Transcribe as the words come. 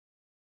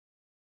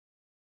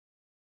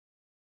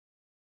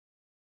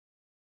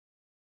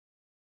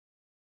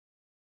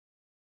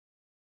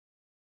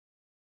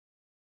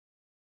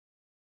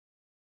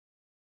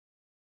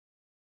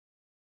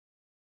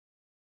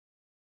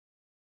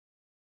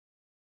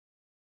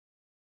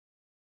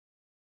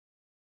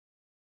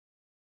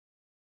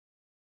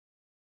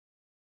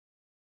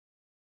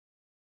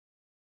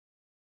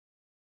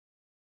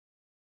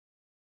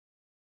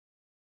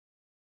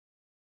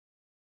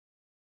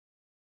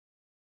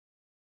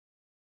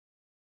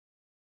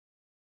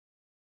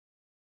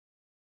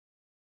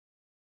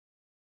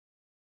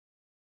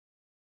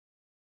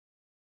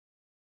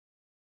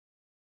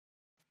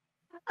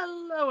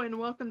Hello and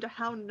welcome to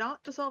How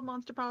Not to Solve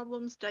Monster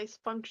Problems, Dice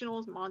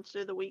Functional's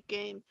Monster of the Week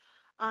game.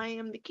 I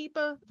am the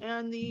keeper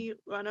and the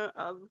runner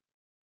of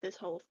this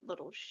whole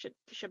little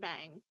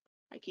shebang.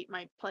 I keep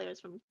my players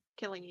from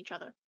killing each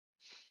other.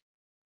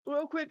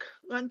 Real quick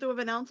run through of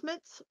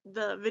announcements.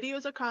 The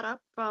videos are caught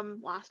up from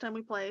last time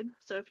we played,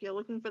 so if you're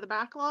looking for the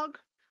backlog,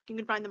 you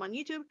can find them on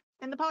YouTube,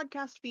 and the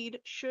podcast feed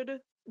should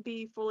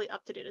be fully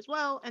up to date as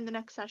well, and the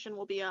next session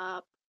will be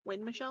up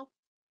when, Michelle?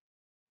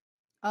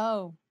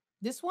 Oh,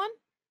 this one?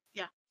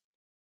 Yeah.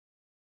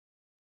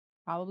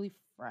 Probably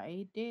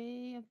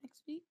Friday of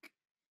next week.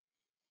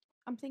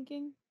 I'm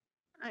thinking.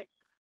 I,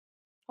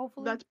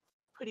 Hopefully. that's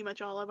pretty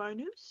much all of our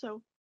news,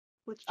 so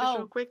let's just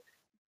real Oh, quick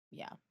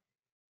yeah.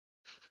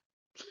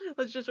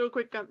 let's just real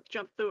quick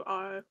jump through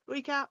our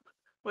recap,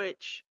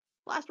 which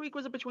last week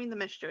was a Between the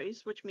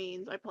Mysteries, which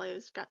means our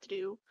players got to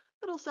do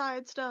little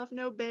side stuff,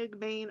 no big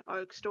main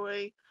arc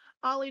story.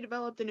 Ollie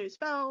developed a new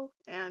spell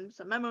and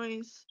some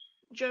memories.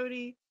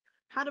 Jody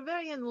had a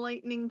very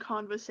enlightening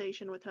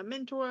conversation with her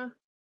mentor.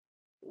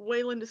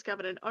 Waylon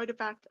discovered an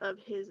artifact of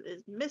his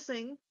is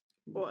missing,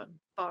 or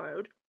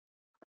borrowed.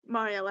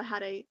 Mariella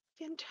had a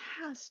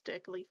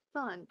fantastically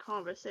fun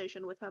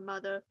conversation with her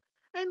mother,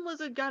 and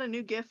Lizard got a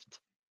new gift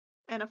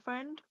and a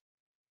friend?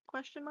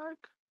 Question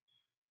mark.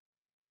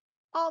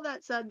 All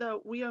that said,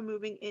 though, we are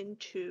moving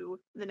into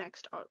the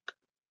next arc.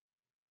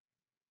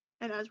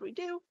 And as we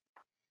do,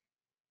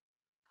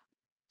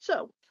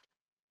 so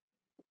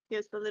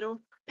here's the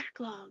little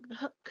backlog, the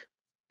hook,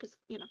 because,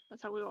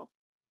 that's how we roll.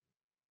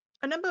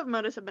 A number of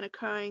murders have been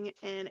occurring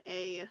in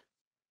a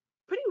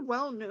pretty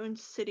well-known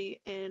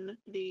city in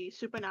the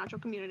supernatural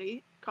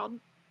community called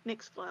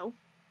Nyxglou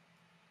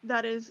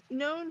that is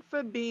known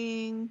for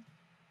being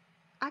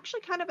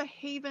actually kind of a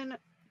haven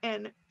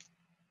and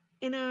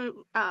inner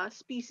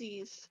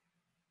species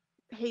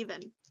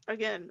haven.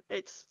 Again,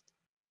 it's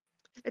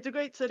a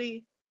great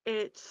city.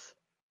 It's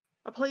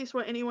a place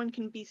where anyone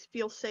can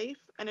feel safe,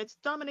 and it's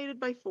dominated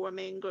by four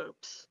main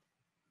groups: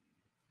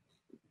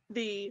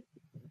 the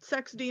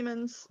sex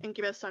demons,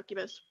 incubus,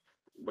 succubus,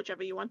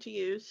 whichever you want to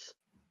use,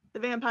 the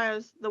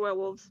vampires, the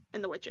werewolves,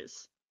 and the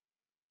witches.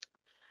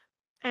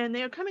 And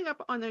they are coming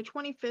up on their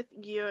 25th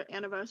year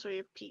anniversary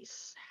of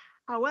peace.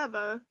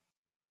 However,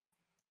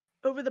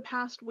 over the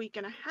past week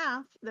and a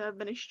half, there have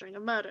been a string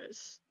of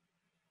murders.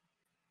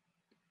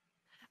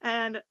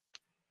 And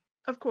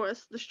of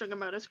course, the string of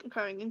murders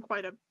occurring in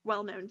quite a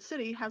well-known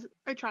city has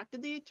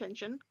attracted the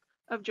attention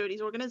of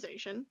Jody's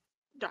organization,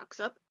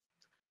 Doxup,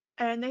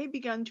 and they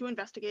began to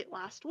investigate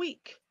last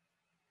week.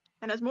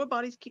 And as more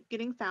bodies keep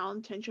getting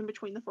found, tension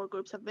between the four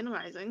groups have been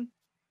rising,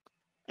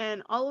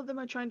 and all of them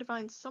are trying to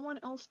find someone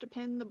else to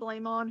pin the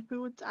blame on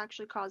who's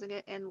actually causing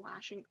it and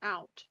lashing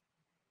out.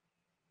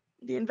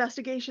 The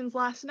investigations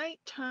last night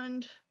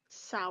turned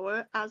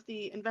sour as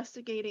the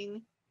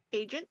investigating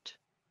agent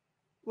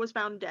was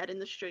found dead in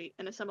the street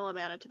in a similar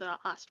manner to the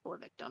last four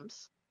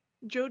victims.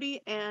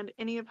 Jody and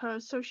any of her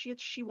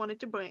associates she wanted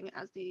to bring,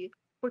 as the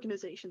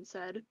organization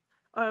said,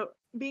 are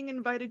being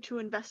invited to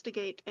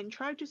investigate and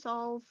try to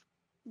solve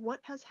what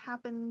has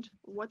happened,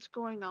 what's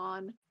going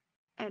on,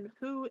 and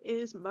who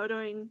is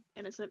murdering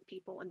innocent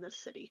people in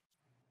this city,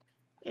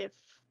 if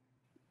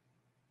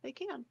they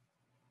can.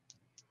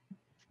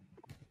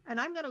 And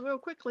I'm going to real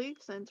quickly,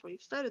 since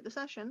we've started the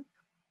session,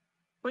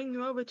 bring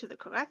you over to the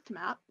correct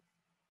map,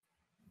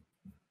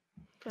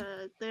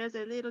 because there's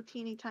a little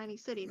teeny tiny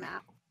city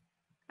map,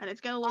 and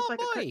it's going to look Oh like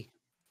boy!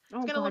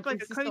 Oh god, a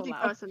this is so crazy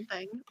loud. person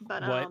thing,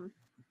 but What?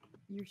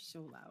 You're so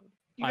loud.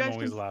 you I'm guys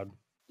always can loud.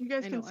 you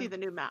guys I can know, see the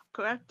new map,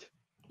 correct?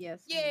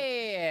 Yes.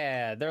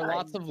 Yeah, there are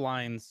lots of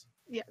lines.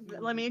 Yeah,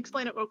 let me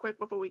explain it real quick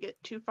before we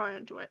get too far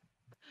into it.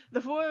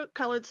 The four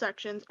colored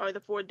sections are the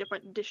four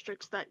different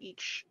districts that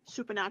each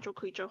supernatural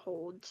creature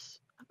holds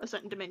a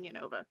certain dominion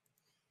over.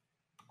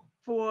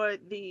 For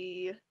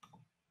the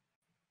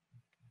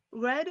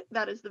red,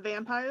 that is the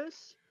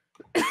vampires.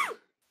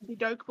 The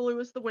dark blue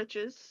is the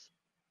witches.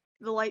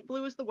 The light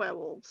blue is the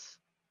werewolves.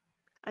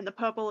 And the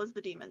purple is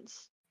the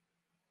demons.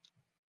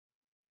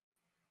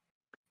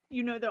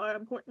 You know there are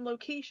important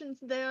locations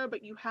there,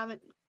 but you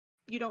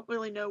don't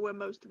really know where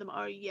most of them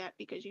are yet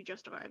because you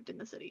just arrived in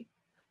the city.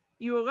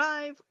 You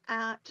arrive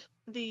at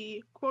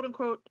the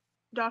quote-unquote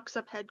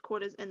Doxup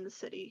headquarters in the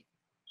city.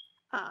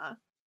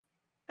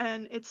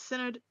 And it's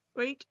centered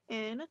right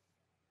in,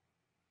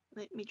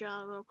 let me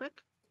draw real quick,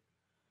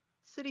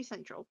 City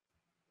Central,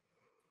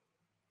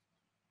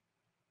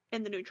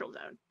 in the neutral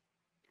zone.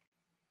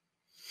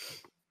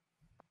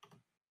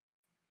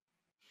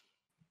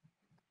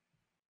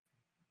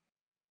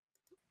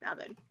 Now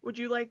then, would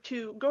you like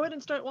to go ahead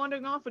and start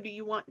wandering off, or do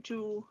you want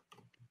to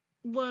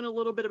learn a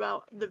little bit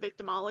about the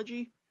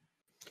victimology?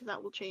 Because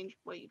that will change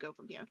where you go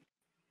from here.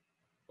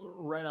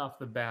 Right off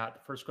the bat, the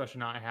first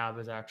question I have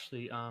is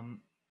actually,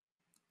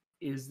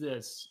 is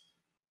this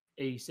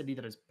a city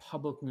that is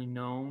publicly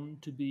known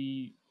to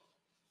be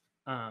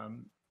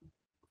um,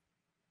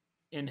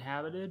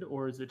 inhabited,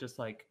 or is it just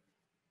like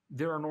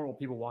there are normal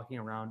people walking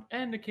around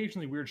and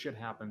occasionally weird shit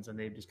happens and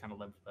they just kind of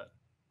live with it?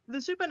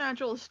 The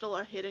supernatural is still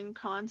a hidden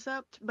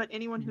concept, but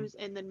anyone Mhm. who's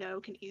in the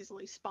know can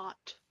easily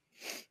spot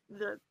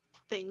the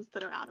things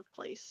that are out of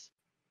place.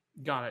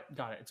 Got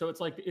it. So it's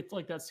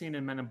like that scene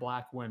in Men in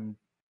Black when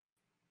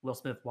Will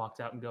Smith walks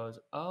out and goes,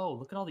 "Oh,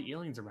 look at all the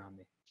aliens around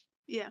me."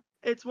 Yeah,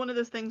 it's one of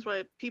those things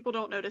where people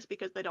don't notice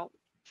because they don't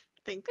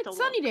think to It's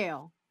look.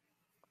 Sunnydale.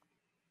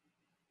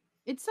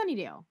 It's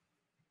Sunnydale.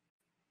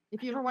 If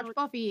I you ever don't watch know.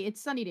 Buffy,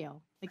 it's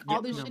Sunnydale. Like Yep,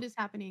 all this no. shit is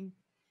happening.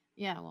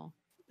 Yeah, well,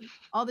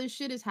 all this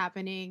shit is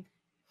happening,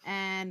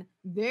 and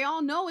they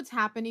all know it's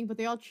happening, but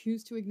they all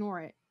choose to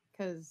ignore it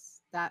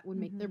because that would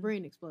make their Mhm.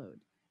 brain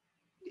explode.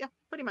 Yeah,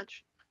 pretty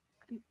much.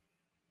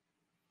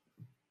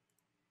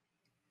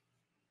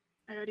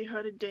 I already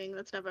heard a ding.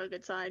 That's never a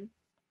good sign.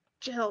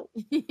 Jill,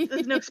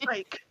 there's no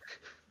spike.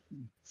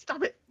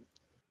 Stop it.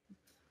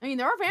 I mean,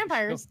 there are We should go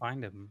vampires.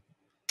 find him.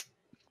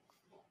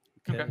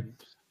 Okay.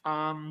 Could.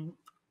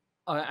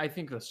 I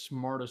think the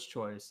smartest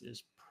choice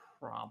is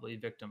probably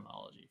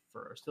victimology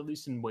first, at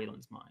least in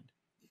Waylon's mind.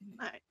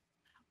 All right.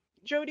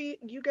 Jody,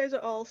 you guys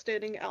are all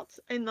standing out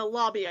in the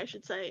lobby, I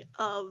should say,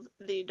 of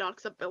the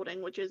Docks Up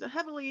building, which is a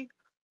heavily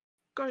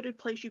guarded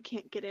place you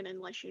can't get in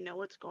unless you know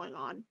what's going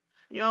on.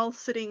 You're all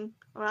sitting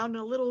around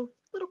a little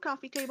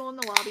coffee table in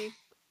the lobby,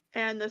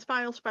 and there's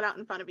files spread out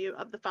in front of you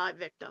of the 5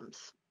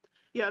 victims.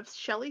 You have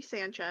Shelly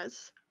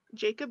Sanchez,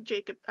 Jacob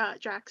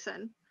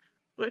Jackson,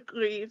 Rick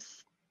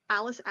Reeves,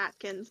 Alice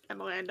Atkins, and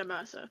Miranda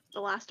Mercer, the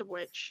last of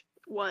which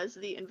was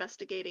the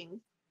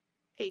investigating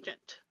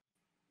agent.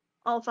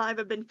 All 5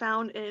 have been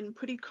found in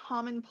pretty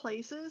common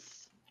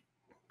places.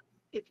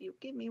 If you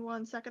give me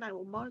 1 second, I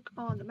will mark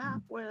on the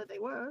map where they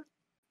were.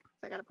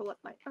 I gotta pull up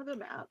my other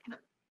map.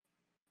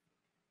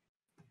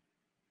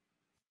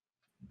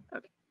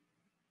 Okay.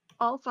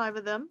 All 5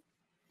 of them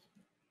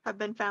have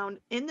been found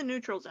in the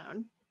neutral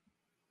zone.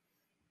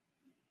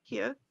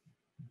 Here.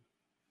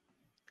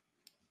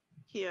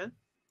 Here.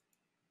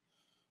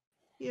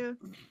 Here.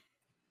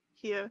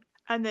 Here.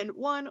 And then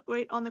 1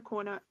 right on the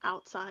corner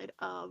outside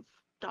of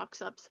Doc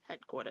Sup's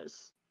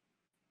headquarters,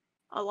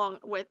 along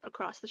with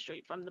across the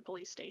street from the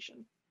police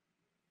station.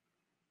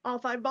 All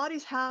 5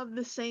 bodies have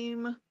the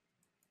same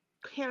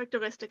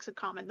characteristics in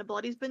common. The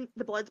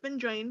blood's been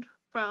drained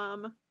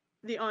from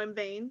the arm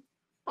vein.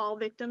 All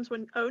victims were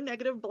O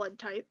negative blood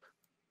type.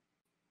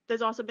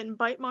 There's also been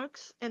bite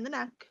marks in the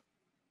neck.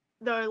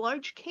 There are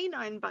large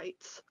canine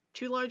bites,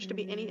 too large to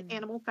be any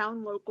animal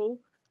found local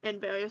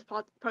in various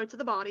parts of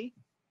the body,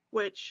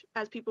 which,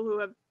 as people who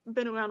have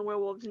been around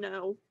werewolves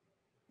know,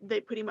 they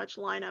pretty much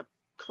line up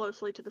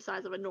closely to the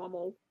size of a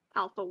normal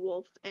alpha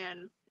wolf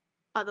and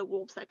other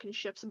wolves that can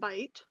shift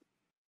bite.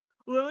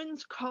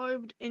 Runes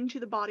carved into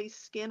the body's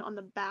skin on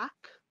the back,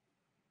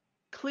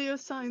 clear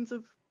signs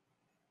of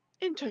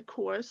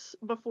intercourse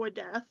before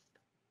death,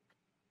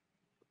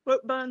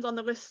 rope burns on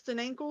the wrists and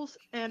ankles,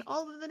 and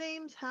all of the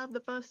names have the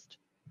first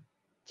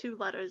 2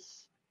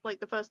 letters, like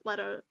the first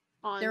letter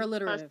on They're the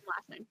first alliterative. and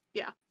last name.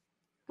 Yeah,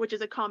 which is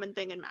a common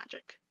thing in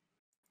magic.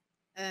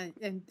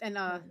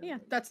 Yeah,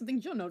 that's something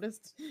Joe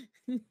noticed.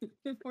 And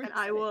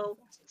I will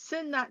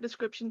send that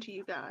description to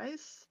you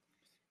guys.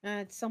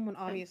 It's someone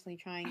obviously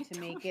trying to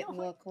make it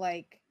look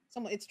like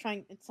someone. It's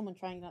someone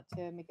trying not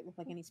to make it look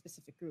like any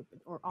specific group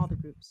or all the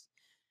groups.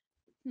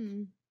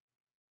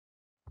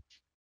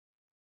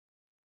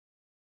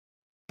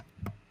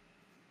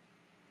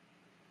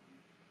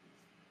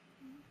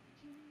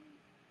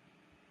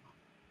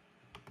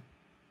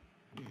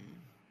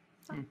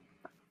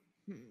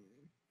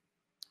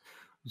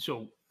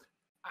 So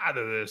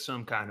either there's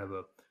some kind of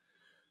a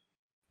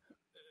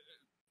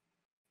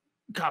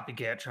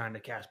copycat trying to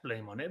cast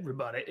blame on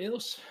everybody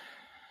else,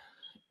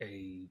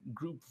 a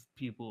group of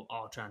people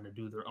all trying to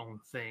do their own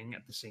thing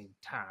at the same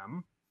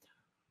time,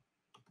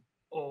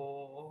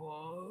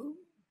 or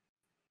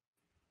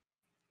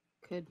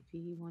Could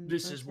be one.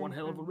 this is one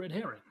hell of a red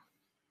herring.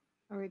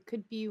 Or it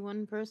could be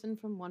one person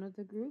from one of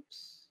the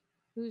groups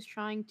who's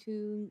trying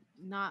to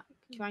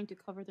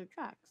cover their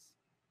tracks.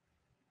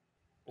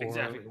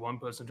 Exactly, one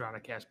person trying to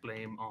cast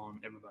blame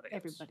on everybody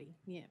else. Everybody,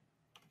 yeah.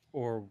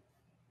 Or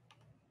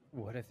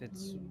what if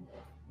it's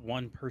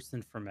one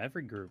person from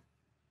every group?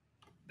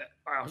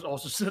 I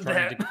also said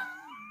Trying that.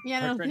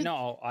 Yeah,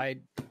 No,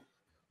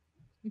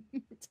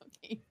 it's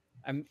okay.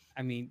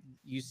 I mean,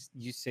 you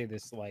say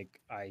this like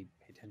I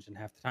pay attention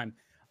half the time.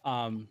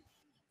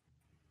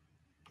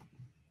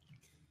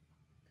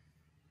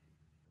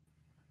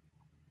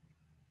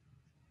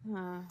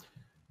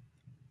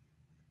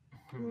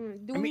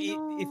 Do I we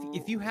mean, know?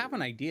 if you have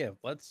an idea,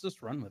 let's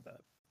just run with it.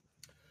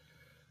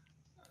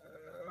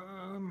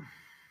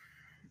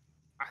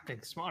 I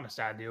think the smartest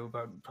idea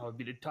would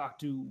probably be to talk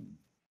to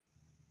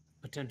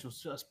potential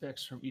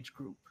suspects from each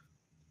group.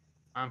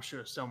 I'm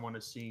sure someone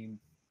has seen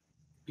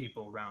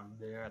people around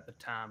there at the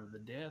time of the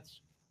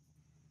deaths.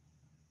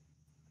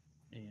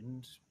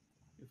 And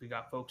if we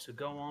got folks to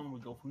go on, we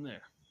go from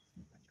there.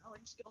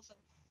 Drawing skills and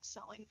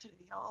selling to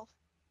y'all.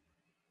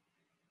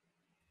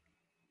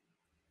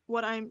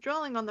 What I'm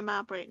drawing on the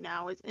map right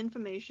now is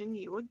information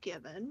you were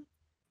given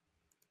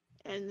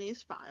in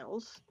these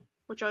files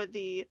which are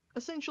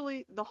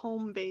essentially the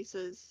home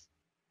bases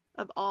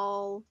of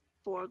all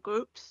 4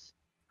 groups.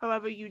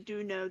 However, you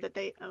do know that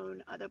they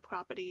own other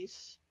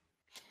properties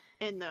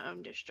in their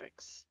own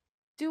districts.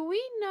 Do we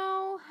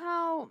know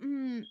how,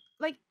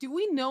 do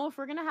we know if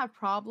we're gonna have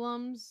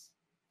problems,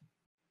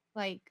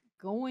 like,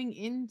 going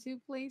into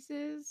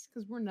places?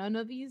 Because we're none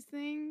of these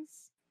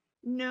things.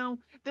 No,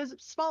 there's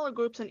smaller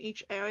groups in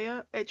each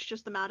area. It's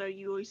just a matter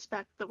you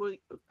respect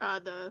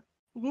the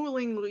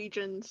ruling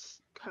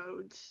region's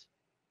codes.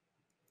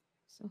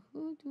 So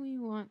who do we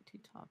want to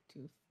talk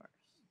to first?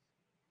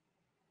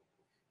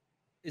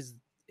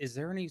 Is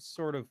there any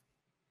sort of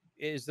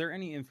is there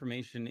any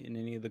information in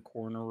any of the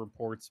coroner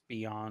reports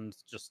beyond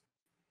just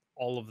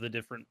all of the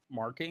different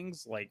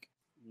markings, like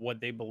what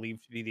they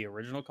believe to be the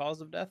original cause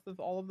of death of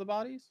all of the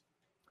bodies?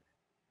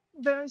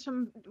 There's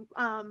some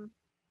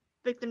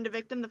victim to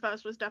victim. The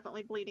first was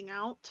definitely bleeding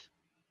out.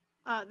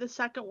 The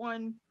second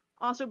one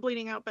also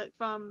bleeding out, but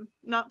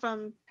not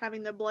from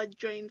having the blood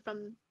drained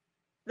from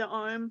the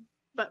arm,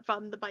 but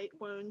from the bite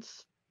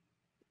wounds.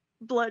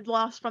 Blood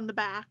loss from the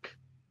back,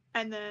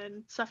 and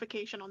then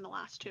suffocation on the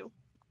last 2.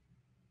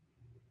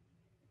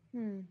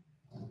 Okay.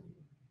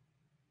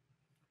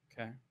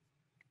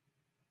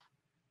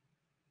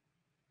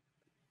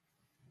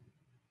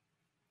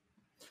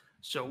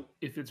 So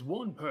if it's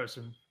one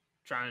person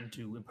trying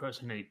to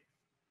impersonate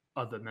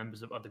other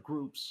members of other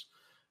groups,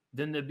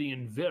 then they're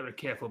being very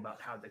careful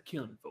about how they're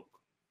killing folk.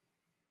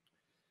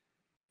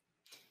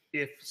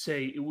 If,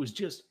 say, it was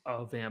just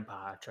a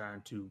vampire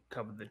trying to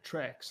cover the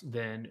tracks,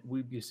 then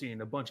we'd be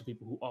seeing a bunch of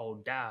people who all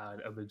died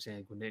of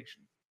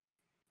exsanguination.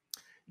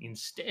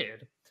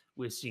 Instead,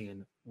 we're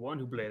seeing one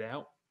who bled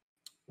out,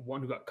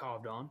 one who got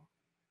carved on,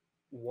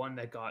 one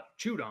that got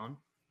chewed on,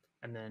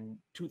 and then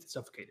 2 that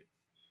suffocated.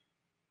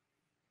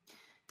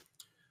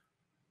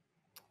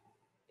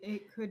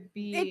 It could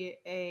be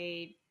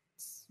a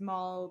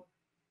small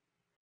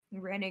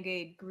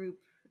renegade group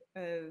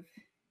of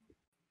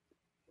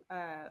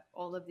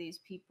all of these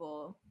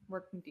people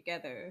working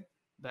together.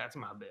 That's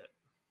my bet.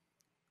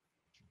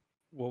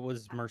 What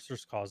was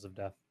Mercer's cause of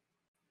death?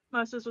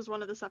 Mercer's was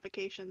one of the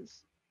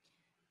suffocations.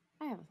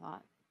 I have a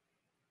thought.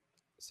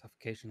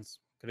 Suffocations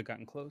could have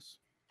gotten close.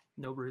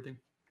 No breathing.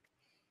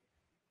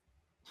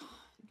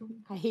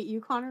 I hate you,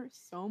 Connor,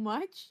 so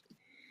much.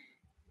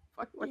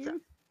 Fuck What's you.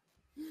 up?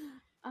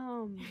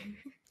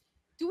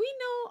 Do we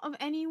know of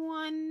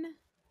anyone?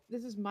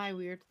 This is my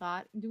weird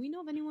thought. Do we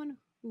know of anyone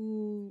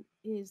who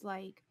is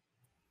like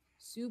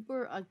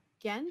super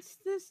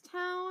against this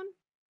town?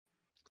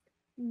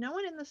 No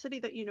one in the city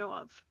that you know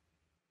of.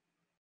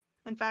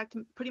 In fact,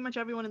 pretty much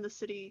everyone in the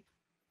city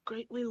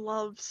greatly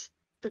loves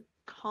the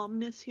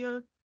calmness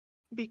here,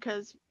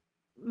 because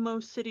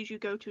most cities you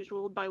go to is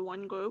ruled by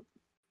one group,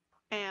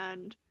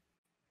 and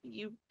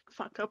you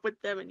fuck up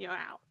with them and you're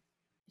out.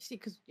 See,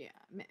 because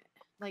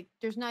like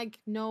there's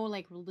no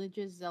like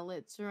religious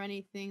zealots or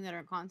anything that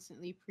are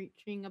constantly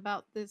preaching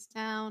about this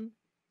town.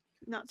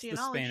 Not It's to your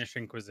the knowledge. Spanish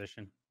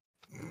Inquisition.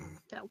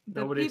 No.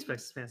 Nobody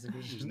expects Spanish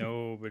Inquisition.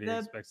 Nobody The-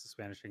 expects the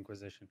Spanish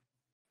Inquisition.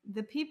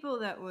 The people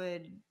that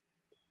would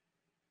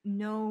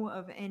know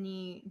of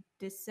any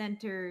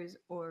dissenters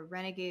or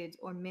renegades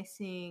or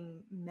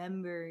missing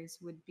members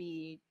would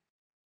be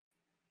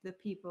the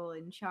people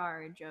in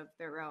charge of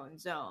their own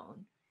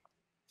zone.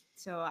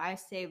 So I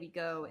say we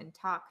go and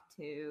talk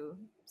to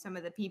some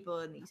of the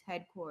people in these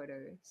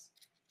headquarters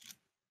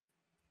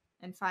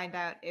and find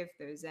out if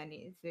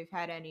they've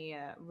had any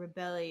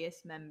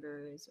rebellious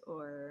members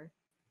or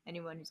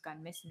anyone who's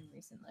gone missing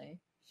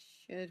recently.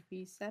 Should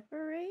we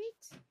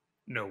separate?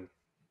 No.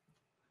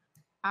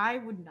 I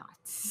would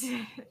not.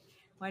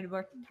 When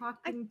we're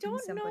talking to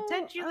don't some know,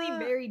 potentially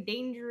very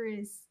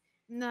dangerous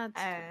Not.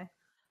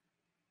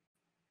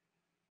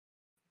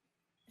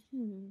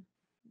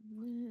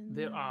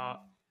 There are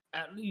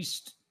at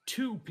least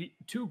two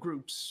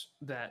groups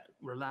that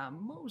rely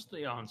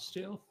mostly on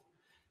stealth.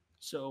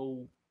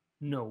 So,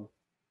 no,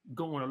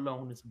 going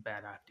alone is a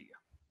bad idea.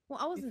 Well,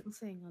 I wasn't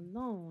saying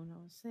alone. I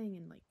was saying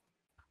in like.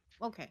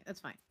 Okay, that's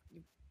fine.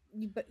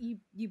 But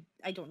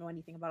I don't know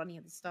anything about any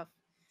of this stuff.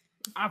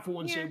 I, for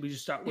one, say Here. we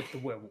just start with the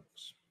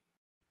werewolves.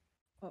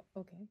 Oh,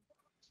 okay.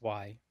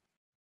 Why?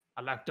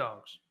 I like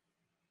dogs.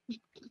 Do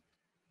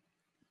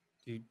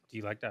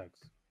you like dogs?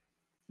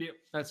 Yep,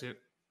 that's it.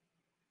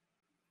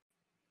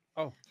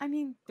 Oh, I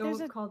mean, don't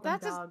there's call them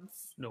that's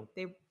dogs. No.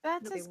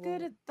 that's They as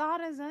good a won't. thought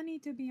as any.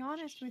 To be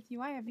honest with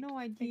you, I have no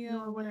idea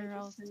Ignore what I where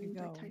just else to said.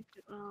 go. I typed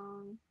it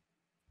wrong.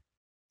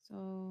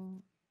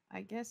 So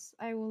I guess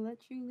I will let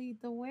you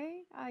lead the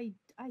way. I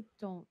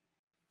don't.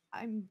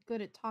 I'm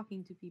good at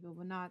talking to people,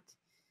 but not.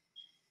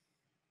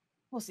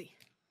 We'll see.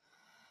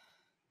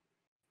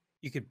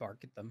 you could bark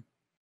at them.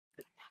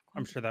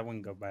 I'm sure that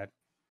wouldn't go bad.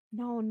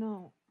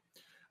 No.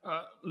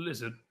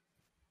 Lizard,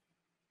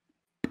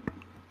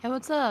 Hey,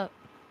 what's up?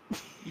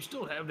 you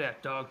still have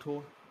that dog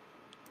toy?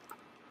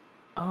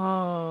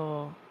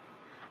 Oh,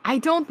 I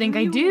don't think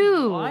I you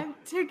do.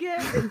 want to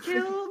get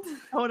killed?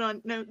 Hold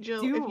on, no,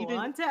 Jill. Do you if you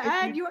want to if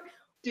add you, your?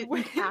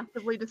 didn't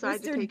actively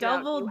decide to Mr. take it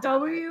out. Double You have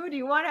W, do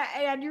you want to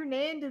add your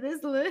name to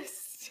this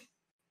list?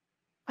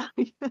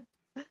 it.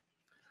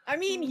 I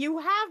mean, you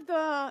have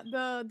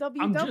the WW.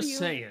 I'm just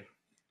saying,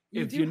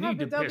 You if do you have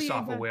need the to piss W,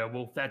 off a but-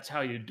 werewolf, that's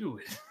how you do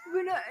it.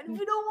 We don't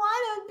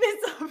want to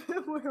piss off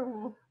a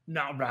werewolf.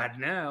 Not right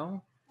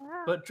now,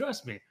 Ah. but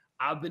trust me,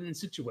 I've been in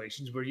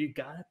situations where you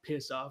gotta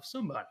piss off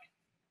somebody,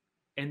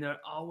 and there are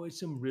always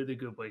some really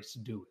good ways to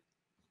do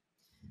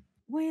it.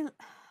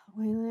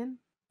 Waylon,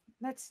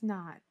 let's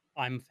not.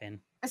 I'm Finn.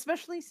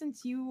 Especially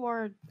since you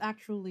are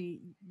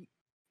actually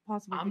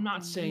possible. I'm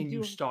not victim. saying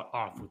you start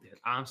off with it.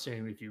 I'm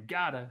saying if you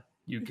gotta,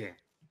 you can.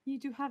 You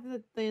do have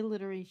the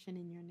alliteration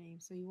in your name,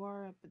 so you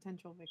are a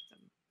potential victim.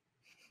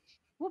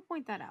 We'll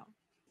point that out.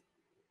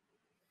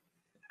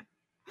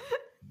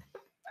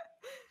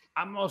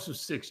 I'm also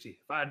 60.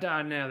 If I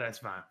die now, that's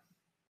fine.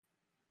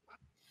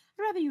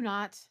 I'd rather you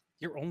not.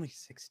 You're only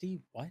 60?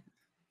 What?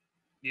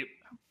 Yep.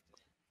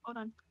 Hold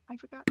on, I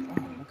forgot.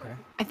 Oh, okay.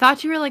 I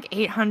thought you were like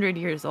 800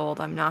 years old.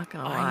 I'm not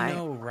gonna lie. I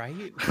know, right?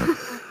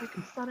 Like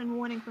a sudden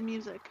warning for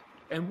music.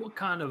 And what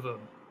kind of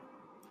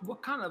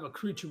a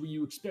creature were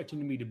you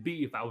expecting me to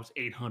be if I was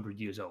 800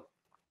 years old?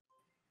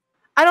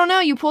 I don't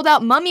know. You pulled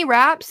out mummy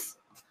wraps.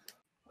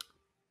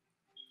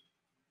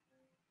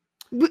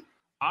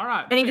 All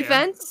right. Any fair.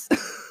 defense?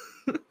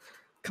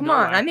 Come No,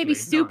 on. I may be actually, none.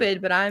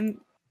 stupid, but I'm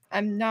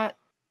not.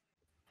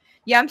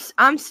 Yeah,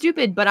 I'm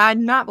stupid, but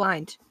I'm not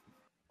blind.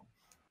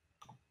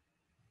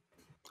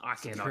 I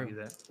can't true. argue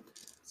that.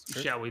 It's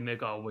true. Shall we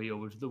make our way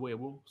over to the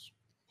werewolves?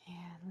 Yeah,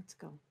 let's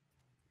go.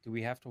 Do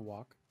we have to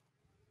walk?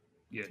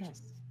 Yes.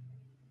 Yes.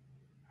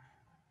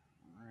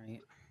 All right.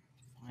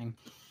 Fine.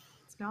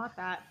 It's not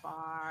that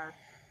far.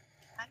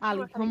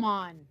 Ali, come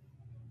on.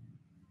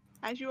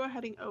 As you are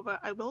heading over,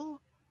 I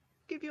will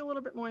give you a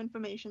little bit more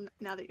information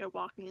now that you're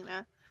walking in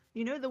there.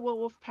 You know the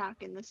werewolf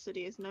pack in this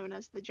city is known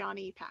as the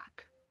Johnny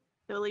Pack.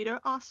 Their leader,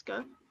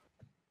 Oscar,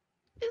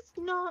 is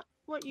not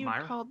what you'd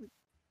Myra? call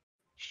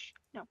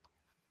no.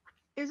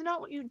 Is not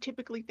what you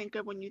typically think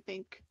of when you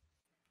think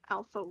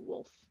alpha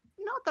wolf.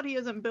 Not that he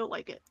isn't built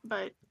like it,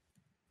 but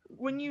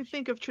when you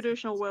think of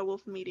traditional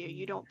werewolf media,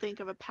 you don't think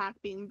of a pack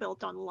being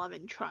built on love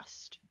and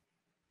trust.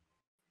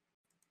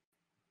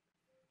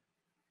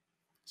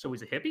 So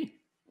he's a hippie?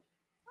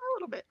 A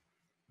little bit.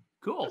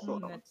 Cool. Just a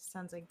little. That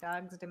sounds like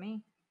dogs to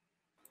me.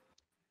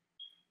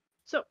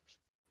 So,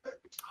 Oh,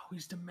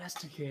 he's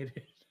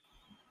domesticated.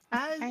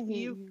 as I hate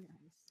you you guys.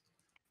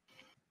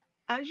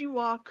 As you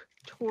walk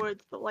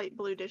towards the light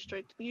blue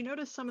district, you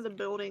notice some of the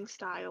building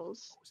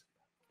styles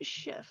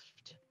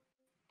shift.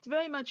 It's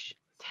very much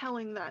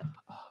telling that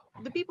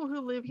the people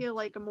who live here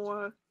like a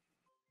more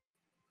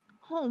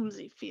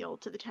homesy feel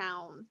to the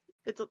town.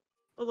 It's a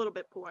little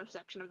bit poor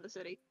section of the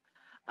city.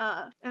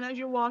 And as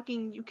you're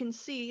walking, you can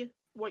see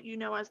what you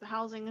know as the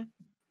housing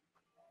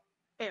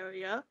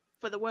area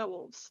for the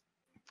werewolves.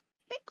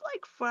 Think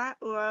like frat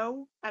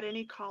row at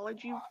any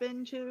college you've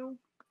been to.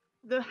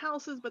 The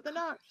houses, but they're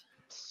not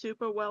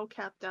super well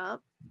kept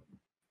up.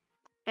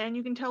 And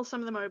you can tell some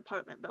of them are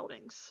apartment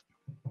buildings.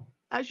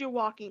 As you're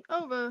walking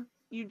over,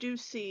 you do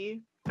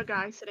see a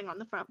guy sitting on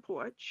the front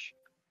porch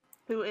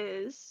who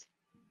is.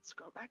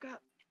 Scroll back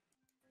up.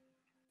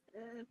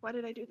 Why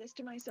did I do this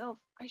to myself?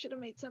 I should have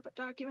made separate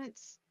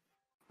documents.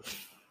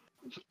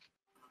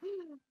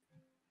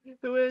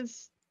 Who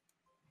is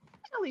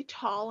fairly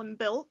tall and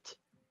built,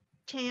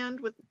 tanned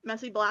with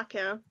messy black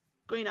hair,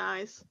 green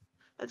eyes.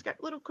 That's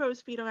got little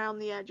crow's feet around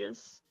the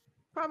edges.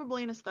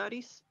 Probably in his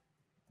 30s.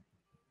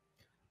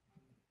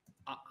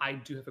 I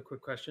do have a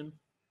quick question.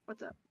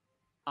 What's up?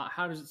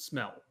 How does it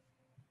smell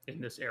in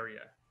this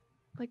area?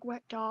 Like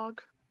wet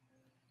dog.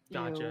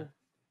 Gotcha. Ew.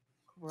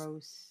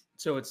 Gross.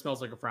 So it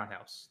smells like a frat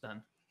house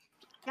then.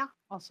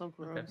 Also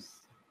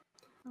gross.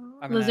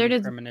 I haven't Lizard had any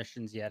is-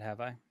 premonitions yet, have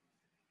I?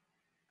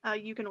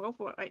 You can roll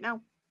for it right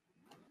now.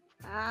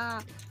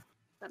 Ah,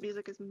 that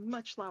music is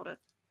much louder.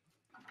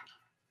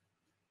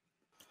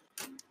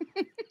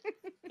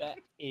 That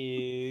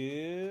is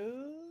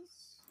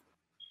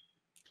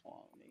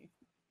 20.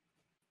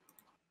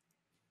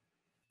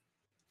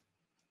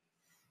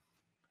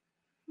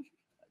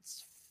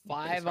 That's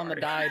 5 on the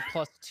Sorry. die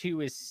plus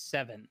 2 is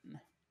 7.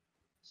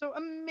 So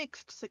a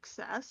mixed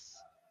success.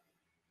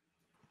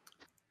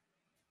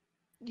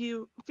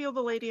 You feel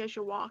the lady as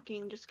you're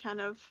walking just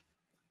kind of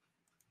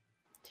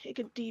take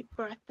a deep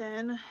breath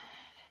in.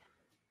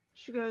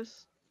 She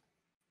goes,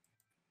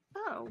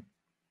 "Oh."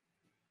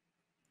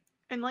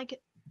 And like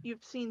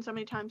you've seen so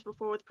many times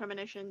before with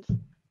premonitions,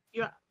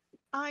 your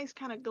eyes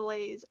kind of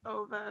glaze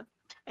over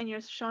and you're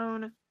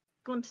shown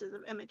glimpses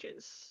of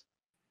images.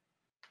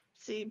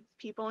 See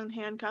people in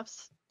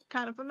handcuffs,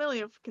 kind of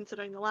familiar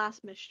considering the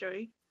last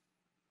mystery.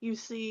 You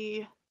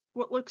see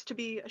what looks to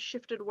be a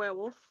shifted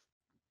werewolf,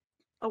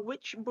 a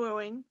witch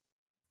brewing,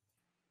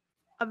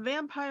 a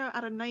vampire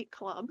at a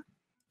nightclub,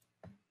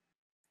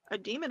 a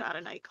demon at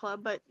a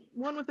nightclub, but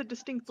one with a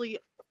distinctly,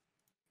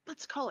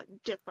 let's call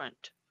it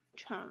different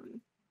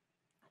tone.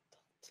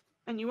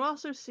 And you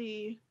also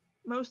see,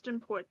 most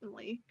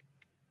importantly,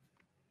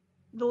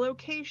 the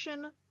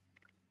location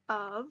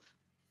of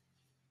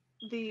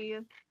the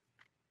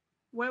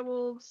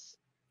werewolves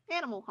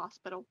animal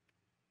hospital,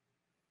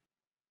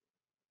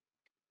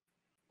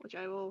 which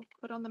I will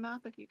put on the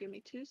map if you give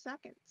me 2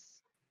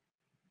 seconds.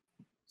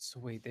 So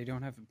wait, they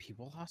don't have a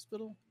people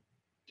hospital?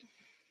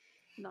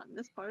 Not in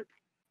this part.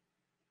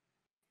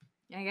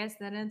 I guess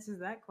that answers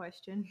that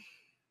question.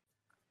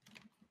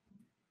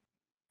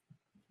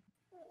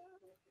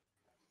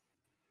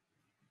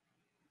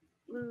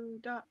 Blue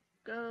dot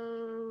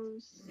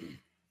goes.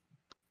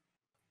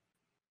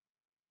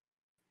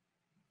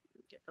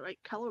 Get the right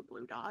color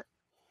blue dot.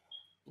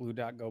 Blue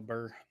dot go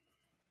burr.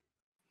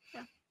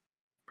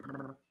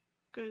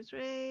 Goes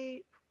right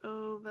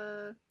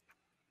over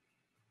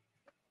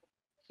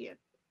here.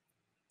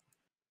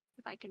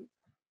 If I can.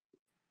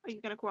 Are you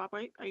gonna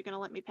cooperate? Are you gonna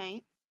let me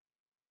paint?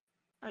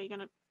 Are you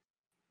gonna.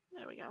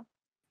 There we go.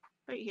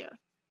 Right here.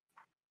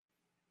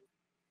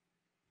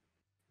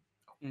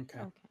 Okay.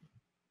 Okay.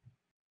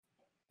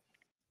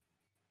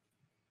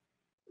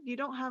 You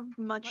don't have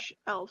much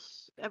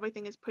else.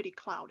 Everything is pretty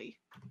cloudy.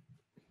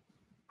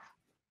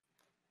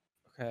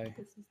 Okay.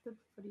 This is the.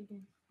 What are you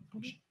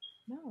doing?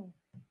 No.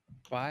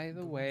 By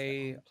the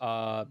way,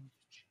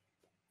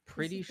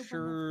 pretty is the one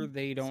sure that's-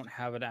 they don't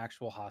have an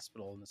actual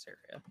hospital in this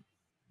area.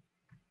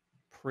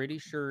 Pretty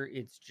sure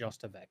it's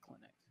just a vet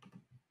clinic.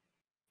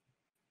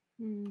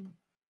 Hmm.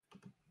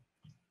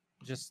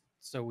 Just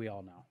so we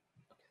all know.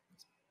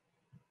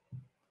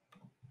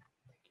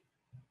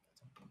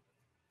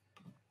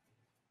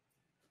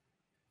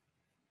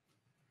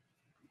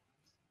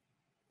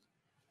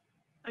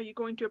 Are you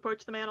going to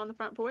approach the man on the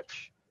front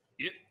porch?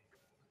 Yep.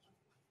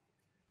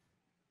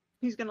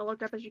 He's gonna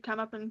look up as you come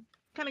up and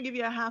kind of give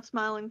you a half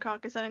smile and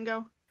cock his head and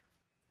go,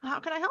 "How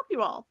can I help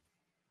you all?"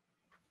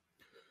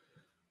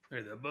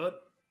 Hey there, bud.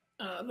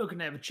 Looking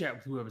to have a chat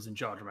with whoever's in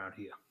charge around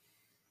here.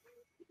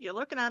 You're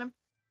looking at him.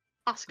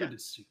 Oscar. Good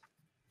to see you.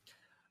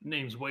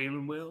 Name's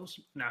Waylon Wells.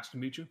 Nice to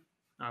meet you.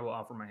 I will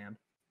offer my hand.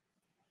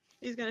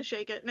 He's gonna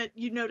shake it, and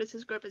you notice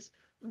his grip is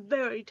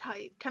very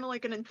tight, kind of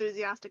like an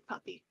enthusiastic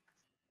puppy.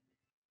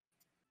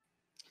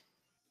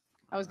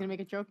 I was gonna make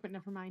a joke, but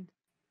never mind.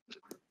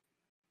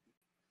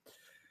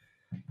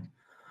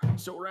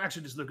 So we're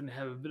actually just looking to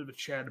have a bit of a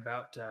chat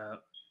about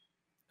the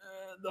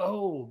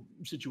whole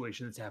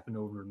situation that's happened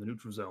over in the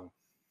neutral zone.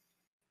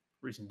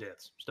 Recent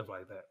deaths, stuff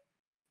like that.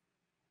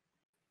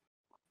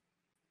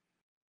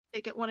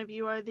 Take it one of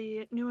you are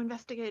the new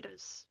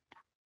investigators.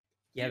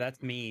 Yeah,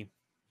 that's me.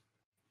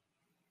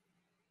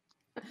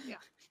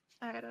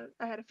 I had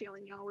a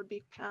feeling y'all would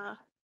be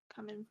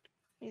coming.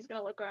 He's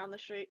gonna look around the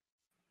street.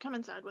 Come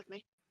inside with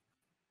me.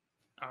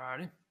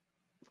 Alrighty.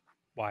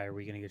 Why are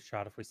we gonna get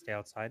shot if we stay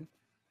outside?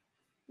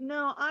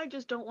 No, I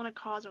just don't want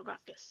to cause a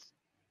ruckus.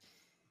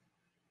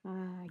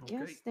 I Okay.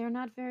 guess they're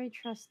not very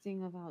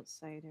trusting of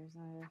outsiders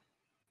either.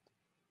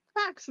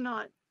 Fact's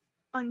not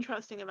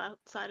untrusting of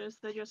outsiders.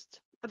 They're just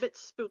a bit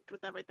spooked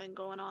with everything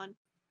going on.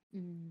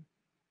 Mm.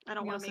 I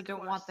don't We want also to make don't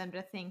it want worse. them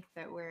to think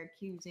that we're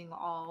accusing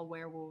all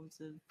werewolves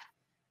of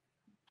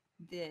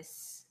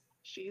this.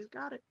 She's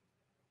got it.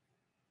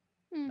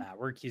 Nah,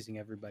 we're accusing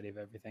everybody of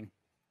everything.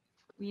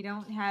 We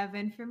don't have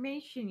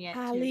information yet to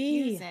Ali.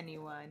 accuse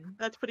anyone.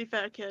 That's pretty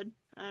fair, kid.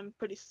 I'm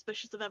pretty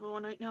suspicious of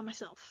everyone right now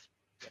myself.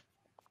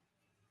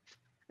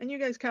 And you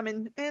guys come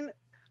in, and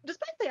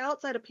despite the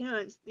outside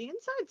appearance, the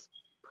inside's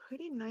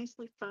pretty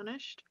nicely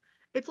furnished.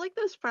 It's like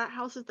those frat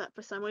houses that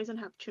for some reason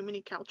have too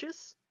many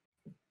couches.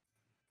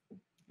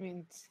 I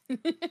mean, it's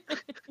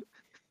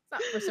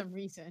not for some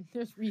reason.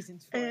 There's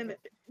reasons for And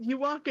it. you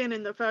walk in,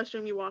 and the first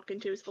room you walk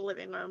into is the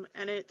living room,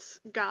 and it's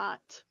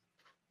got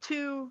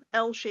 2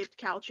 L-shaped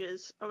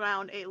couches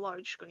around a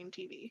large screen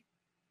TV.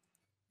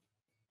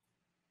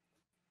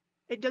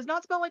 It does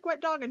not smell like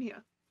wet dog in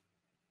here.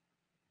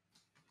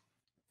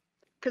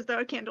 Because there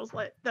are candles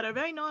lit that are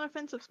very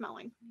non-offensive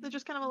smelling. They're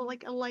just kind of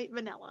like a light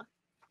vanilla.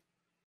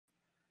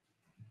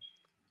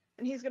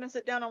 And he's gonna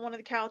sit down on one of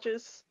the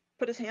couches,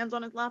 put his hands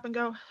on his lap, and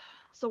go,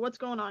 "So what's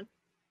going on?"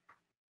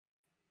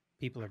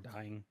 People are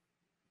dying.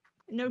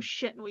 No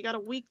shit, and we got a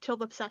week till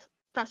the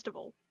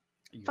festival.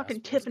 You Fucking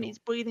asked for this Tiffany's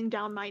breathing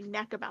down my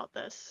neck about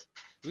this.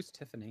 goal. Who's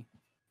Tiffany?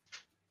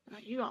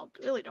 You all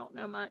really don't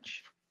know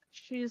much.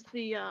 She's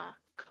the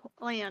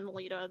clan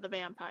leader of the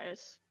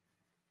vampires.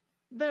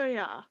 Very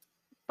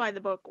by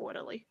the book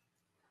orderly.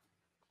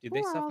 Do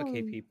they Who are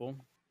suffocate all-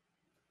 people?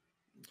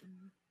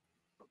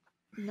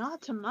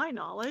 Not to my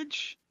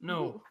knowledge.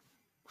 No.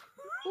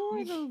 Who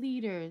are the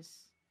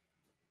leaders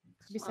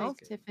besides Well,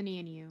 Tiffany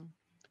and you?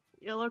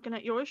 You're looking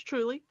at yours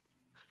truly.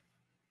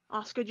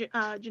 Oscar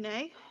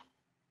Janae.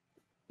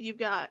 You've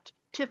got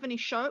Tiffany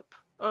Sharp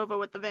over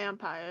with the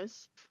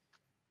vampires.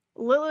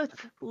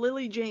 Lilith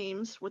Lily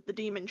James with the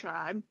demon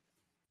tribe.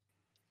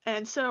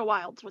 And Sarah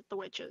Wilds with the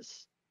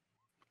witches.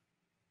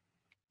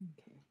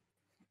 Okay.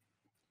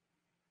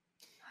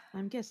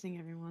 I'm guessing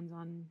everyone's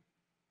on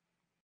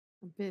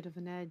a bit of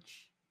an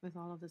edge with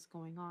all of this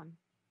going on.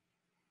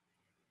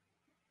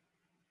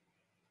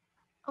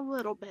 A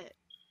little bit.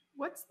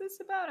 What's this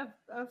about?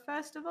 A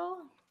festival?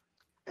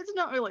 It's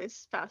not really a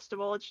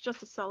festival, it's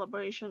just a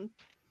celebration.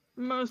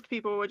 Most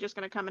people were just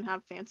gonna come and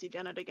have fancy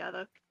dinner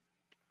together.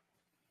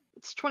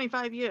 It's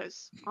 25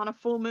 years on a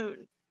full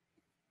moon.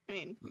 I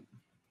mean,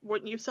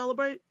 wouldn't you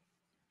celebrate?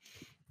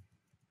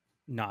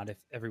 Not if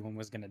everyone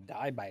was going to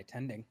die by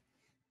attending.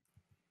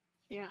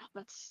 Yeah,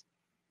 that's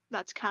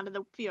kind of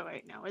the feel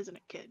right now, isn't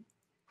it, kid?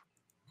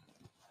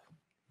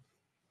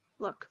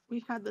 Look,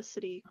 we've had the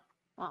city.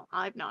 Well,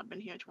 I've not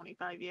been here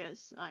 25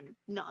 years. I'm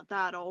not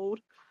that old.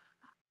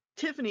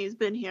 Tiffany's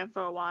been here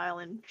for a while,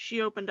 and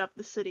she opened up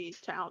the city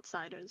to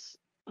outsiders.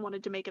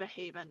 Wanted to make it a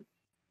haven.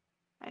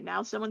 And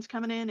now someone's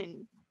coming in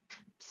and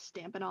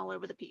stamping all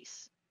over the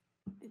piece.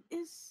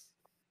 Is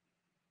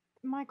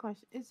my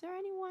question, is there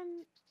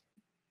anyone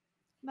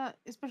that,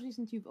 especially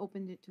since you've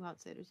opened it to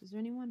outsiders, is there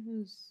anyone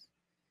who's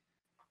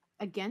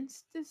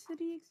against the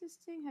city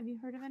existing? Have you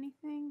heard of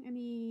anything?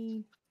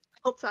 Any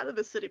Outside of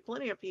the city,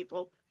 plenty of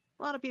people.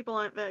 A lot of people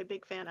aren't very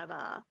big fan of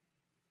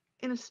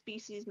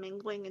interspecies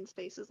mingling in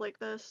spaces like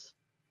this.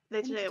 They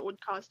Any say it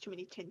would cause too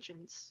many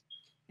tensions.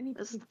 any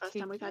This is the first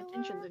time we've had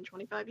tensions particular? in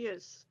 25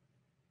 years.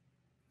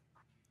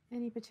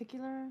 Any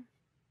particular?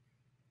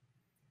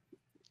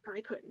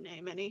 I couldn't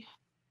name any.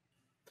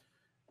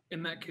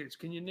 In that case,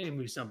 can you name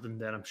me something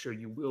that I'm sure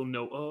you will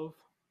know of?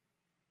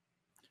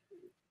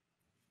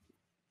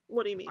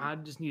 What do you mean? I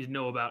just need to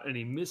know about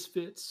any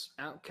misfits,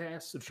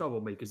 outcasts, or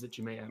troublemakers that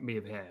you may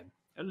have had,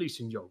 at least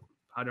in your group.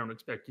 I don't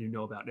expect you to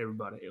know about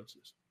everybody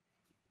else's.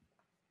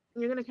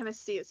 You're gonna kind of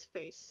see his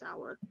face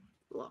sour.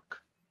 Look,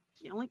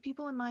 the only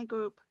people in my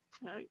group,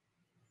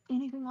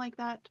 anything like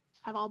that,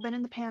 have all been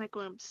in the panic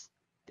rooms.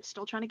 They're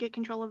still trying to get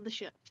control of the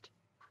shift.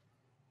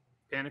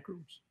 Panic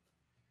rooms?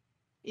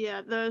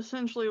 Yeah, they're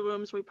essentially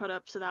rooms we put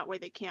up so that way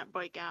they can't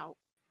break out.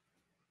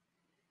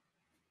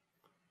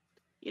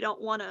 You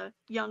don't want a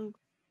young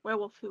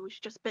werewolf who's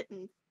just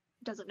bitten,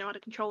 doesn't know how to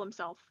control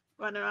himself,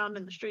 running around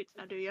in the streets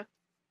now, do you?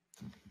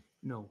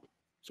 No.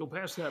 So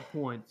past that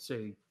point,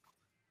 say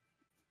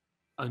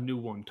a new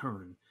one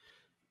turning,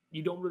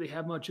 you don't really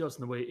have much else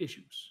in the way of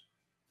issues.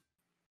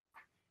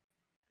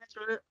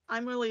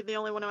 I'm really the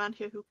only one around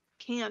here who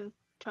can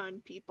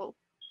turn people.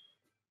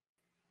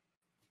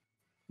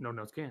 No one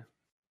else can.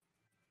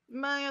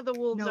 My other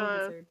wolves No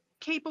are wizard.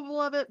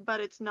 capable of it, but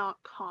it's not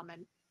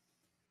common.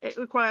 It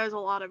requires a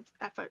lot of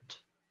effort.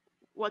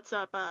 What's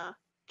up,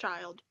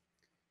 child?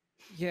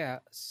 Yeah,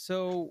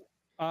 so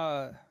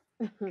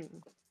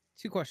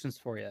two questions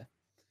for you.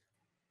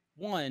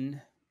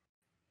 One,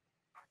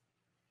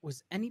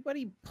 was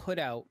anybody put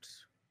out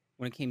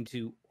when it came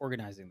to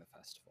organizing the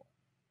festival?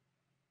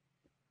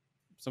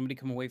 Somebody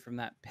come away from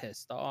that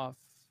pissed off?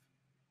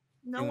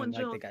 No feeling one's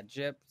like really, they got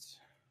gypped?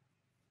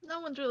 no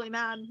one's really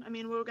mad. I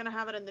mean, we were gonna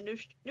have it in the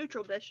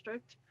neutral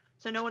district,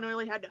 so no one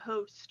really had to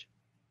host.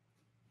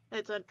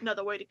 It's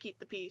another way to keep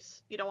the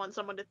peace. You don't want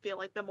someone to feel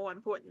like they're more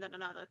important than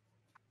another.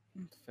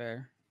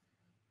 Fair.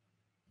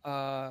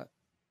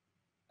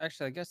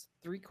 Actually, I guess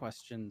 3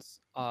 questions.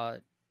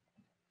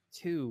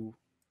 2,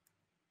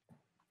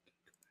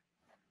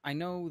 I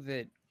know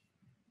that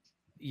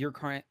your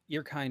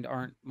kind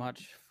aren't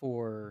much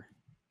for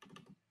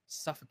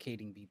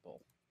suffocating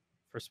people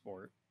for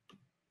sport.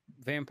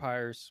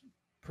 Vampires,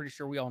 pretty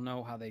sure we all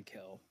know how they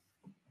kill.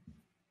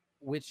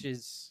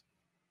 Witches,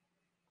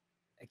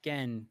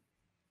 again,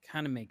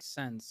 kind of makes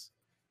sense.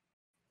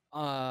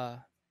 Who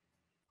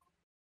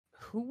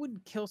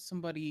would kill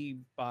somebody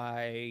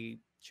by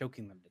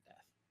choking them to death?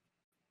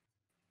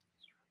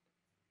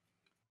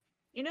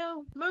 You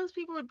know, most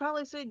people would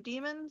probably say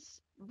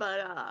demons, but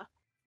I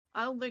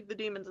don't think the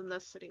demons in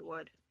this city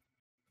would.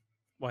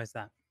 Why is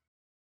that?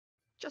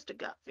 Just a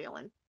gut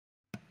feeling.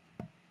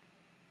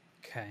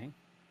 Okay.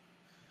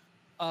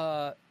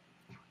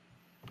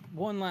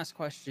 One last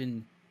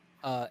question.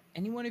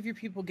 Any one of your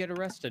people get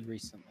arrested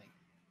recently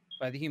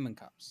by the human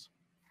cops?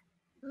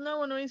 No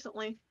one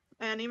recently,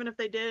 and even if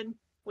they did,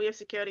 we have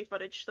security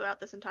footage throughout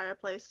this entire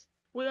place.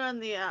 We run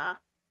the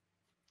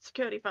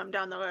security firm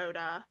down the road,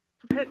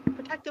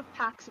 Protective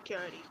Pack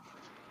Security.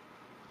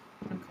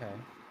 Okay.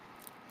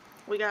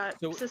 We got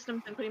So-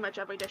 systems in pretty much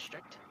every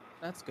district.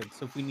 That's good.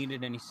 So if we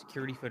needed any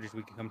security footage,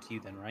 we could come to you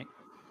then, right?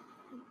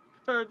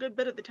 For a good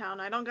bit of the town.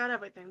 I don't got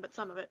everything, but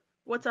some of it.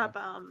 What's up,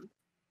 I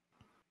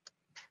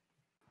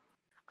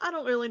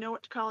don't really know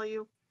what to call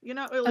you. You're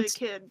not really That's- a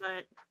kid,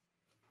 but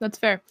That's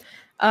fair.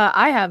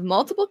 I have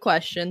multiple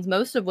questions,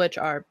 most of which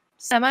are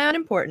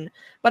semi-unimportant.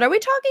 But are we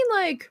talking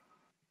like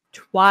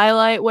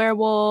Twilight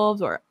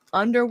werewolves or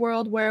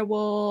Underworld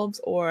werewolves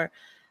or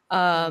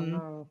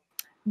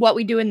what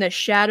we do in the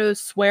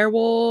Shadows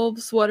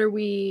swearwolves? What are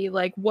we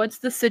like? What's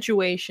the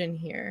situation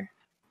here?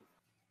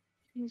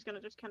 he's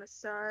gonna just kind of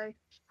sigh.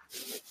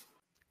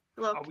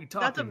 Look, Are we that's a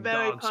talking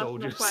very dog personal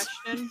soldiers?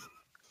 question,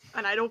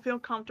 and I don't feel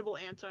comfortable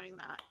answering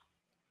that.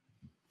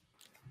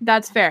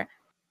 That's fair.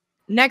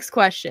 Next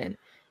question. Is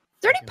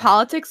there any Okay.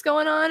 politics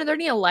going on? Are there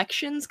any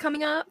elections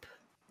coming up?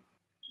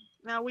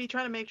 Now, we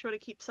try to make sure to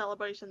keep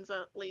celebrations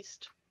at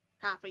least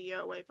half a year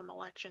away from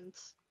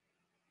elections.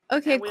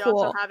 Okay, And we cool.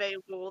 also have a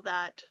rule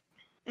that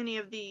any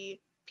of the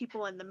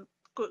people in the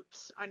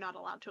groups are not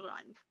allowed to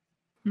run.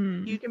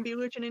 Hmm. You can be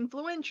rich and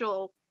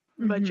influential,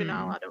 but you're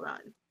not Mhm. allowed to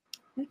run.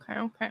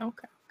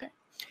 Okay.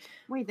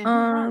 Wait, then who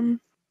runs?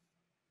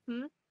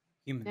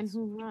 Humans. Then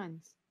who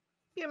runs?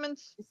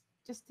 Humans,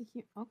 Just the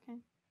okay.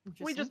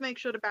 we just make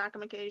sure to back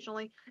them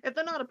occasionally. If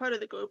they're not a part of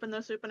the group and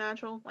they're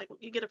supernatural, like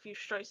you get a few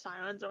stray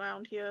sirens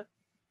around here,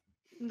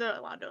 they're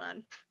allowed to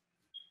run.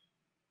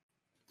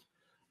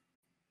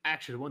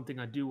 Actually, one thing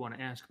I do want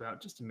to ask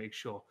about, just to make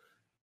sure,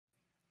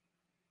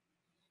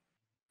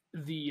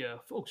 the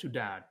folks who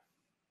died,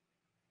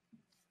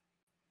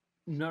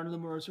 none of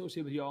them are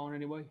associated with y'all in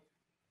any way?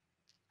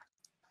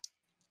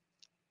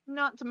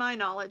 Not to my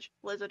knowledge.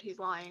 Lizard, he's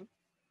lying.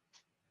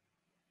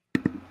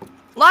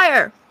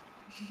 Liar.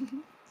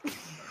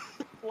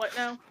 What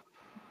now?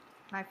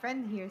 My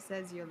friend here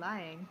says you're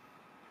lying.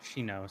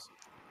 She knows.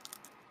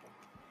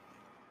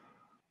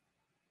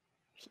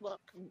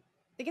 Look,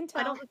 They can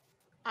tell.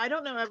 I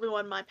don't know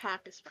everyone my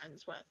pack is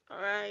friends with,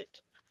 alright?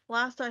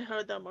 Last I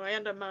heard them,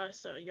 Miranda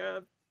Mercer, your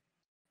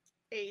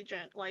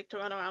agent, liked to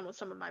run around with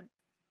some of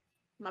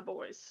my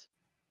boys.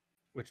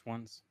 Which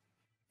ones?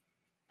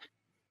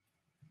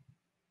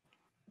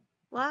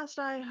 Last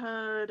I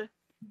heard,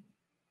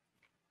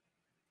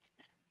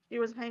 he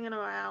was hanging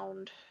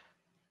around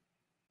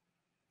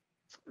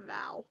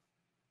Val.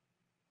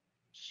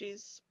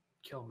 She's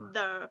Kilmer.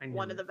 I knew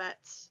one of it. the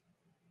vets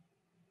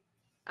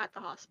at the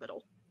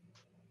hospital.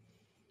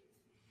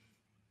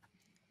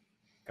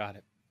 Got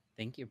it.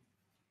 Thank you. Is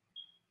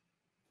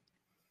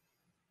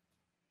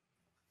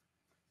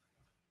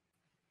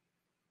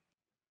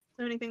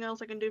there anything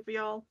else I can do for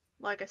y'all?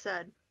 Like I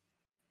said,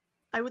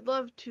 I would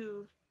love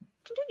to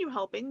continue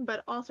helping,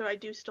 but also I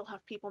do still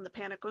have people in the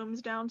panic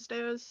rooms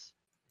downstairs.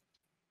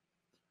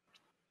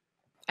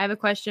 I have a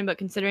question, but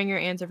considering your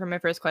answer for my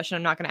first question,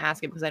 I'm not going to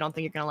ask it because I don't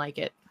think you're going to like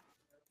it.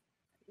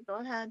 Go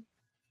ahead.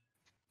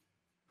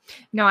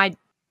 No, I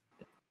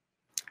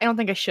don't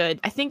think I should.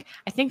 I think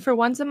for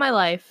once in my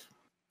life,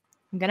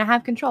 I'm going to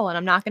have control, and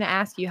I'm not going to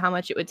ask you how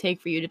much it would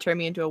take for you to turn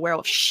me into a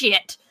werewolf.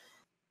 Shit!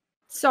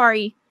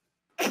 Sorry.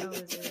 No,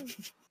 Lizard.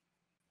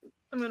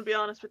 I'm gonna be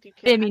honest with you,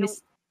 I kid. mean,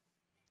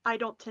 I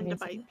don't tend to didn't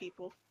say bite that.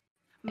 people.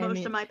 I Most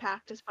mean- of my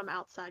pact is from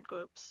outside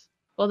groups.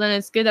 well, then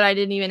it's good that I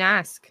didn't even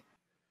ask.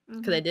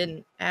 Because I Mhm.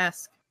 didn't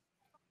ask.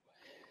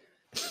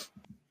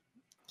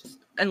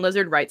 And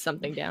Lizard writes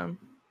something down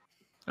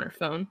on her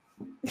phone.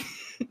 I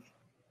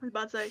was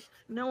about to say,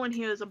 no one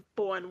here is a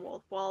born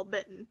wolf. We're all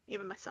bitten,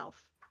 even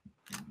myself.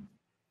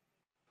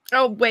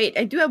 Oh, wait.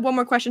 I do have one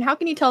more question. How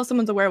can you tell if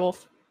someone's a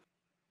werewolf?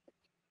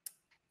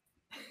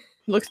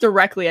 Looks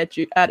directly at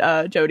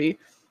Jody.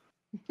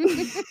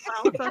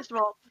 Well, first of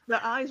all,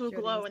 their eyes will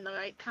Jody's- glow in the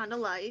right kind of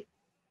light.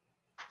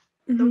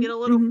 Mm-hmm, They'll get a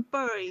little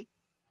furry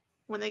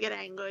when they get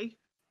angry.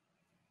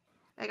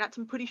 They got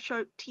some pretty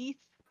sharp teeth.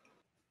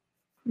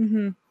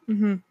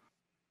 Mm-hmm.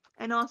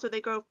 And also,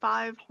 they grow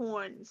 5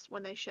 horns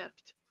when they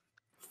shift.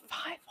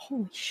 5?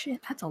 Holy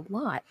shit, that's a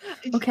lot.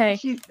 Okay,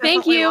 He's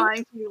thank definitely you.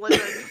 lying to you,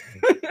 Lizard.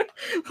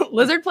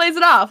 Lizard plays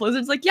it off.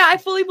 Lizard's like, yeah, I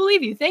fully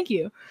believe you. Thank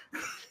you.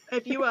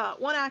 If you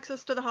want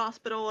access to the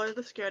hospital or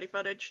the security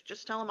footage,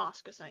 just tell him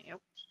Oscar sent you.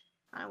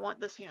 I want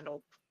this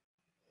handled.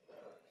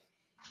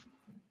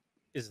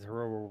 Is there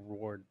a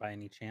reward by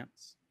any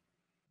chance?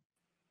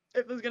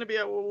 If there's gonna be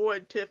a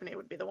reward, Tiffany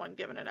would be the one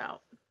giving it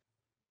out.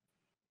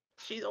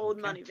 She's old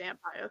Okay. money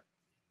vampire.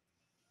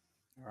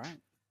 All right.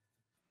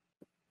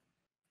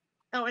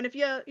 Oh, and if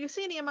you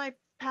see any of my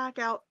pack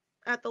out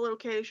at the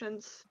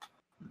locations,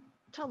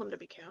 tell them to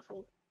be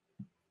careful.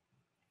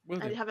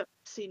 Will I do. haven't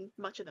seen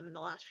much of them in the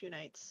last few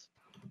nights.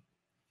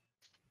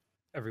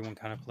 Everyone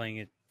kind of playing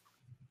it,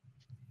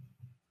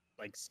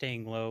 like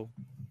staying low.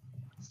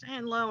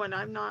 Staying low, and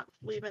I'm not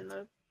leaving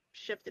the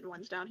shifted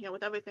ones down here.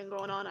 With everything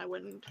going on, I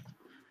wouldn't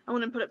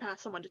put it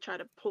past someone to try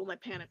to pull my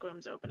panic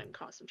rooms open and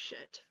cause some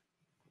shit.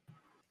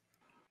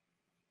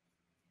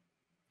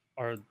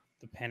 Are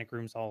the panic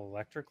rooms all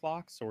electric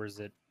locks, or is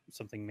it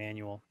something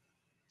manual?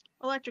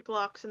 Electric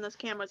locks, and there's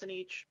cameras in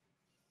each.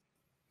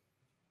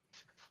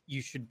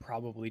 You should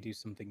probably do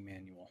something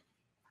manual.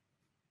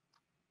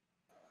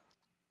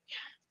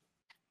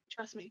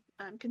 Trust me,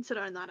 I'm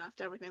considering that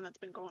after everything that's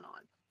been going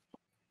on.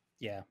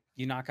 Yeah,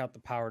 you knock out the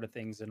power to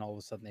things, and all of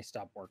a sudden they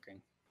stop working.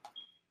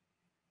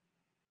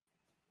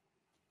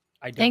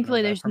 I don't Thankfully,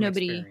 know that there's from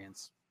nobody-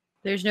 experience.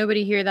 There's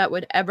nobody here that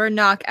would ever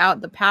knock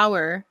out the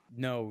power.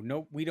 No,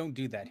 we don't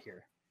do that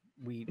here.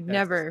 We that's-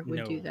 Never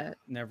would do no, that.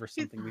 Never He's-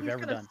 something we've he's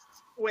ever gonna done.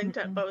 Squint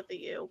at Mm-mm. both of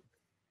you.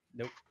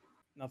 Nope,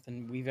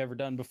 nothing we've ever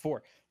done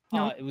before.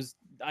 Nope. It was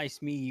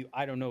nice meeting you.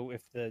 I don't know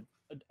if the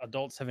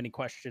adults have any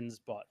questions,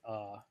 but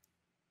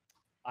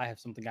I have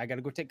something I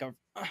gotta go take off.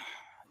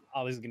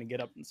 Ollie's gonna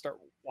get up and start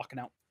walking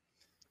out.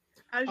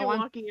 As Oh, you're I'm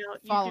walking out, you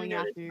do following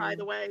notice, after by you.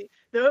 the way,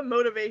 there are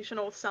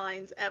motivational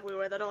signs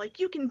everywhere that are like,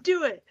 you can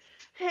do it,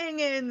 hang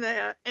in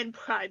there, and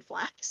pride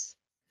flags.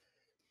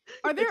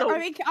 Are there It's a-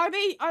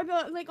 are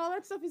the like all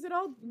that stuff? Is it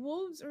all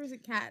wolves or is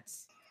it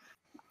cats?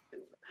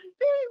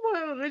 They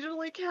were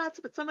originally cats,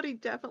 but somebody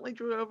definitely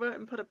drew over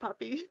and put a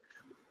puppy.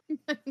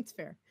 It's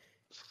fair.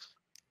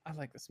 I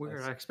like this Weird.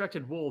 place. I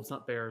expected wolves,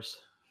 not bears.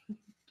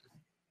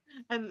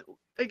 And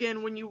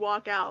again, when you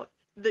walk out,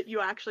 that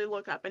you actually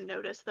look up and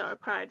notice there are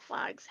pride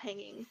flags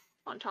hanging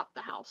on top of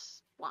the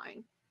house,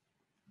 flying.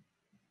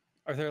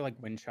 Are there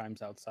like wind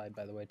chimes outside,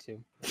 by the way,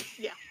 too?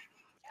 Yeah.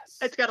 Yes.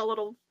 It's got a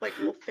little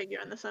figure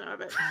in the center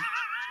of it.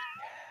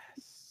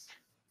 Yes.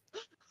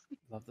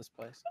 Love this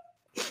place.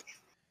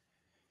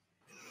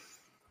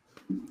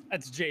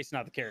 That's Jace,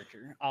 not the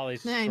character.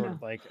 Ollie's I sort know.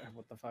 of like,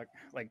 what the fuck?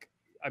 Like,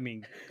 I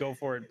mean, go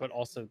for it, but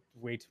also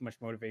way too much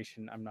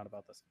motivation. I'm not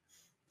about this.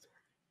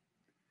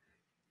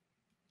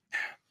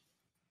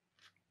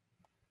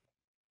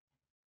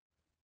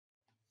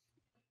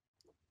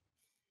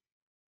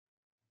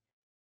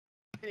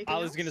 Anything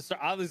Ollie's gonna else?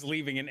 start. Ollie's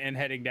leaving and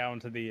heading down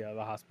to the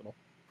hospital.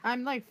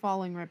 I'm like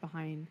falling right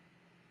behind.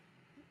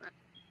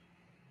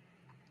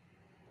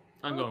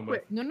 I'm Oh, going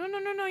quick. with.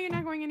 No, you're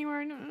not going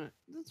anywhere. No.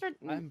 Let's start.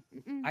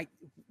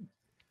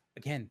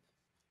 Again,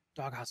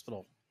 dog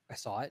hospital. I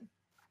saw it.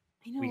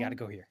 I know. We got to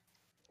go here.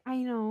 I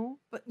know,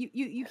 but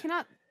you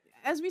cannot.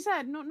 As we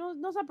said,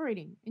 no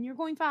separating, and you're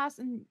going fast,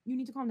 and you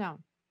need to calm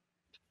down.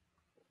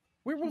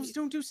 Werewolves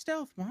don't do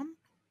stealth, Mom.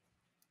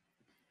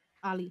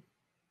 Ali.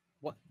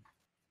 What?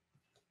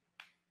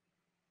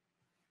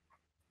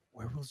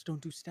 Werewolves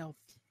don't do stealth.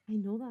 I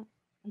know that.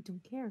 I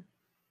don't care.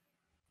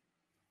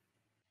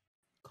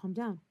 Calm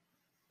down.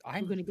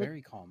 I'm gonna get-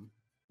 very calm.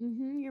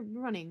 You're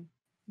running.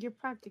 You're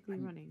practically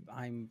running.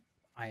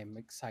 I am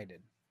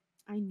excited.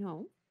 I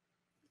know.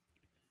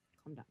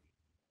 Calm down.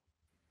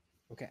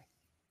 Okay.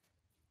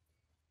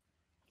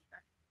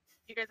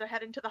 You guys are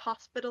heading to the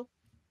hospital.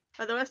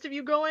 Are the rest of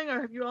you going,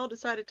 or have you all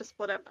decided to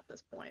split up at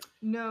this point?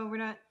 No, we're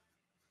not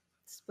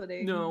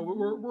splitting. No,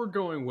 we're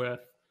going with.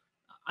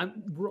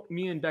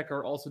 Me and Becca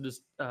are also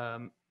just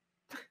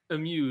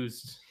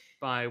amused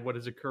by what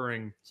is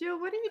occurring. Jill,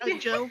 what are you doing?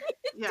 Jill?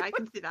 Yeah, I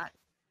can see that.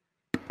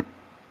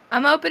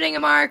 I'm opening a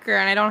marker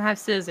and I don't have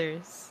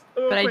scissors,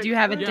 Real but I quick, do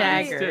have a Yeah,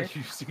 dagger. Instead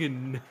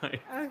using a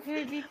knife.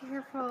 Okay, be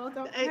careful.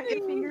 Don't It- cut your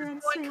it- finger on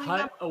like, sand.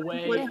 Cut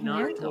away, With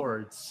not handle.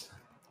 towards.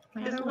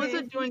 Is Okay.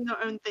 Blizzard doing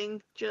their own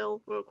thing,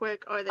 Jill, real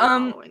quick, or are they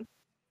Um, following?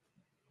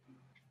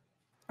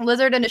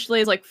 Lizard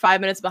initially is like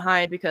 5 minutes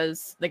behind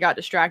because they got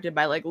distracted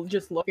by like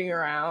just looking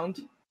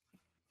around,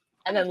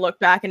 and then looked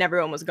back and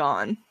everyone was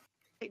gone.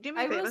 Hey, do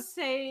me a I will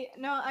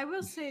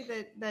favor.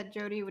 say that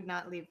Jody would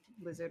not leave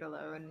Blizzard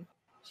alone.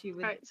 She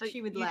would Alright, so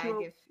she would you lag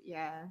two- if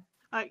yeah.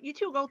 You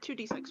two roll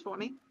 2d6 for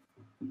me,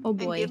 Oh and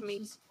boy. give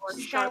me your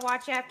sharp.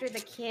 watch after the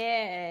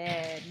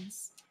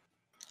kids.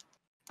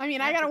 I mean,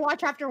 I gotta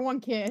watch after one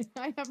kid.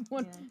 I have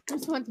one Yeah.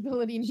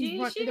 responsibility, and She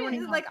they're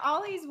running like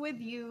Ollie's with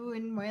you,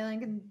 and Moylan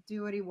can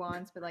do what he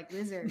wants, but like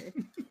Lizard.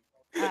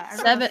 I rolled a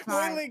 7. 5.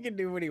 Moylan can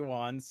do what he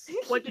wants.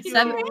 What did you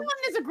Seven. roll? Moylan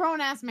is a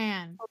grown ass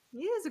man.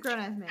 He is a grown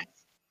ass man.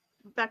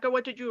 Becca,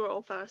 what did you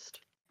roll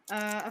first?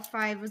 A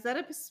 5. Was that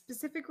a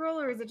specific roll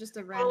or is it just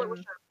a Roll it random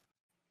with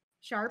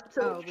sharp?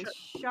 So Oh, with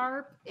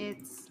sharp,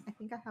 it's. I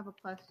think I have a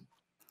plus.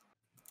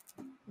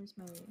 Where's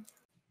my?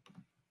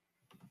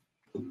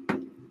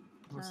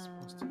 Plus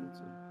two, it's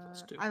a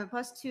plus two. I have a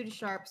 +2 to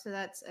sharp, so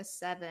that's a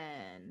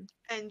 7.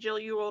 And Jill,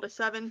 you rolled a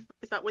 7.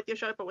 Is that with your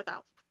sharp or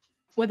without?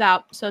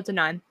 Without, so it's a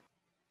 9.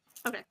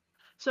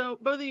 So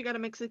both of you got a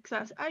mixed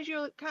success. As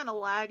you're kind of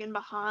lagging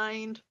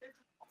behind,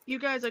 you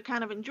guys are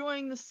kind of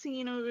enjoying the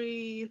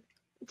scenery.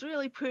 It's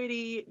really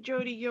pretty.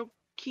 Jody, you'll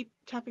keep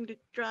having to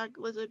drag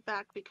Lizard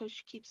back because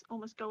she keeps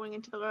almost going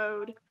into the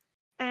road.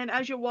 And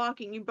as you're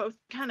walking, you both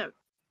kind of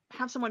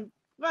have someone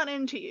run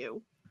into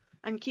you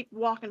and keep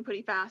walking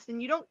pretty fast.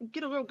 And you don't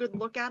get a real good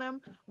look at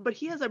him, but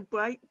he has a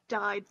bright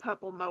dyed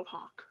purple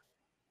mohawk.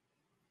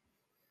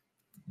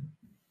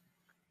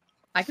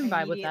 I can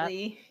vibe with that.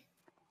 Immediately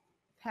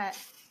Pet,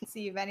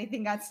 see if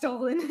anything got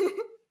stolen.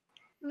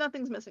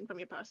 Nothing's missing from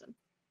your person.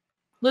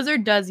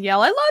 Lizard does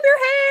yell, "I love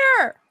your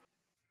hair!"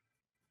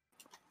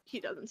 He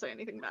doesn't say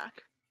anything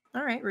back.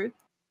 All right, rude.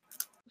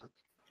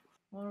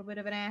 A little bit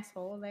of an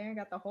asshole there.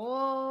 Got the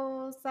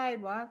whole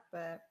sidewalk,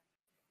 but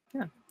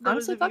Those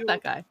Honestly, of fuck you-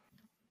 that guy.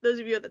 Those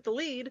of you at the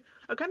lead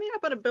are coming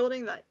up at a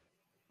building that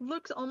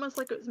looks almost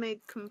like it was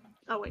made.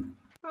 Oh wait,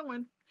 wrong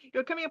one.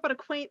 You're coming up at a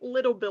quaint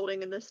little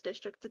building in this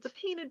district. It's a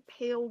painted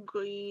pale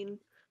green,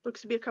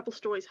 looks to be a couple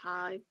stories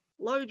high.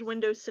 Large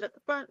windows sit at the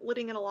front,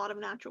 letting in a lot of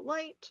natural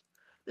light.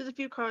 There's a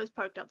few cars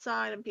parked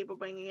outside and people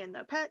bringing in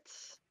their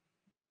pets.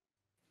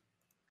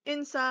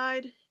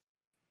 Inside,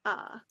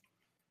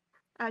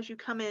 as you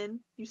come in,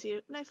 you see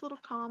a nice little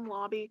calm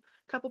lobby.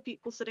 A couple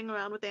people sitting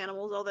around with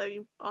animals, although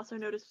you also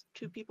notice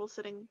 2 people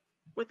sitting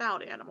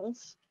without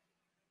animals.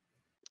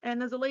 And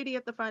there's a lady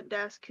at the front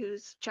desk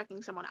who's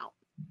checking someone out.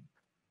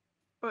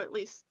 Or at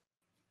least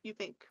you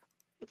think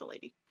it's a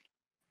lady.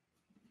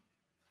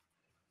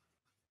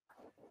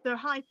 They're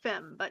high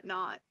femme, but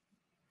not,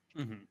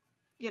 Mm-hmm.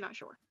 you're not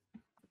sure.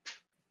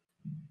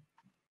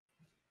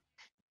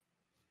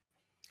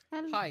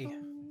 Hi.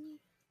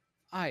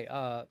 Hi.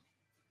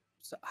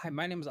 Hi.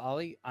 My name is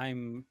Ollie.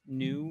 I'm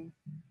new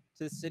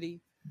to the city.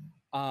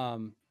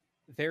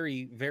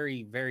 Very,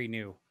 very, very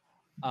new.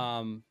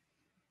 And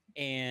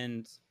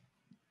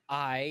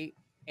I'm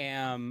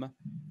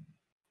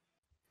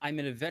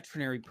in a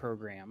veterinary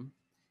program,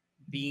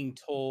 being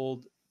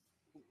told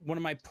one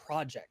of my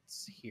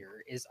projects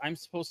here is I'm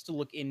supposed to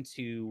look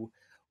into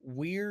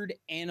weird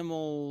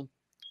animal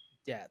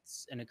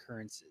deaths and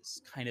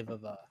occurrences, kind of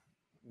a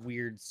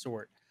weird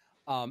sort.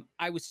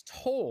 I was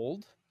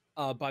told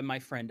by my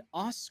friend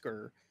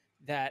Oscar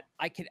that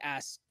I could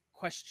ask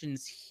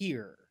questions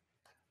here.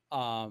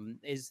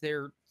 Is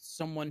there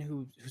someone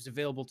who's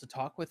available to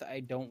talk with? I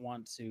don't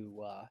want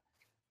to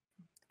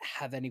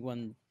have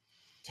anyone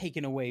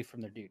taken away from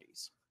their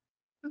duties.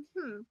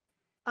 Hmm.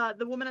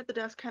 The woman at the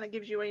desk kind of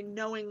gives you a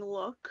knowing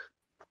look,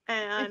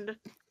 and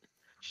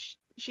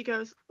she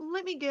goes,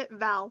 "Let me get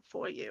Val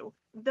for you.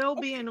 They'll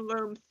be in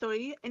room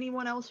 3.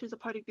 Anyone else who's a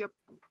part of your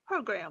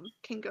program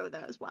can go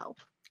there as well."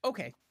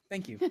 Okay,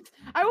 thank you.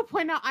 I will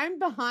point out I'm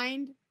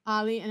behind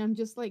Ollie and I'm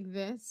just like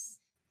this.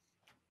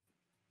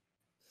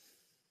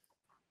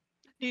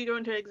 Do you go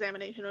into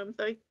examination room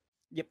 3?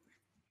 Yep.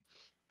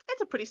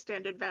 It's a pretty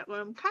standard vet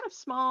room, kind of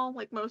small,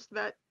 like most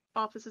vet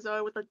offices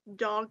are, with a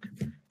dog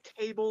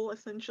table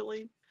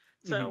essentially.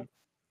 So,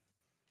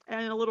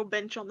 and a little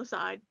bench on the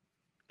side.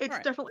 It's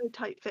Alright. definitely a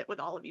tight fit with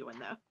all of you in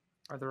there.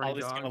 Are there any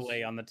Ollie's dogs? gonna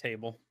lay on the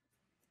table.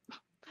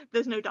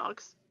 There's no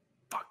dogs.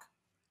 Fuck.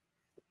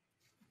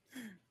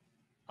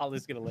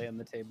 Ollie's gonna lay on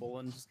the table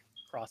and just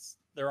cross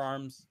their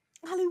arms.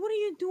 Ollie, what are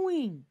you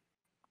doing?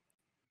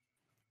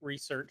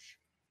 Research.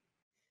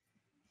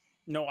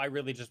 No, I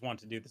really just want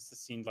to do this. This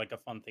seemed like a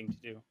fun thing to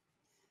do.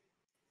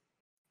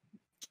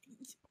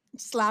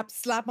 Slap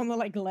on the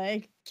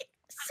leg.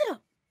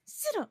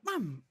 Sit up,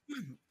 mom.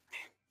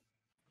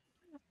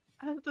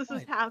 As this is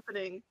What?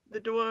 happening, the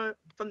door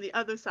from the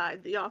other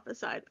side, the office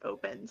side,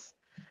 opens,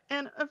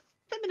 and a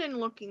feminine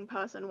looking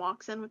person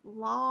walks in with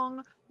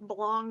long,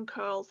 blonde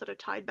curls that are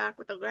tied back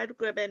with a red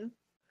ribbon.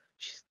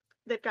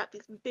 They've got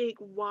these big,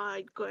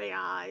 wide gray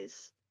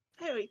eyes,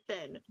 very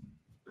thin,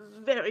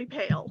 very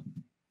pale.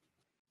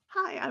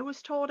 "Hi, I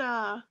was told,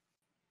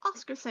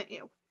 Oscar sent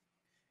you."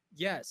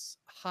 Yes.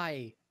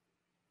 Hi,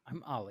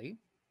 I'm Ollie.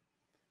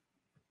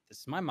 This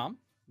is my mom,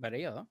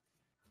 Maria.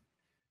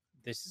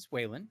 This is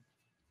Waylon.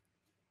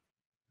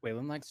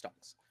 Waylon likes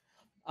dogs.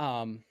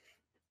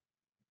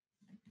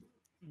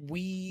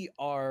 We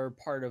are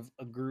part of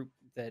a group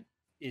that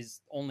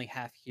is only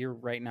half here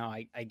right now,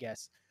 I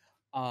guess.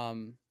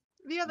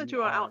 The other We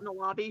two are out are- in the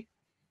lobby.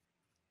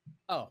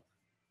 Oh,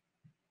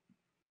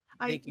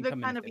 They can They're come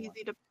in kind if of they want.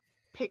 easy to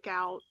pick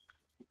out.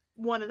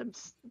 One of them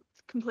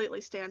completely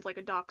stands like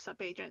a dock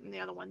sub agent, and the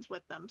other one's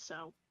with them.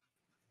 So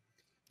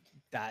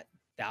that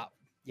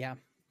yeah,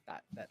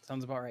 that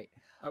sounds about right.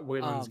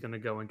 Waylon's gonna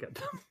go and get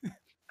them.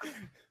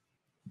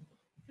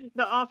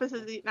 the office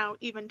is now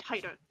even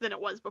tighter than it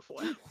was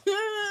before.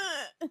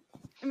 I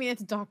mean,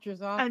 it's a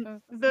doctor's office.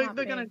 And It's they're not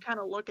gonna big. kind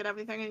of look at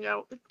everything and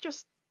go,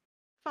 "Just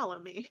follow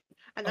me,"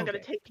 and they're gonna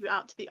Okay. take you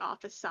out to the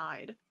office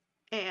side,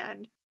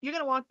 and you're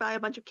gonna walk by a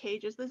bunch of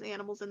cages. There's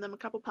animals in them, a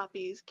couple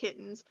puppies,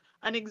 kittens,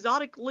 an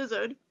exotic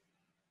lizard,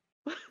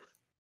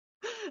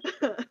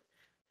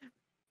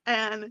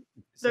 and Is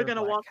they're there a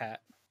gonna black walk.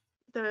 cat?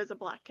 There is a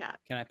black cat.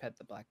 Can I pet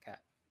the black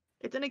cat?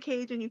 It's in a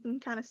cage, and you can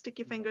kind of stick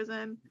your fingers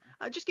in.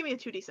 Just give me a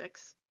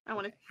 2d6. I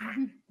want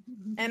to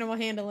Animal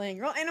handling.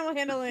 Roll animal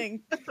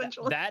handling.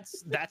 essentially.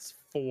 That's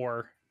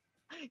 4.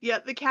 Yeah,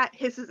 the cat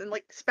hisses and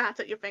like spats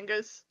at your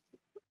fingers.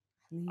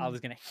 I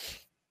was gonna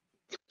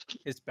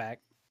hiss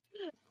back.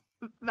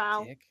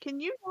 Val, Dick. can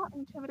you not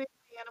intimidate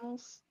the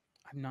animals?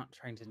 I'm not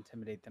trying to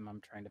intimidate them. I'm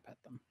trying to pet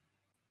them.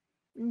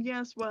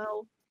 Yes,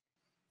 well,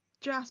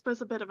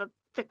 Jasper's a bit of a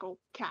fickle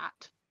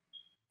cat.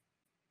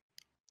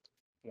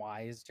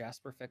 Why is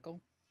Jasper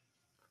fickle?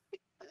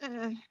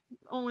 Eh,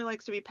 only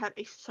likes to be pet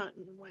a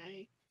certain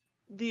way.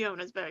 The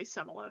owner's very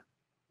similar.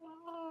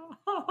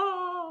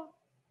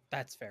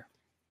 That's fair.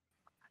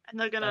 And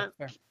they're gonna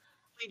That's fair.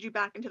 lead you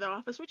back into their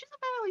office, which is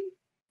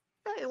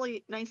a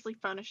fairly nicely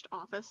furnished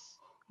office.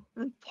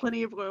 And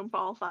plenty of room for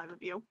all 5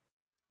 of you.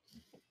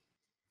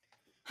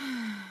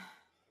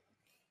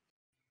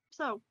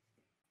 So,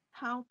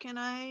 how can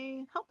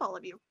I help all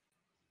of you?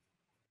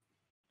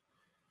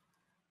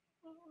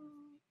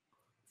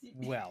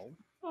 Well,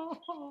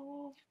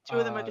 2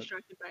 of them are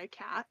distracted by a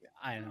cat.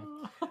 I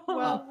know.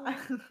 Well,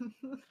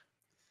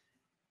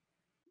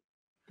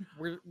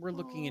 We're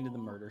looking into the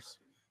murders.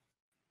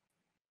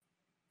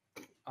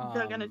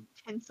 They're gonna Um,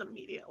 tense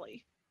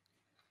immediately.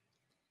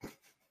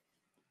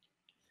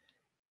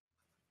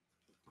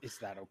 Is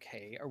that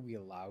okay? Are we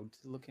allowed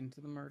to look into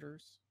the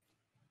murders?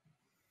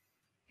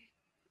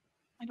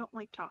 I don't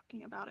like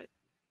talking about it.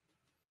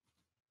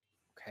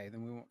 Okay,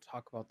 then we won't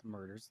talk about the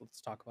murders. Let's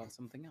talk about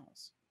something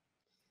else.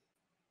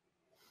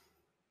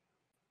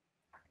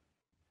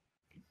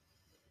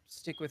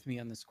 Stick with me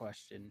on this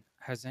question.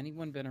 Has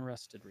anyone been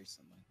arrested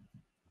recently?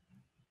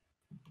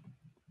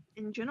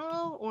 In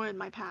general or in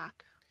my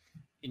pack?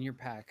 In your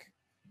pack,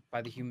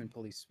 by the human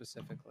police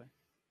specifically?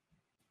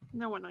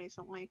 No one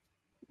recently.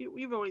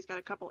 You've always got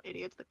a couple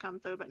idiots that come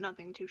through, but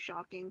nothing too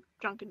shocking.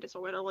 Drunk and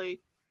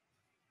disorderly.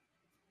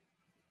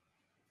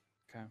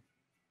 Okay.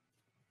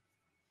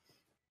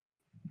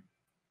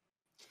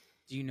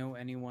 Do you know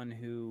anyone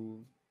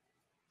who,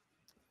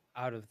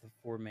 out of the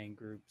 4 main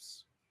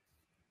groups,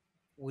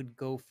 would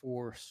go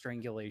for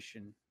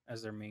strangulation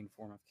as their main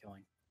form of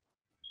killing?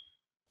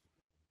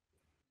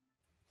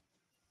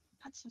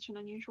 That's such an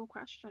unusual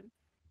question.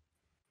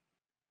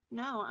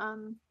 No,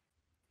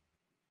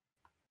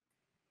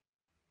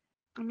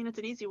 I mean, it's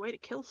an easy way to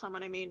kill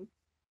someone. I mean,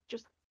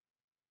 just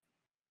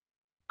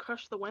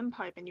crush the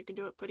windpipe and you can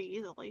do it pretty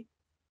easily.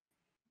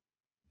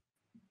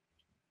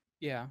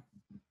 Yeah,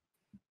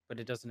 but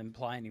it doesn't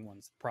imply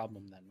anyone's the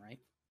problem then, right?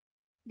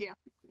 Yeah,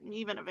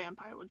 even a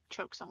vampire would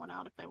choke someone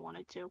out if they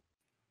wanted to.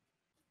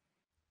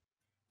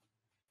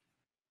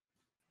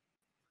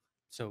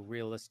 So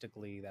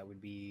realistically, that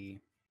would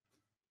be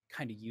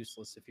kind of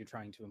useless if you're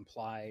trying to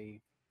imply,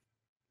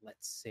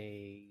 let's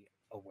say,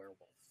 a werewolf,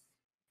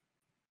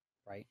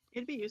 right?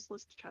 It'd be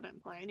useless to try to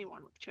imply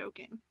anyone with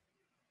choking.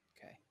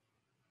 Okay.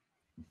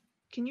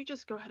 Can you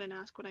just go ahead and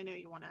ask what I know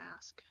you want to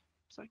ask,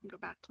 so I can go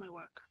back to my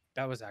work?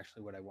 That was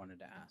actually what I wanted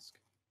to ask.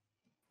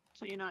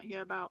 So you're not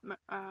here about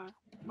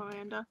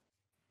Miranda?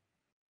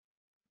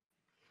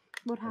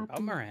 What What about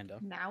happened? Miranda?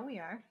 Now we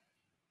are.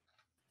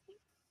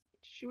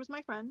 She was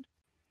my friend,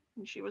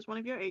 and she was one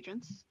of your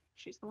agents.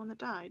 She's the one that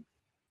died.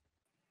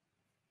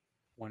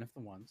 One of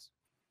the ones.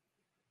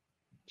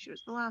 She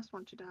was the last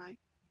one to die.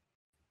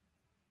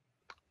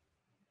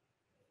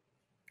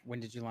 When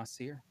did you last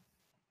see her?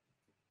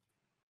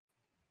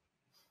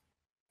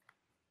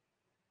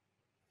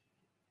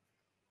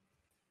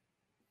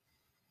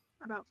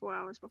 About 4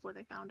 hours before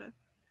they found her.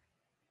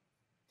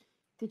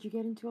 Did you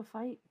get into a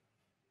fight?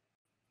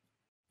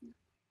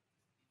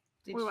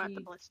 Did We were at she?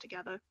 the Blitz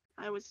together.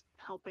 I was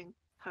helping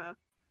her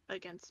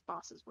against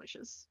boss's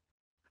wishes.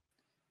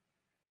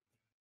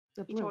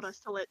 The He told bliss. us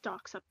to let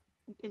Doxa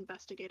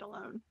investigate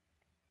alone.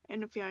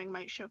 Interfering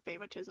might show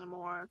favoritism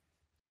or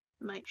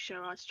might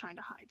show us trying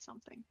to hide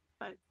something,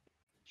 but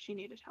she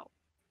needed help.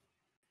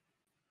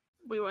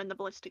 We were in the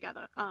Bliss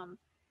together.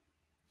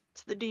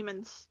 It's the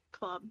Demons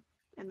Club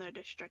in their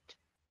district.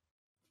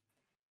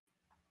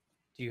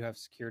 Do you have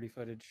security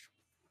footage?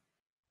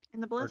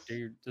 In the Or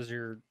Bliss? does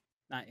your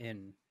not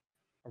in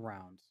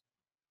around?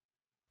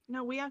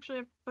 No, we actually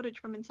have footage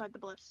from inside the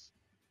Bliss.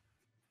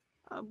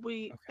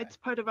 Okay. It's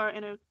part of our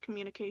inner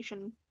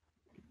communication.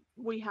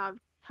 We have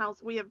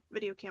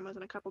video cameras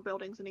in a couple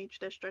buildings in each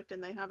district,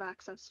 and they have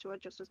access to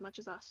it just as much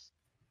as us.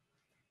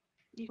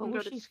 You What can go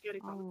was to the she security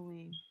phone.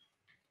 following?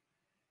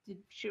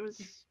 She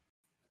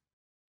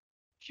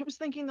was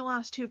thinking the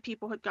last 2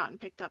 people had gotten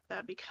picked up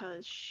there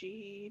because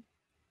she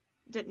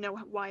didn't know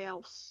why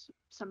else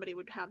somebody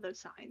would have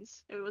those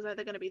signs. It was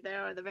either going to be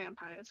there or the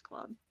Vampires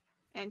Club.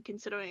 And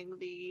considering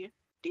the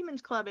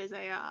Demons Club is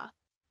a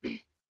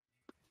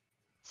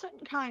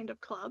certain kind of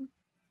club,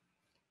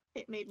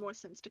 it made more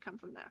sense to come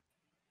from there.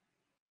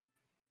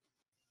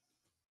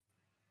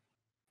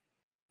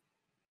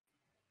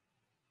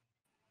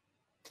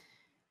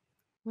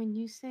 When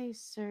you say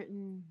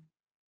certain,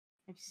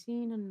 I've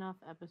seen enough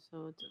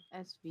episodes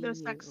of SVU. Those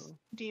sex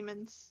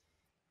demons.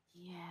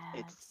 Yeah,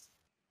 It's it's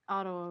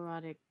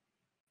autoerotic.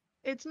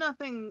 it's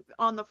nothing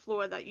on the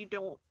floor that you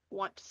don't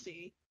want to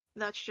see.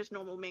 That's just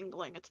normal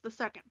mingling. It's the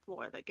second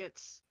floor that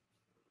gets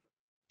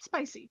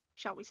spicy,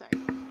 shall we say.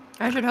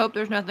 I should hope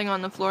there's nothing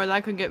on the floor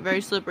that could get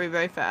very slippery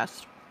very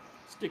fast.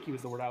 Sticky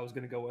was the word I was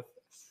going to go with.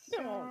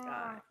 Oh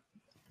god.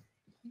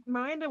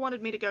 Miranda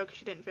wanted me to go because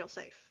she didn't feel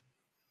safe.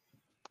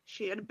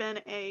 She had been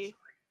a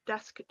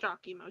desk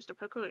jockey most of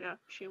her career.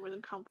 She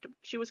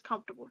was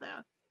comfortable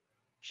there.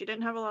 She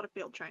didn't have a lot of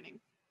field training.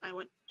 I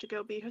went to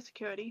go be her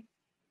security.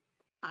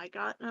 I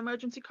got an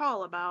emergency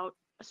call about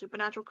a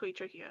supernatural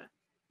creature here.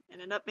 It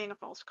ended up being a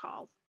false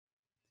call.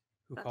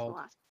 Who That's called? the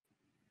last.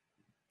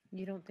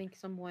 You don't think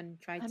someone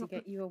I tried to don't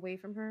get you away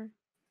from her?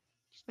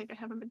 Just think I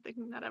haven't been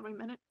thinking that every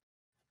minute.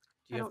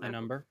 Do you I have don't the know.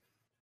 number?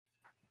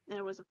 And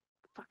it was a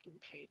fucking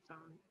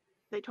payphone.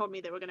 They told me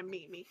they were going to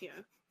meet me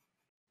here.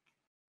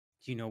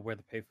 Do you know where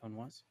the payphone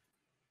was?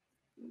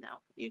 No,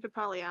 you could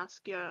probably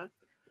ask your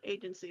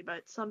agency,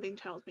 but something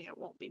tells me it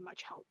won't be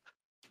much help.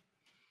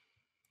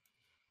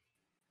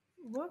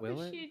 What Will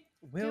was it? she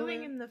Will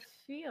doing it? in the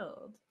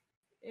field?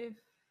 If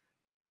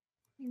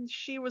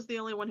She was the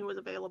only one who was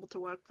available to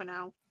work for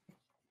now.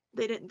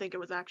 They didn't think it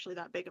was actually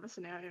that big of a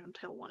scenario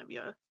until one of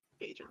your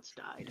agents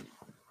died.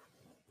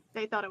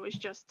 They thought it was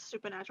just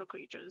supernatural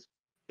creatures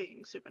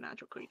being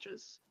supernatural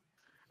creatures,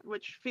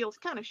 which feels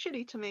kind of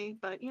shitty to me,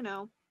 but you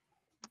know.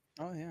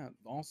 Oh yeah,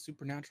 all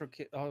supernatural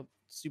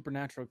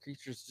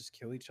creatures just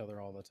kill each other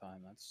all the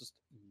time. That's just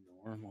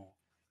normal.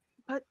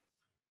 But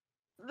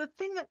the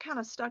thing that kind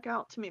of stuck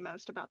out to me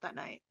most about that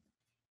night,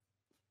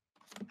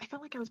 I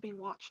felt like I was being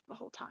watched the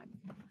whole time.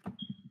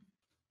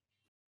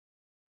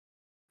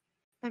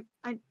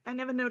 I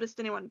never noticed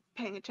anyone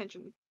paying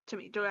attention to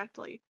me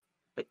directly,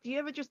 but do you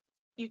ever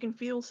you can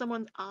feel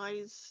someone's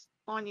eyes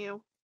on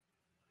you?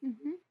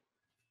 Mm-hmm.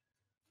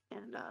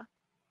 And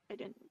I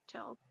didn't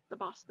tell the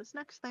boss this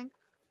next thing.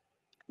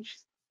 And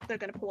they're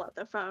gonna pull out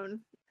their phone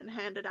and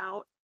hand it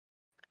out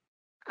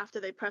after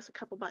they press a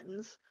couple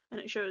buttons, and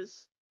it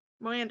shows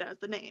Miranda as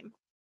the name.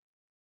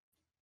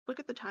 Look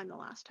at the time the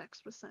last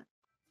text was sent.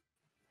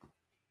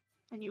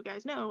 And you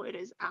guys know it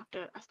is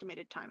after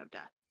estimated time of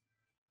death.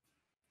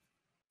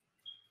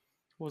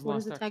 What was the What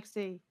does last the text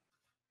say?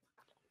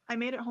 I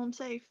made it home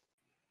safe.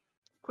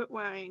 Quit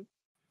worrying.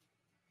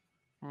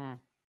 Hmm.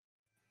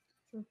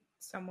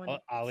 Someone.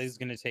 Ollie's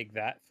gonna take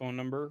that phone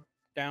number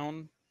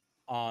down,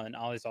 and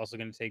Ollie's also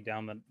gonna take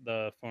down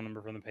the phone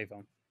number from the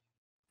payphone.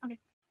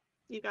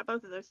 You got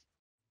both of those.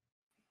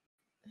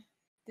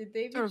 Did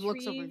they Sort of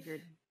looks over retrieve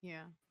good.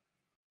 Yeah.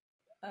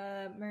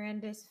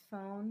 Miranda's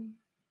phone?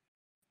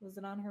 Was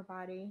it on her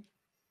body?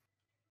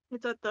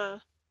 It's at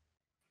the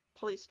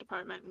police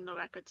department in the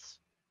records.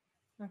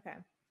 Okay.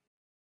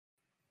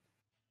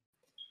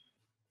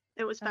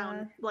 It was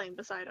found laying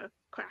beside her,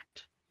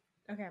 cracked.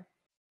 Okay.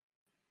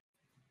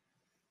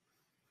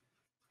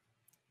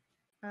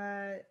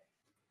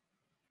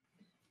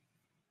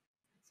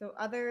 So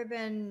other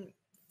than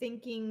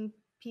thinking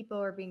people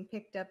are being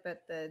picked up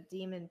at the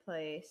demon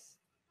place,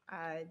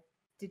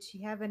 did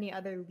she have any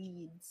other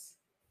leads?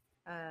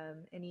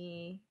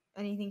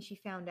 Anything she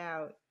found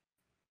out?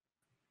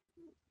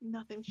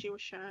 Nothing she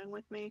was sharing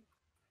with me.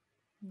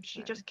 She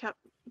Okay. just kept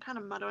kind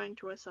of muttering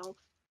to herself.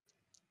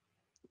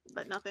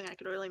 But nothing I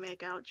could really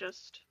make out,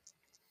 just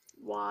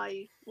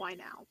why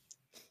now?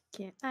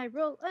 Can I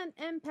roll an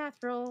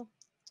empath roll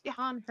Yeah.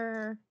 on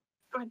her?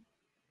 And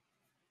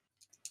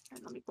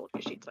let me pull up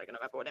your sheet so I can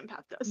remember what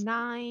empath does.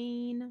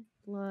 9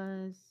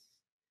 plus.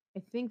 I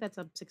think that's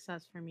a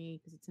success for me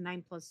because it's a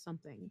 9 plus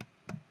something.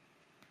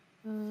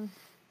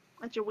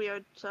 That's your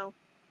weird, so.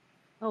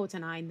 Oh, it's a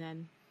 9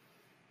 then.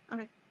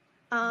 Okay.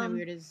 'Cause my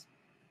weird is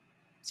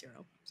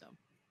 0. So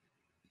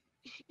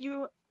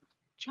You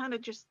trying to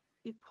just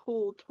be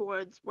pulled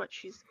towards what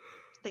she's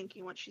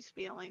thinking, what she's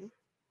feeling.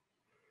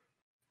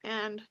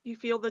 And you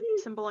feel the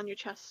symbol on your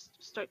chest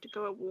start to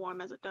go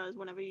warm as it does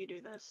whenever you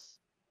do this.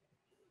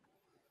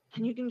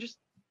 And you can just,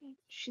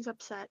 she's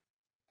upset.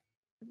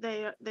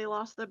 They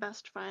lost their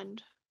best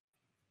friend.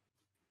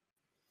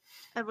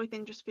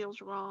 Everything just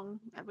feels wrong.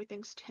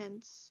 Everything's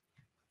tense.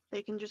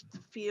 They can just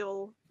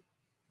feel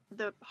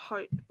the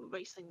heart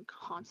racing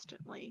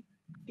constantly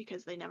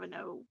because they never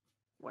know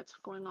what's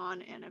going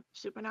on and if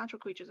supernatural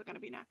creatures are going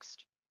to be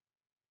next.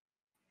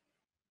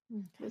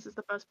 okay. This is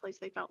the first place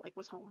they felt like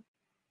was home.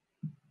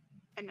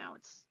 And now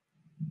it's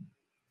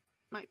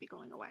might be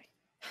going away.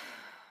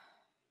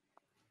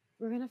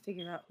 We're gonna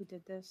figure out who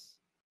did this.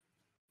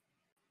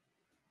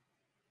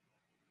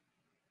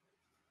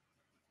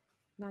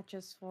 Not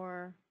just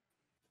for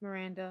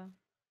Miranda,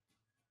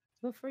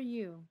 but for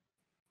you.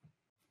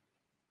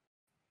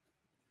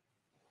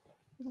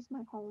 This is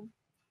my home.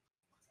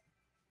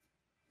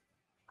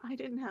 I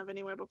didn't have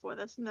anywhere before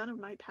this. None of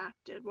my pack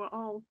did. We're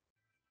all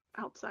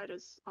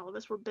outsiders. All of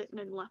us were bitten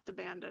and left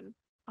abandoned.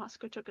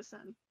 Oscar took us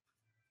in.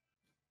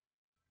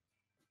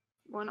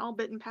 We're an all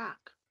bitten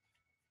pack.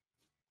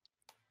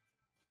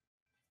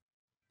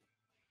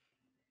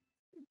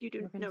 You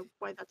do know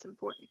why that's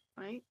important,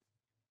 right?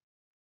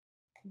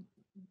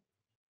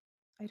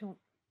 I don't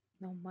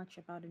know much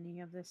about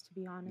any of this, to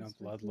be honest. No with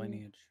blood you.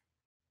 lineage.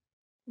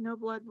 No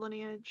blood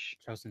lineage.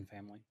 Chosen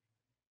family.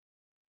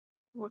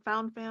 We're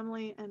found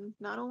family, and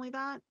not only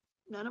that,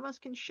 none of us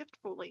can shift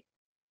fully.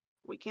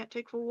 We can't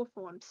take full wolf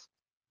forms.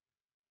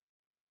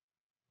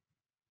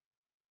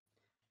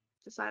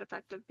 It's a side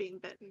effect of being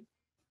bitten.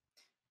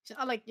 So,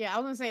 I was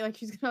gonna say, like,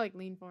 she's gonna, like,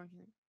 lean forward.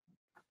 She's like,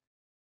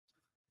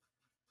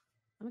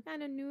 I'm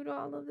kind of new to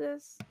all of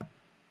this.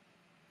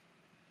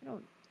 I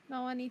don't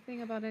know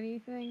anything about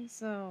anything,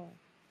 so.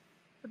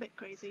 A bit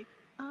crazy.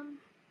 Do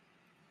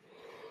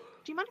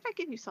you mind if I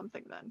give you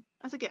something then,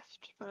 as a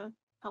gift for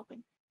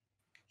helping?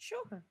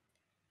 Sure.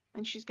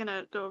 And she's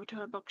gonna go over to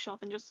her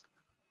bookshelf and just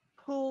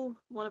pull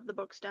one of the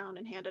books down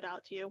and hand it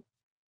out to you.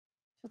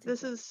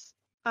 This is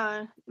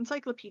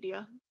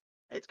encyclopedia.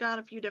 It's got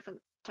a few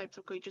different types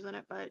of creatures in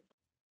it, but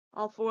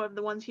all 4 of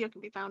the ones here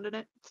can be found in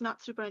it. It's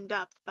not super in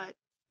depth, but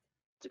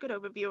it's a good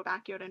overview of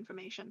accurate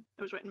information.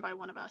 It was written by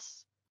one of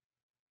us.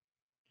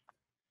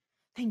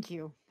 Thank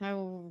you. I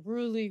will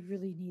really,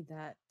 really need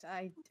that.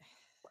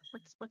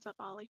 What's up,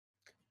 Ollie?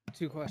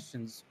 2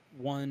 questions.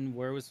 One,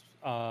 where was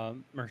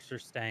Mercer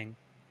staying?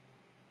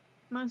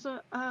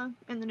 Mercer,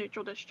 in the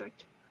neutral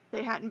district.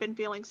 They hadn't been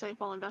feeling safe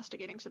while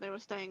investigating, so they were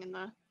staying in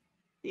the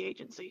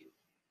agency.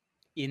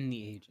 In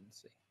the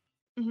agency.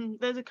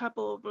 There's a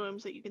couple of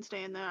rooms that you can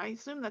stay in there. I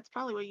assume that's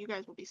probably where you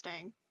guys will be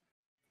staying.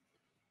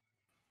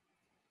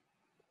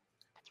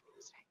 That's where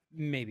we'll stay.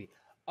 Maybe.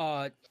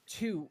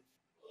 2,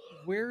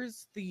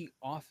 where's the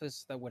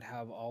office that would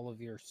have all of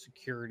your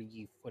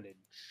security footage?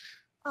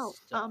 Oh,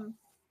 stuff?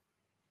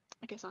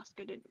 I guess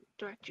Oscar did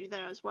direct you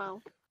there as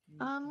well.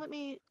 Let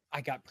me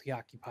I got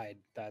preoccupied.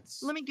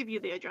 That's let me give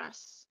you the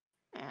address.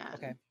 And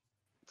okay.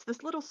 it's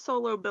this little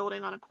solo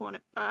building on a corner.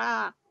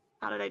 How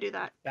did I do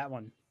that? That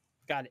one.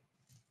 Got it.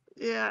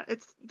 Yeah,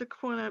 it's the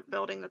corner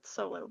building that's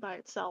solo by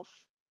itself.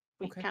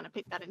 We Okay. kind of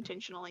picked that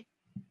intentionally.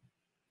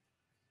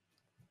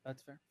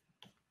 That's fair.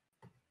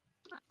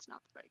 That's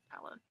not the right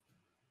color.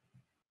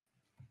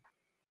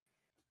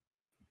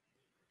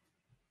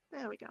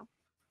 There we go.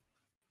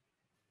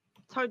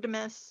 It's hard to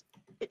miss.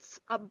 It's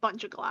a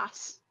bunch of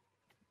glass.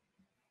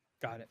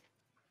 Got it.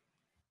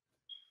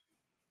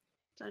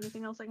 Is there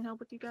anything else I can help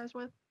with you guys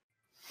with?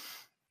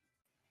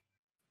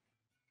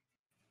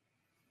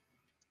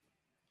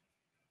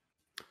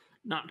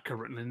 Not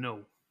currently,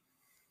 no.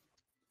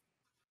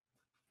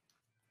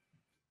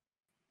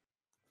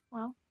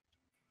 Well,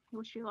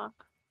 wish you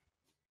luck.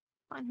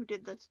 Find who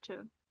did this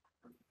to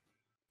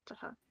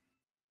her.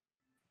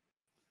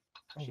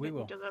 Oh, She we didn't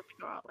will. deserve to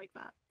go out like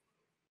that.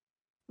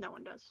 No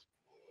one does.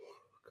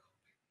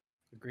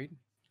 Agreed.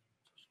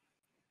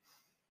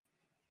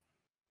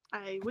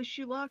 I wish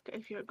you luck.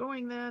 If you're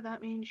going there,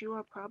 that means you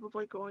are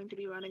probably going to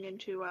be running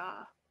into, you're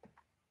gonna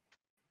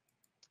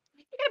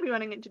be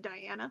running into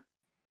Diana.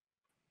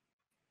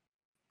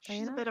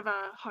 She's a Diana? bit of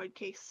a hard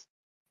case.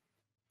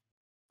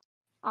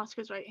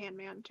 Oscar's right-hand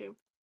man, too.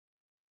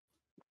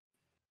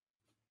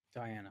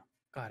 Diana.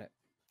 Got it.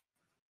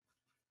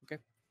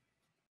 Okay.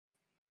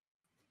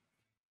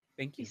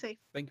 Thank Be you. safe.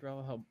 Thank you for all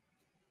the help.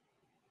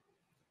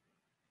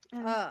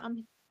 And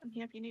I'm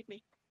here if you need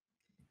me.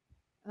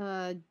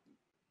 I'm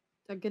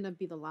gonna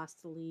be the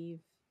last to leave.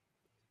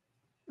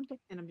 Okay.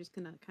 And I'm just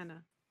gonna kind of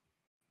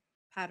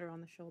pat her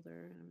on the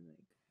shoulder, and I'm like,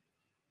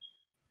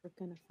 "We're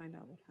gonna find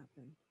out what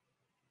happened.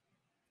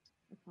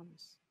 I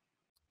promise."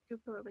 You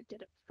whoever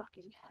did it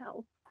fucking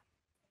hell.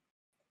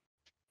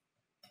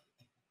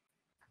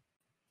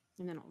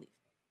 And then I'll leave.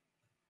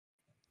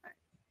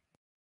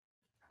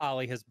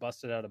 Ollie has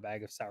busted out a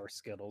bag of sour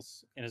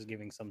Skittles and is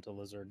giving some to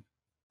Lizard.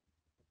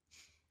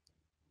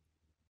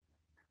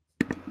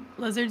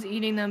 Lizard's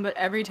eating them, but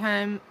every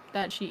time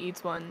that she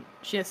eats one,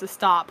 she has to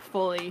stop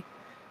fully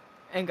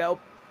and go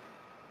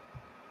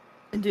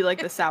and do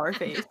like the sour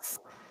face.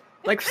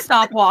 Like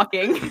stop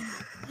walking.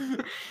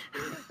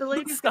 The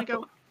lady's gonna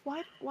Stop.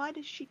 go, why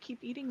does she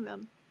keep eating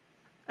them?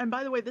 And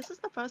by the way, this is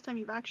the first time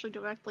you've actually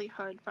directly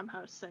heard from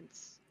her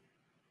since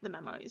the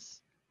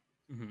memories.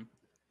 Mm-hmm.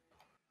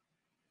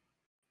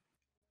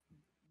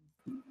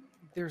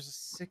 There's a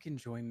sick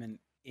enjoyment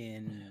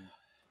in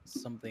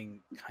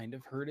something kind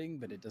of hurting,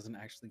 but it doesn't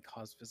actually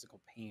cause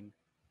physical pain.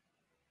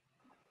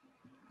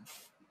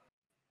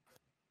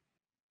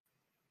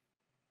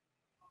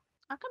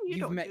 How come you You've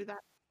don't met- do that?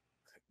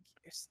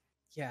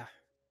 Yeah.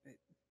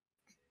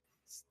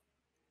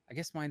 I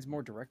guess mine's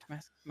more direct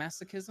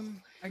masochism,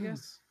 I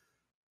guess.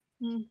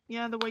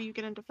 Yeah, the way you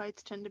get into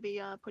fights tend to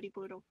be pretty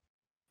brutal.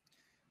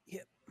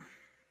 Yep.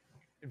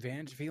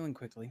 Advantage feeling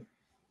quickly.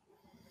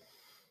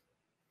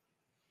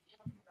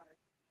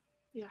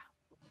 Yeah.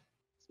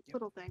 Yep.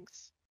 Little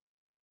things.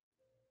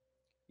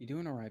 You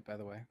doing all right, by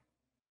the way?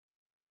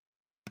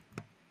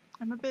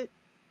 I'm a bit,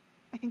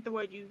 I think the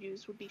word you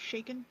used would be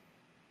shaken.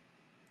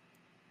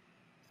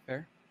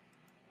 Fair?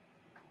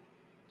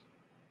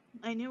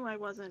 I knew I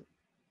wasn't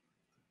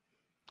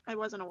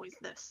always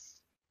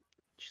this.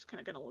 She's kind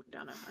of gonna look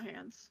down at her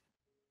hands.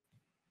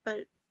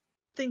 But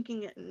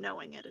thinking it and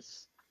knowing it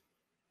is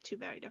two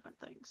very different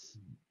things.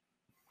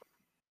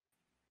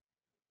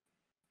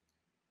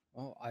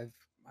 Well,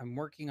 I'm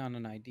working on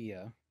an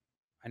idea.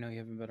 I know you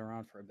haven't been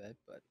around for a bit,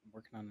 but I'm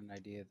working on an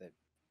idea that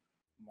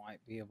might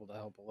be able to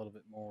help a little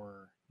bit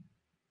more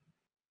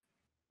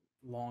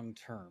long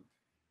term.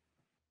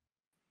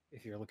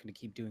 If you're looking to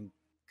keep doing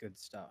good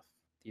stuff,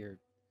 the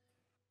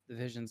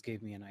visions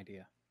gave me an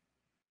idea.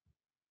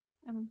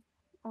 I'm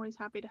always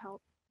happy to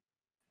help.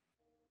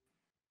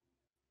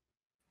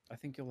 I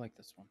think you'll like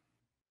this one.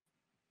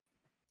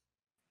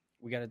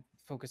 We got to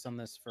focus on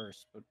this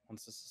first, but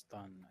once this is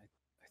done,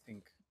 I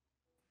think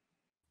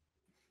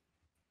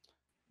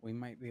we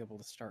might be able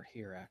to start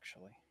here,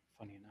 actually.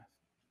 Funny enough.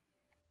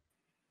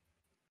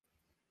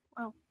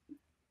 Well,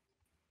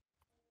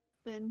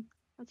 then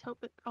let's hope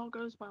it all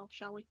goes well,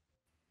 shall we?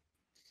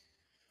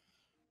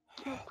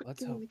 Oh, quit Let's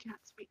giving hope. the cat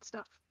sweet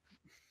stuff.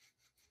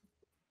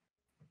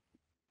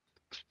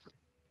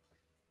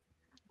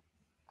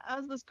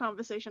 As this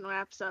conversation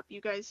wraps up, you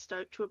guys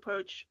start to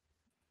approach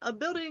a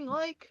building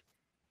like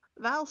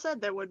Val said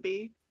there would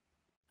be.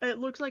 It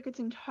looks like it's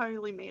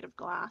entirely made of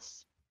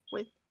glass,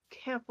 with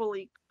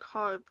carefully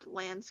carved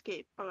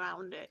landscape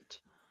around it.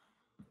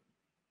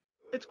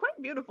 It's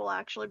quite beautiful,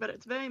 actually, but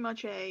it's very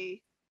much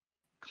a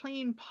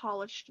clean,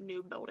 polished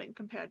new building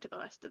compared to the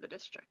rest of the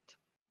district.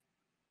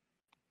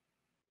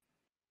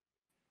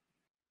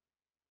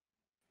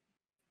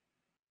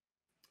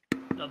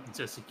 Nothing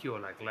so secure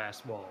like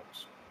glass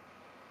walls.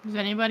 Does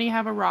anybody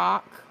have a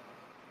rock?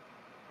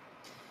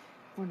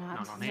 We're not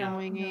Not on hand.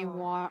 throwing a No.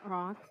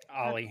 rock.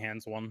 Ollie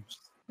hands one.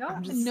 No,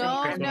 I'm just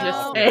No, saying. no, Just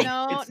no, saying.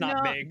 It's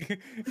not no. big.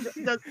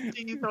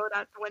 Do you throw it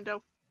out the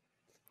window?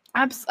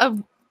 A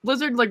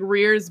lizard like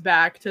rears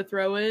back to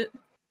throw it,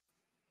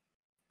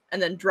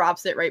 and then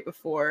drops it right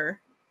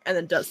before, and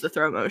then does the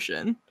throw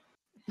motion.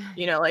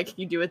 You know, like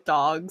you do with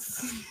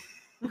dogs.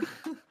 For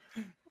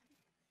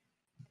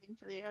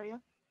the area.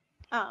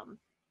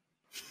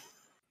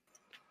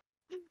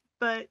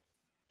 But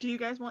do you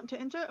guys want to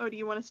enter, or do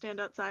you want to stand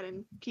outside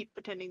and keep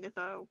pretending to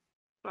throw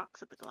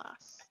rocks at the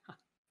glass? I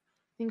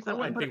think I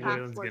we'll I wouldn't put think it past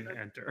Waylon's going to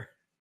Lizard. enter.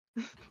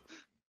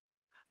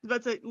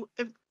 But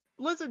if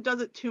Lizard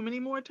does it too many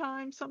more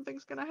times,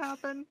 something's gonna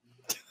happen.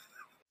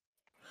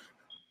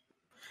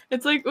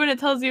 It's like when it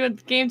tells you,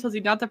 the game tells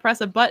you not to press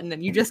a button,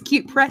 and you just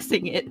keep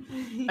pressing it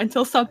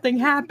until something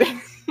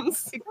happens.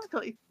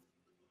 Exactly.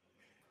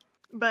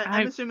 But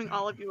I'm assuming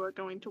all of you are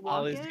going to walk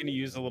Ollie's in. gonna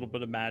use a little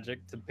bit of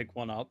magic to pick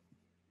one up,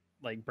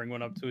 like bring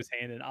one up to his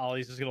hand, and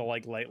Ollie's just gonna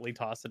like lightly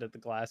toss it at the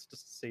glass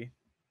just to see.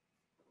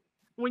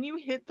 When you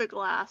hit the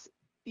glass,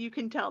 you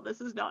can tell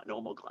this is not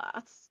normal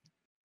glass.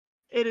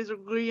 It is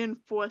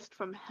reinforced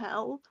from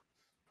hell,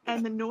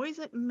 and the noise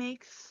it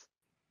makes.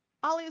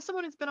 Ollie, as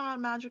someone who's been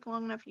around magic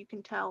long enough, you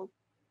can tell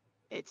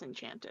it's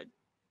enchanted.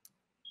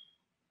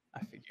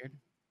 I figured.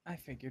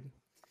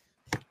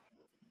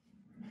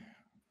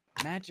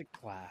 Magic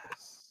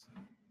glass.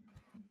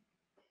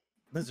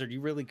 Lizard,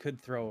 you really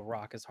could throw a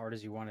rock as hard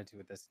as you wanted to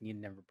with this, and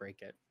you'd never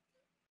break it.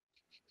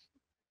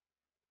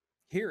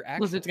 Here,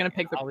 actually, Lizard's gonna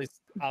pick the.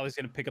 Ollie's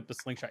gonna pick up the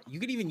slingshot. You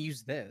could even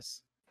use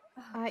this.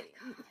 Can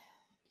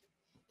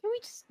we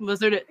just?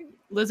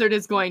 Lizard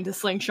is going to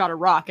slingshot a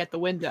rock at the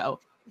window.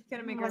 It's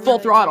gonna make a Full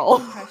really throttle.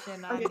 great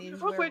impression on Okay, these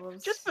real quick,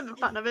 werewolves. just for the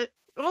fun of it,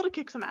 roll to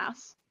kick some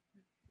ass.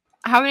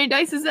 How many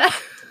dice is that?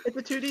 It's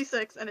a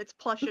 2d6, and it's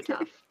plus your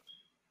tough.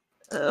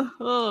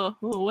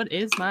 What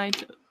is my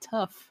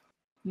tough?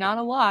 Not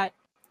a lot.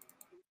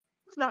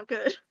 It's not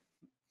good.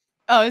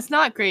 Oh, it's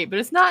not great, but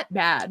it's not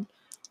bad.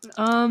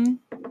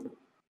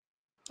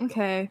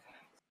 Okay.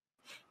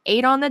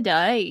 8 on the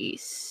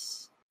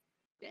dice.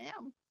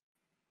 Damn.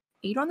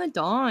 8 on the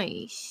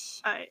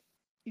dice. Alright.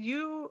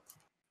 You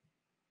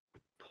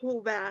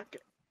pull back.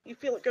 You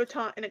feel it go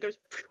taut, and it goes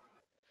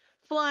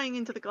flying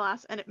into the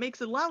glass, and it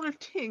makes a louder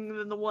ting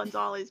than the ones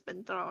Ollie's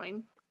been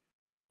throwing.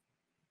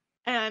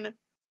 And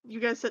you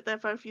guys sit there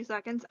for a few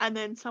seconds, and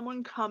then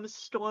someone comes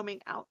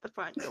storming out the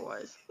front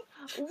doors.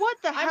 What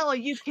the hell are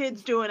you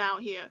kids doing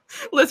out here?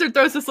 Lizard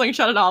throws the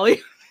slingshot at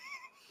Ollie.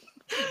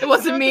 It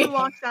wasn't The me. person who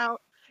walks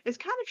out is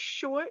kind of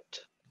short,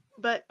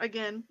 but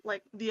again,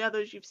 like the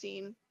others you've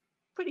seen,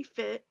 pretty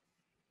fit.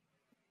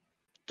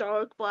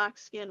 Dark black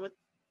skin with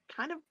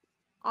kind of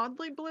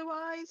oddly blue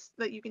eyes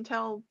that you can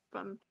tell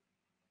from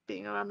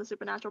being around the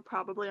supernatural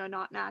probably are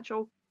not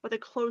natural, with a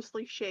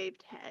closely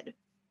shaved head.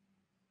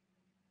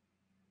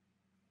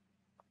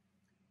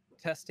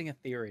 Testing a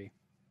theory.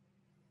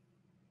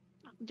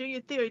 Do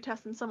your theory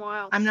testing somewhere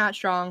else. I'm not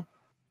strong.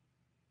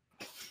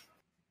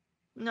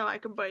 No, I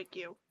can break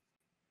you.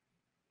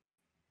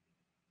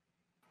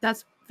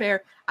 That's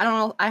fair. I don't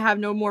know. I have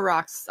no more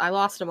rocks. I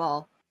lost them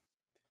all.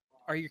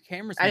 Are your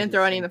cameras? I made didn't of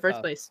throw any in same the first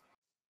stuff? place.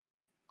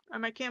 Are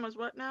my cameras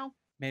what now?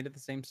 Made of the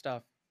same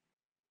stuff.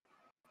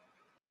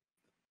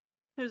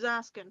 Who's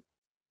asking?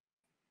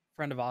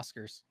 Friend of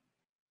Oscar's.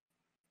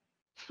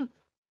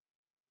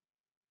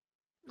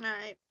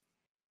 Alright.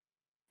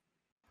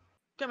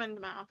 Come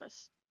into my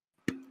office.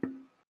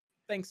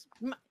 Thanks.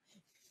 Mind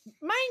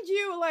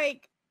you,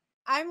 like,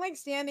 I'm like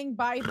standing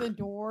by the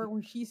door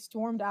where she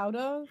stormed out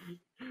of.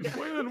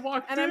 Waylon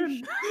walked And I'm in.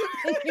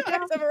 you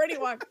guys have already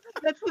walked.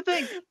 That's the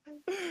thing.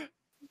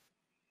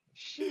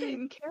 She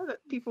didn't care that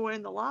people were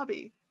in the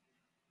lobby.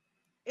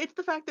 It's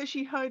the fact that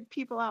she heard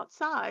people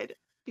outside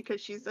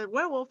because she's a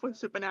werewolf with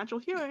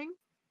supernatural hearing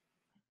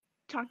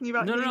talking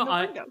about No, hitting no,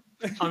 the window.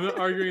 I'm not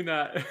arguing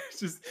that. It's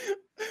just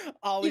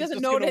Ollie's doesn't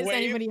just gonna notice wave.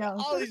 anybody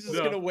else. Ollie's just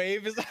No. gonna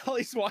wave as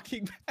Ollie's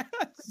walking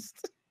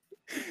past.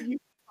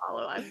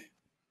 Follow I'm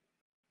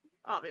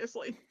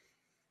obviously.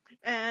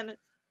 And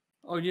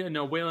oh yeah,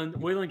 no.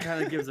 Waylon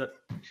kind of gives a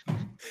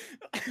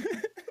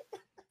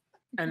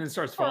and then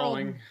starts Poor old-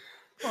 following.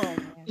 Oh,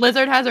 man.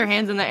 Lizard has her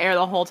hands in the air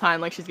the whole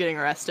time like she's getting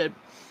arrested.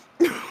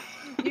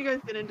 you guys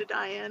get into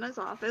Diana's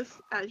office,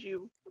 as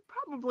you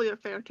probably are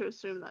fair to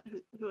assume that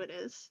who it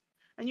is.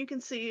 And you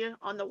can see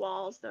on the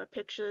walls there are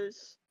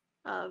pictures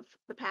of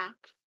the pack,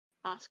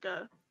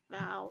 Oscar,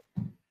 Val,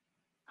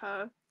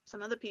 her,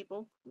 some other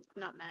people,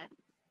 not Meg.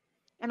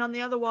 And on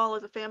the other wall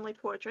is a family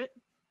portrait.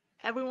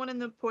 Everyone in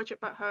the portrait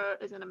but her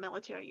is in a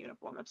military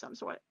uniform of some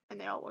sort, and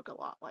they all look a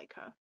lot like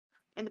her.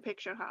 In the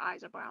picture, her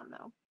eyes are brown,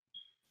 though.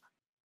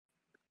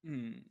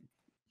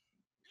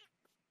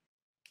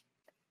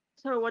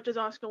 So what does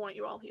Oscar want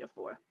you all here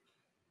for?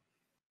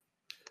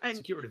 And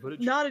Security footage.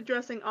 not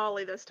addressing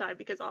Ollie this time,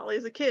 because Ollie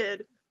is a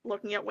kid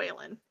looking at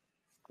Waylon.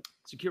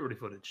 Security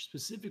footage,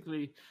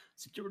 specifically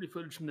security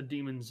footage from the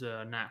Demons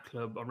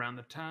nightclub around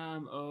the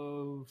time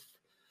of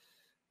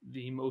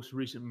the most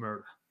recent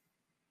murder.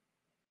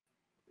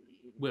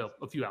 Well,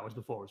 a few hours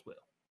before as well.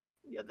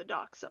 Yeah, the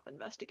docks up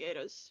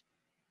investigators.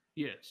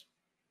 Yes.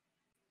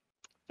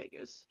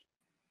 Figures.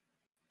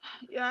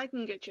 Yeah, I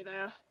can get you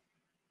there.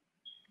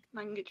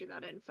 I can get you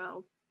that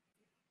info.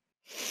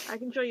 I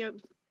can show you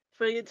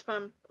feeds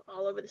from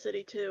all over the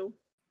city, too.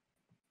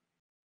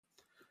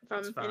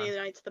 From That's any of fine. the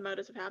nights the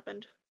murders have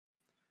happened.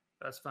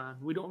 That's fine.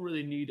 We don't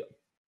really need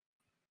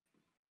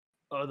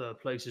other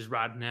places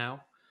right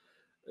now.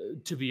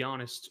 To be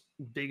honest,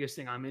 biggest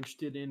thing I'm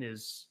interested in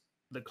is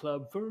the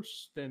club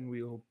first, then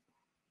we'll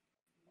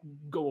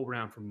go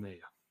around from there.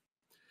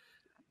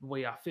 The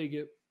way I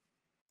figure,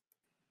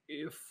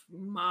 if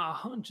my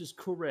hunch is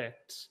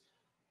correct,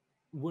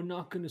 we're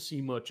not going to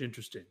see much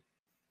interesting.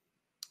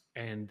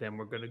 And then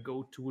we're going to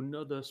go to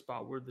another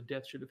spot where the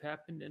death should have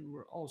happened, and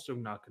we're also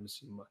not going to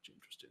seem much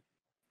interested.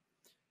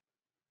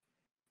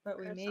 But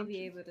we Fair may be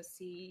assumption. able to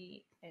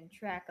see and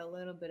track a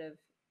little bit of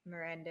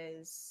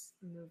Miranda's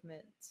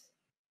movement.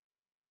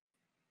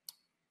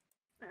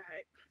 All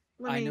right.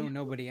 Let I me. know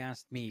nobody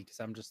asked me because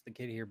I'm just the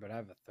kid here, but I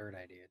have a third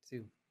idea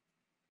too.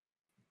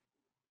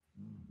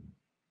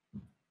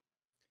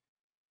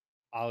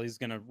 Ollie's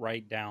gonna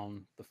write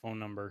down the phone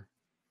number.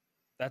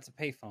 That's a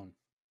payphone.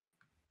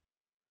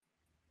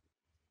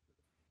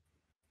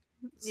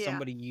 Yeah.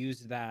 Somebody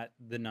used that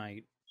the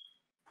night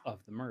of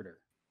the murder.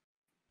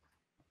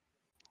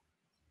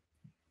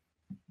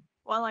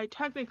 While I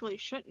technically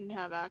shouldn't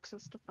have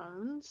access to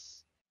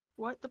phones,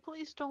 what the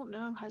police don't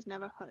know has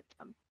never hurt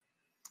them.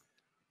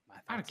 My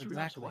Out of thoughts curiosity,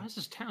 exactly. why does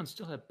this town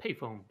still have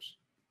payphones?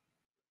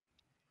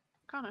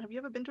 Connor, have you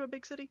ever been to a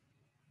big city?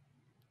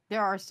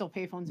 There are still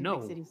payphones in No.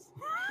 big cities.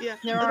 Yeah.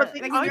 There But are- the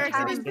thing- like in our New York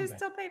town- City. There's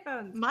still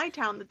payphones. My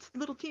town, that's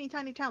little teeny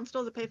tiny town,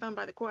 still has a payphone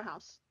by the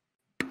courthouse.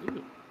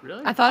 Ooh,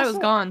 really? I thought it was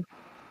Also- gone.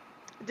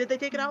 Did they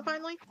take it out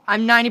finally?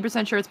 I'm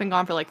 90% sure it's been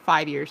gone for like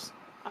 5 years.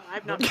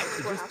 I've not been to the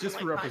just courthouse just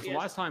in for like reference, 5 the years.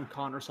 last time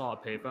Connor saw a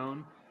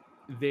payphone,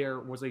 there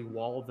was a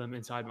wall of them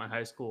inside my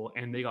high school,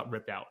 and they got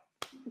ripped out.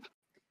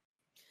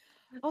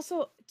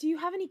 Also, do you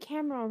have any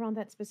camera around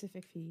that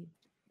specific feed?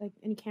 Like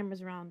any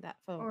cameras around that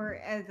phone? Or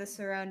at the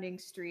surrounding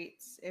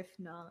streets, if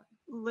not.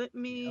 Let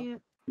me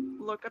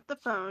look up the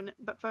phone,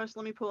 but first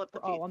let me pull up the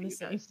We're all feed on for the you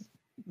same. guys.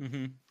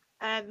 Mm-hmm.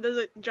 And there's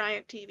a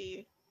giant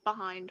TV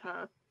behind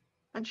her,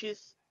 and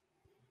she's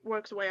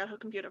works away at her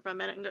computer for a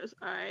minute and goes,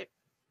 "All right,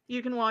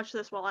 you can watch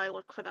this while I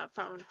look for that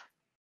phone."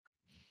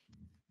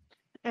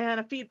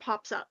 And a feed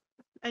pops up,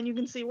 and you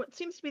can see what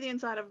seems to be the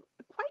inside of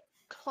a quite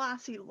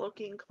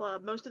classy-looking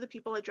club. Most of the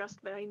people are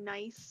dressed very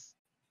nice.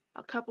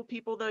 A couple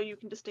people, though, you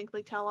can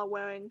distinctly tell are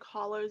wearing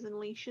collars and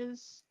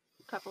leashes.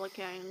 A couple are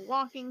carrying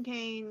walking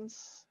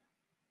canes.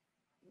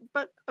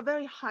 But a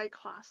very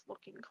high-class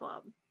looking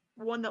club.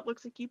 One that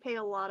looks like you pay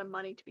a lot of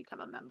money to become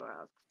a member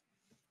of.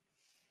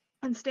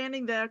 And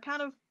standing there,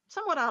 kind of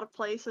somewhat out of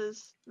place,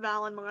 is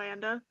Val and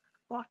Miranda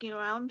walking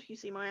around. You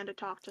see Miranda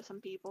talk to some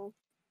people.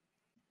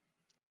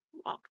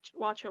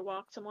 Watch her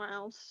walk somewhere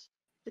else.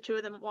 The two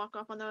of them walk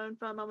off on their own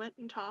for a moment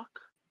and talk.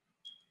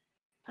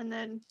 And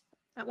then,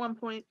 at one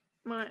point,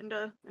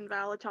 Miranda and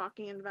Val are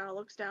talking, and Val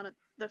looks down at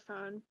the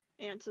phone,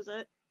 answers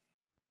it,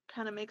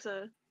 kind of makes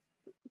a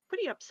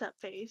pretty upset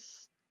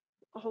face,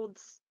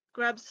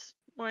 grabs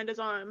Miranda's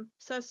arm,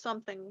 says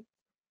something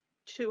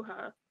to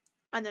her,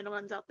 and then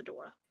runs out the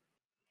door.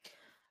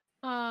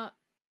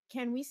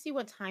 Can we see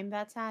what time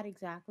that's at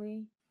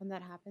exactly when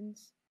that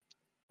happens?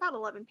 About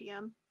 11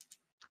 p.m.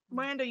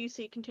 Miranda, you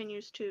see,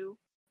 continues to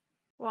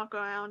walk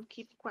around,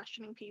 keep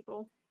questioning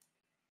people.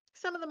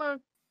 Some of them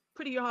are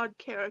pretty odd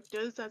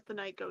characters as the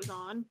night goes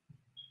on.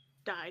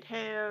 Dyed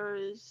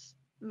hairs,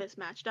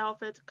 mismatched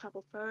outfits, a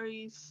couple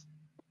furries.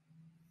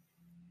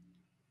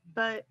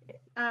 But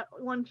at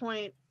one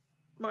point,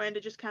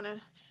 Miranda just kind of,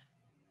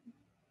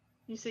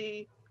 you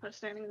see her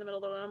standing in the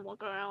middle of the room,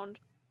 look around,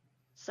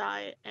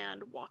 sigh,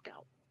 and walk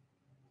out.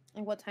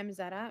 And what time is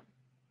that at?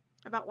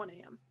 About 1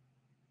 a.m.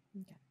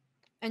 Okay.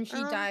 And she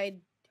Um,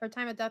 died. Her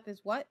time of death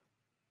is what?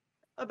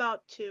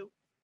 About 2.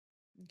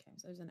 Okay,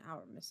 so there's an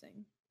hour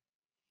missing.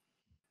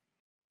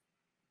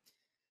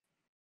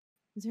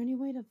 Is there any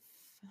way to?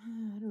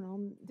 I don't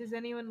know. Does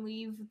anyone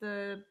leave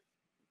the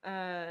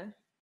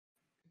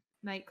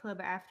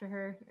nightclub after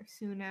her, or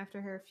soon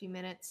after her, a few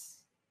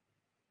minutes?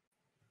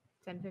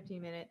 10,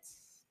 15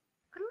 minutes.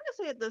 I'm going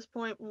to say at this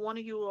point, one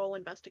of you roll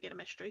investigate a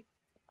mystery.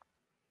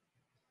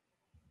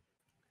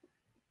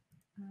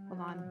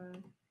 Hold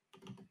on.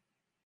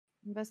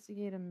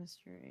 Investigate a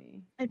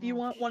mystery. If you Oh,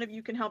 want, one of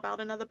you can help out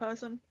another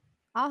person.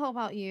 I'll help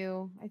out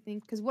you. I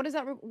think because what does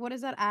that? What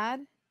does that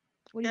add?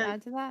 What do you Yeah.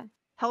 add to that?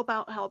 Help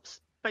out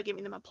helps by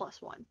giving them a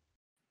 +1.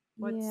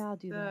 What's Yeah, I'll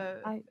do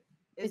that. the-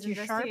 It's Is your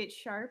sharp? investigate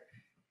sharp?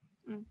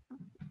 Mhm.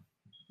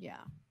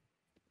 Yeah.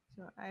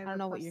 So I don't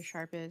know what your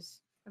sharp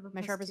is. I have a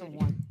My sharp is a +2.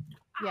 1.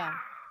 Yeah,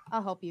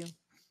 I'll help you.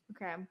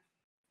 Okay.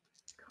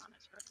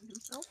 Connor's hurting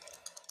himself.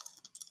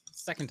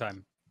 Second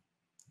time.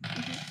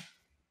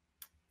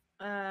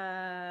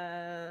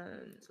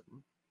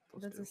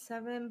 That's a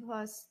 7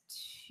 plus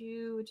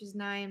 2, which is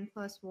 9,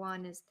 plus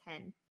 1 is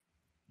 10.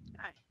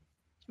 Alright.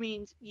 Which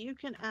means you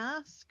can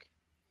ask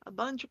a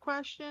bunch of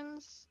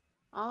questions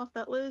off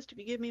that list if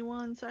you give me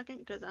 1 second,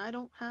 because I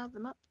don't have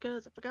them up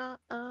because I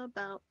forgot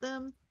about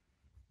them.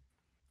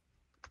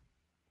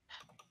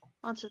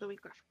 Monster of the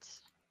Week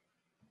reference.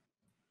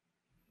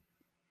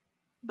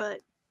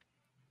 But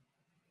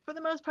for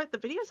the most part, the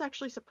video is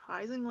actually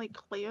surprisingly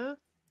clear.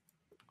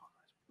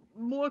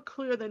 More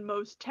clear than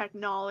most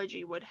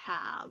technology would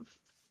have.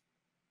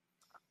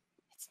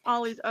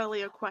 Ollie's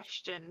earlier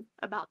question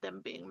about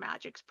them being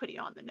magic's pretty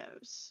on the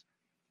nose.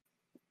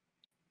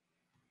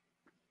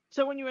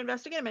 So when you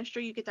investigate a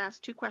mystery, you get to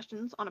ask 2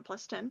 questions on a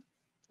 +10.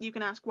 You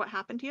can ask what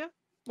happened here,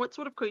 what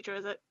sort of creature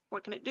is it,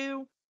 what can it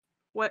do,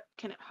 what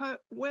can it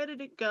hurt, where did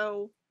it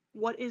go,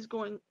 what is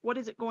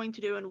it going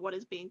to do, and what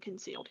is being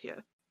concealed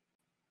here.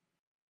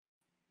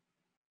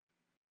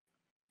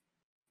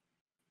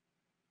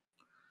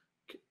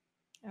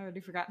 I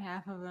already forgot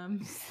half of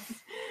them.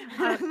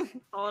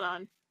 Hold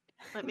on.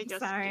 Let me I'm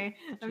just. sorry.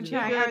 I'm You're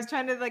trying. I good. was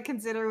trying to like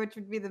consider which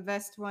would be the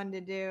best one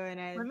to do, and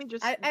I Let me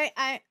just.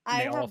 I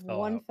They all have fell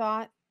one out.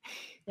 thought.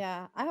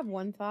 Yeah, I have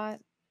one thought.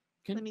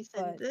 Let me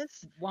send but-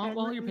 this. While and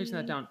while let you're pacing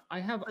that me down, I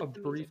have put a the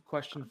music brief back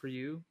question on. for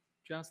you,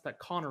 Jess, that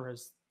Connor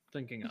is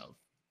thinking of.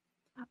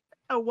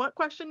 Oh, what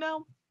question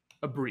now?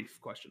 A brief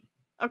question.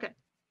 Okay.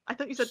 I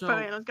thought you said So-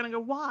 fine. I was gonna go,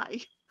 why?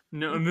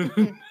 No, no,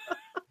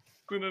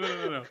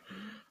 no, no.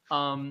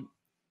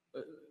 Uh,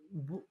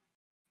 w-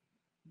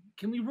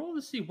 can we roll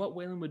to see what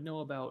Waylon would know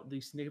about the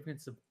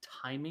significance of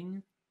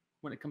timing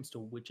when it comes to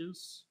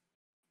witches?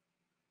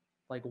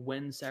 Like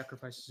when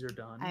sacrifices are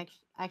done?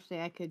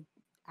 Actually, I could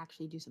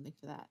actually do something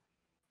for that.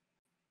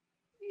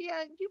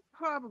 Yeah, you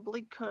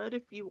probably could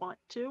if you want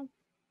to.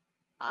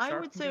 I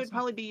Sharp, would I'm say it would guessing?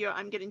 probably be your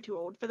I'm getting too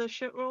old for this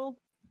shit roll.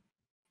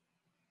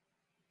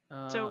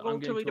 So I'm roll to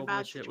getting read too a old for bad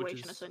this shit, which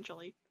situation, is...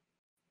 essentially.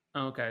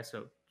 Oh, okay,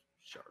 so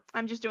sharp.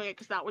 I'm just doing it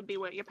because that would be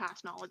what your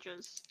past knowledge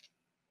is.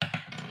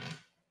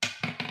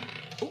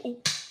 Oh.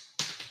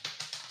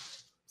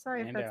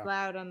 sorry if Man that's down.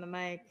 loud on the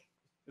mic.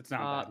 It's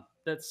not bad.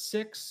 That's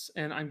 6,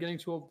 and I'm getting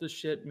too old for this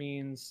shit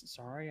means...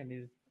 Sorry, I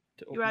needed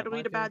to open You had up to my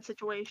read a bad page.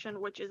 situation,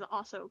 which is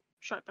also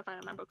sharp if I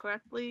remember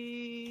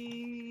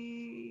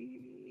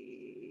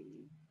correctly.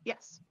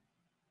 Yes.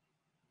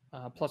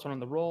 Plus 1 on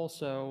the roll,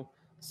 so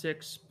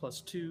 6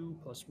 plus 2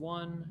 plus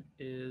 1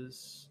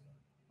 is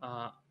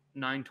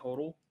 9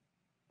 total.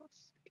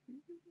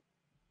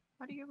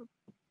 How do you?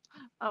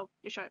 Oh,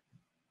 you're sharp.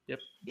 Yep.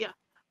 Yeah.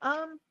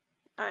 All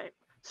right.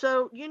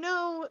 So you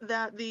know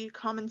that the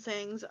common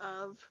sayings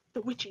of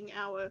the witching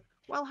hour,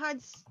 while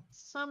had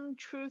some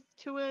truth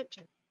to it,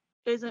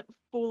 isn't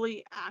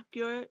fully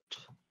accurate.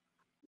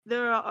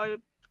 There are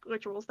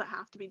rituals that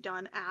have to be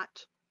done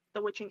at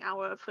the witching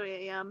hour of 3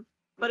 a.m.,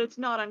 but it's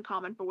not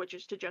uncommon for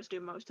witches to just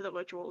do most of the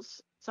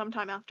rituals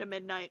sometime after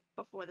midnight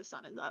before the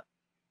sun is up.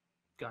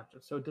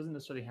 Gotcha. So it doesn't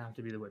necessarily have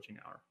to be the witching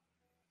hour.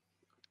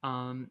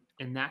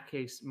 In that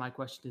case, my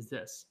question is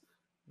this.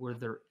 Were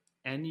there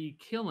any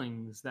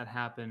killings that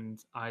happened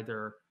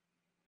either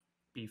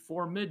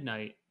before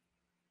midnight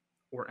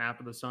or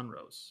after the sun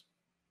rose?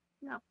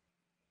 No.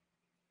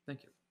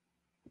 Thank you.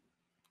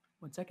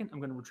 1 second. I'm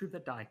going to retrieve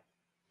that die.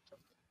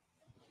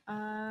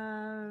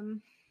 I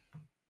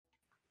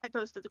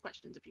posted the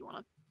questions if you want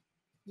to.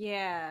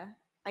 Yeah,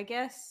 I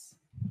guess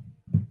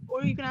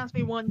Or you can ask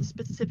me one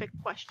specific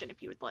question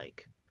if you would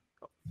like.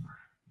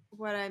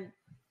 what I'm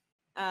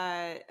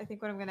I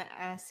think what I'm gonna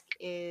ask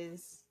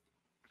is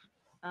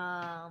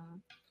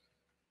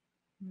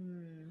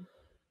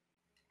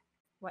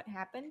what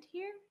happened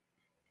here?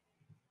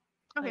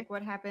 Okay. Like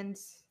what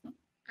happens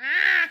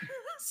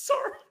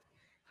Sorry.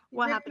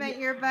 What Rip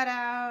happened? your butt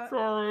out.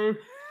 Sorry.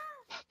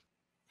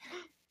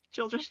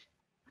 Children,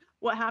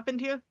 what happened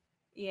here?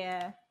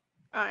 Yeah.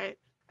 All right.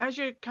 As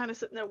you're kind of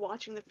sitting there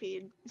watching the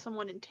feed,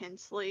 somewhat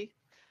intensely,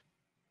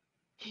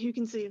 you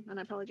can see, and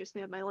I probably just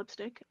smeared my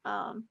lipstick.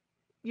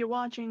 You're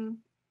watching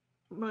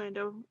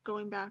Miranda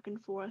going back and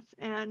forth,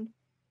 and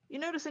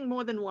you're noticing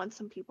more than once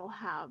some people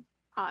have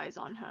eyes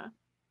on her.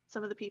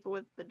 Some of the people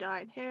with the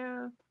dyed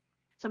hair,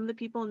 some of the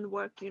people in the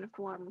work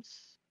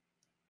uniforms,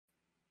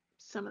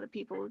 some of the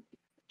people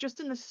just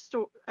in the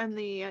store and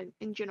the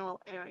in general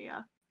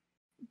area.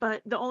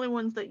 But the only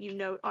ones that you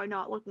note are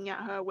not looking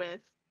at her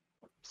with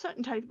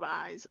certain type of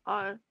eyes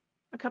are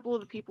a couple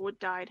of the people with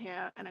dyed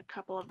hair and a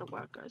couple of the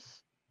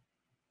workers.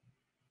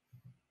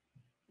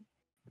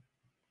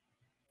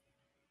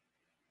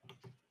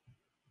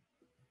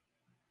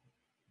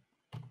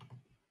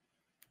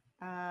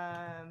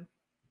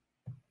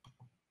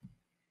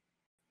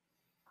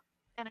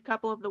 And a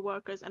couple of the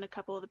workers and a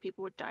couple of the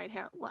people with dyed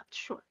hair left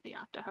shortly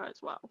after her as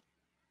well.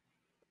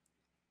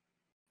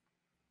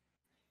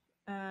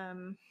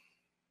 And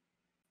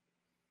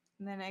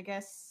then I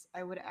guess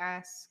I would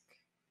ask,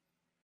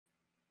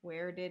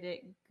 where did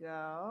it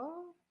go?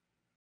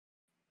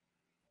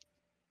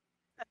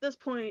 At this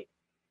point,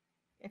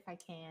 If I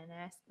can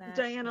ask that.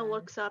 Diana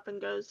looks up and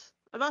goes,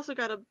 I've also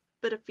got a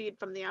bit of feed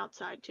from the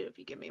outside too, if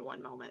you give me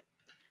one moment.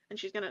 And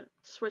she's gonna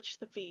switch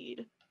the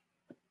feed.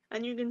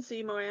 And you can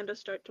see Miranda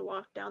start to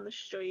walk down the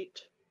street.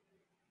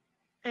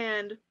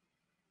 And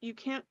you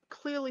can't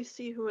clearly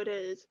see who it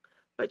is,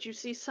 but you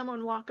see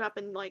someone walk up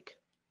and like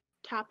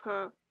tap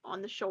her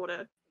on the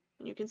shoulder.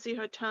 And you can see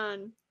her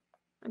turn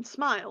and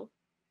smile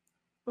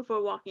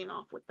before walking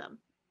off with them.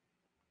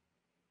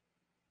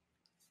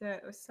 So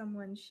it was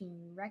someone she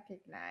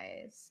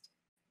recognized.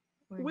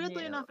 or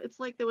Weirdly knew, enough, it's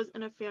like there was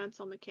interference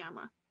on the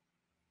camera.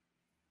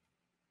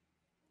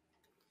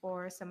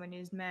 or someone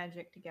used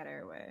magic to get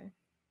her away.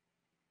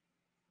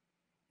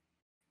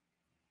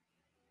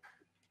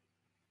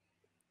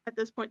 At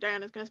this point,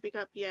 Diana's going to speak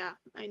up. Yeah,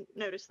 I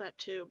noticed that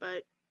too,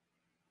 but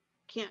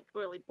can't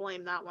really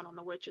blame that one on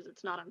the witches.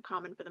 It's not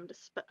uncommon for them to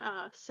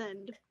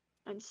send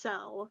and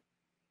sell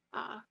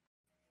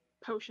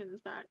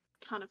potions that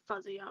kind of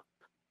fuzzy up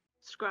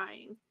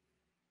scrying.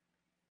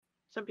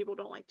 Some people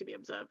don't like to be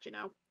observed, you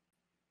know?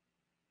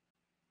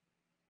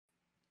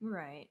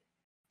 Right.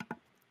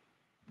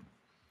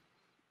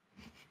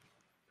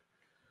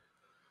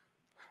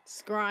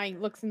 Scrying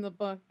looks in the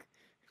book.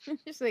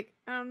 She's like,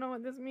 I don't know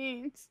what this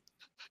means.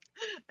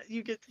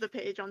 You get to the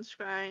page on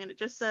Scrying, and it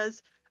just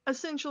says,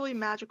 essentially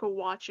magical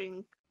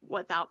watching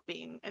without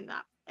being in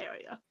that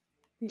area.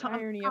 The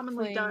irony of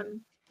Commonly playing.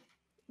 done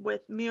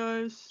with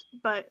mirrors,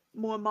 but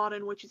more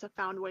modern witches have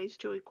found ways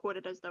to record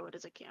it as though it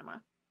is a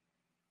camera.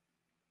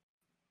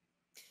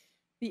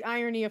 The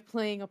irony of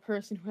playing a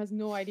person who has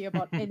no idea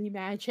about any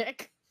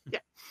magic. Yeah.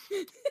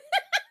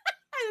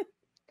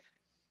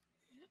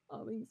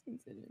 All things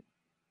considered.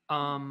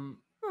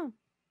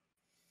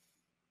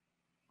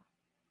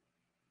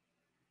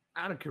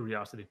 Out of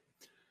curiosity,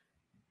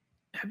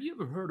 have you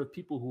ever heard of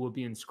people who are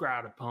being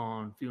scryed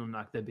upon feeling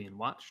like they're being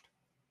watched?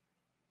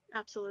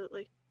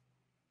 Absolutely.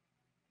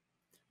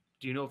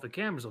 Do you know if the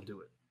cameras will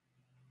do it?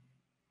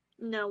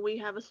 No, we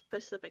have a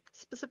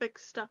specific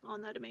stuff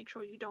on there to make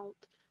sure you don't.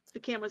 The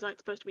cameras aren't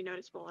supposed to be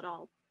noticeable at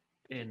all.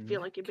 If you In feel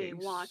that like you're being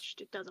case-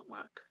 watched, it doesn't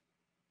work.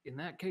 In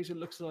that case, it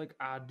looks like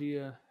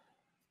idea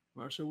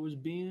Mercer was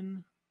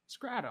being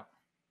scryed on.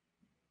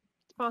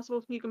 It's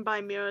possible you can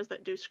buy mirrors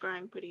that do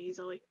scrying pretty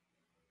easily.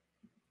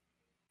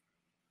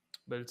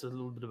 But it's a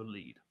little bit of a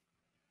lead.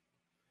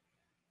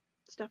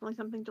 It's definitely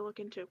something to look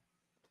into.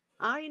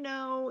 I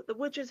know the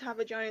witches have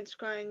a giant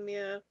scrying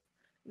mirror.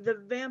 The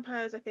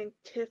vampires, I think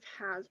Tiff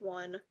has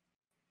one.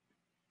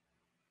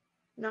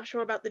 Not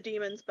sure about the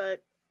demons,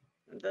 but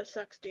the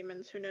sex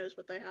demons, who knows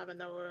what they have in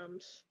their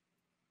rooms.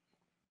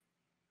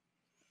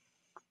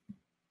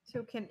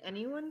 So can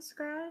anyone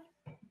scry?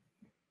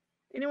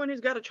 Anyone who's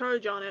got a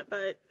charge on it,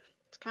 but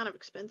it's kind of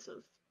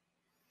expensive.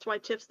 That's why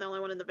Tiff's the only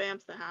one in the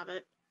vamps that have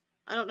it.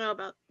 I don't know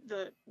about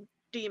the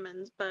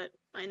demons, but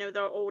I know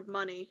they're old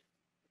money.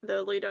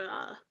 The leader,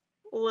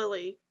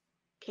 Lily,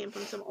 came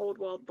from some old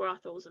world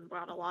brothels and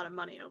brought a lot of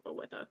money over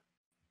with her.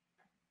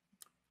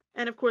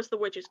 And of course the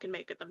witches can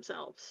make it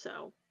themselves,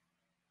 so.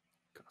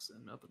 Cost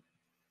them nothing.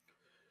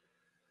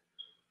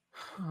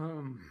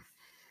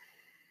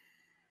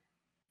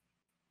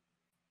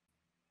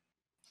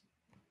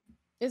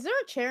 Is there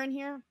a chair in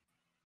here?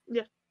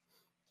 Yeah.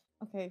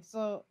 Okay,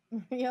 so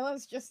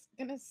Mariella's just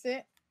gonna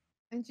sit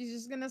and she's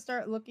just gonna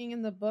start looking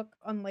in the book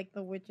on like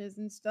the witches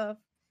and stuff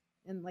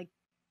and like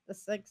the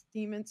sex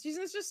demons. She's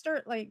gonna just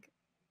start like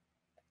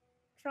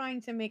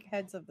trying to make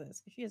heads of this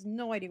because she has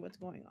no idea what's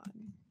going on.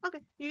 Okay,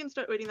 you can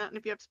start reading that, and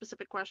if you have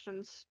specific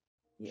questions,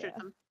 shoot Yeah.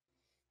 them.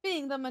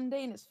 Being the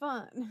mundane is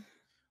fun.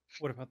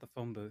 What about the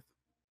phone booth?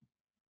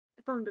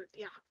 The phone booth,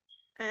 yeah.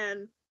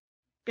 And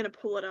gonna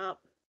pull it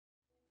up.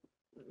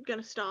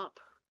 Gonna stop.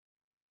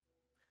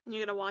 And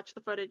you're gonna watch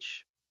the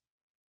footage.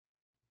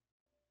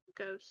 It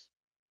goes.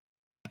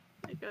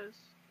 It goes.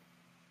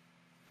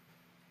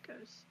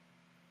 Goes.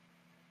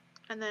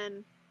 And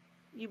then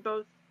you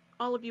both,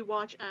 all of you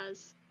watch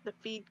as the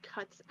feed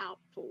cuts out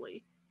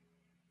fully.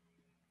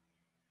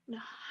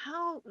 Now,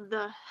 how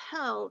the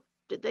hell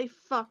did they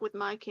fuck with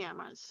my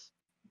cameras?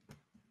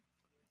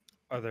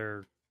 Are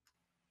there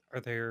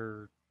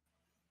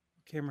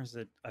cameras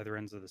at either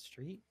ends of the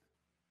street?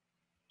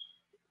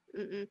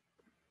 Mm-mm.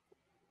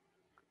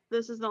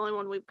 This is the only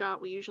one we've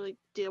got. We usually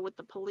deal with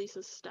the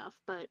police's stuff,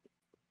 but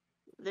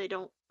they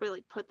don't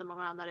really put them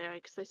around that area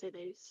because they say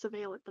they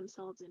surveil it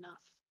themselves enough.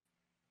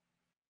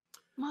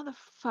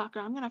 Motherfucker,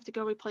 I'm gonna have to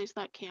go replace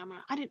that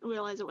camera. I didn't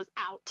realize it was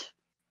out.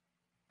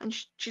 And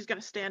she's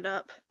gonna stand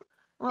up.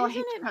 Well, I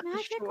hate Isn't to it cut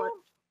this short. magical?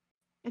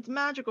 It's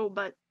magical,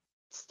 but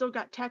it's still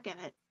got tech in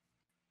it.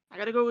 I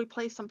gotta go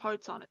replace some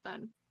parts on it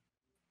then.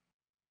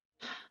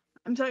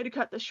 I'm sorry to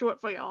cut this short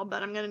for y'all,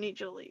 but I'm gonna need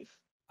you to leave.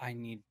 I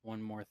need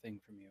one more thing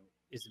from you.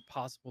 Is it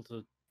possible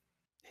to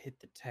hit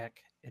the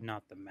tech and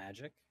not the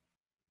magic?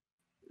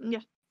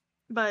 Yeah,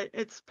 but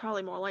it's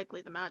probably more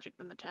likely the magic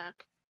than the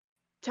tech.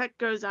 Tech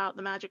goes out,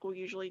 the magic will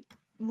usually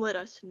let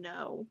us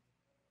know.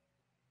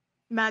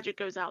 Magic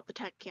goes out, the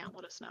tech can't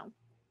let us know.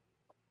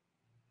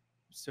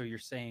 So you're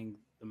saying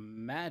the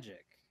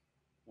magic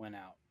went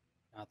out,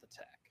 not the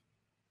tech?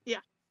 Yeah.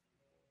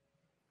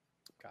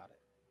 Got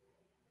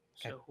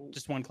it. Okay. So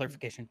Just one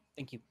clarification.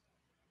 Thank you.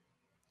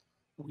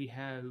 we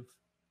have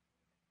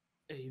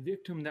a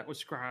victim that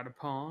was scryed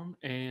upon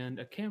and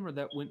a camera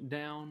that went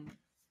down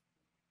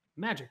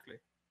magically.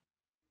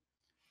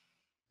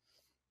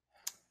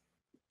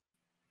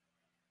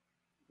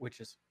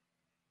 Witches.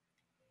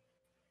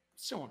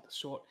 So on the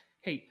sort.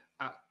 Hey,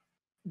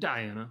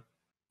 Diana,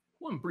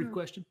 one brief Hmm.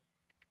 question.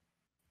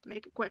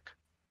 Make it quick.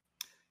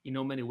 You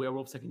know many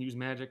werewolves that can use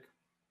magic,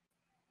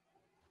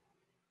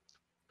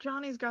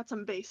 Johnny's got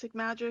some basic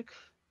magic.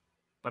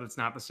 but it's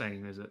not the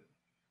same, is it?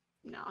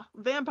 Nah,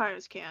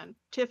 vampires can.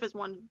 Tiff is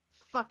one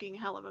fucking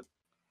hell of a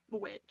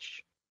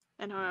witch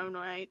in her own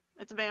right.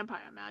 It's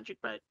vampire magic,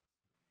 but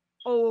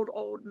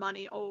old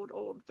money,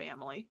 old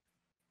family.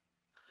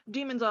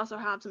 Demons also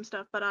have some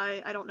stuff, but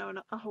I don't know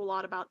a whole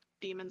lot about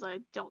demons. I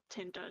don't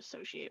tend to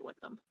associate with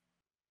them.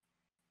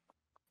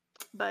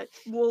 But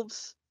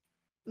wolves,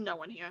 no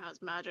one here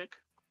has magic.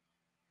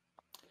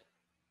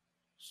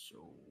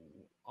 So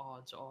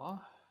odds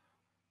are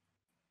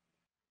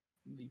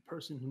the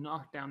person who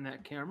knocked down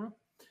that camera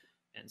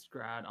and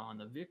scryed on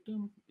the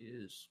victim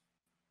is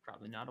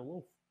probably not a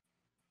wolf.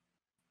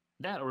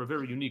 That or a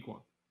very unique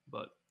one.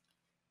 But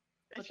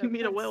If But you the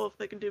meet a prince- werewolf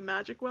that can do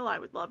magic well, I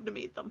would love to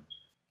meet them.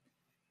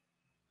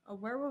 A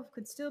werewolf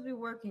could still be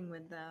working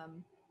with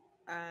them,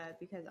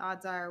 because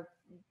odds are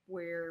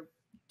we're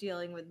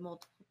dealing with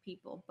multiple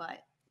people,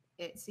 but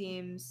it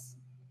seems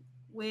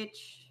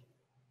witch,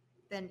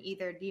 then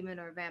either demon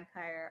or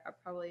vampire are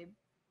probably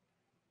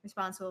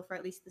responsible for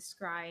at least the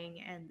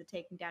scrying and the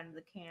taking down of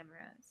the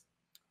cameras.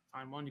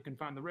 find one, you can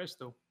find the rest,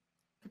 though.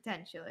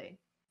 Potentially.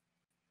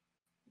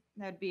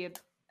 That'd be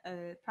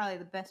probably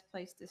the best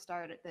place to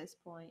start at this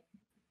point.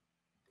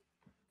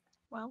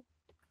 Well,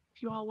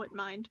 if you all wouldn't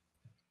mind.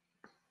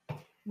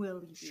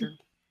 Will you? Sure.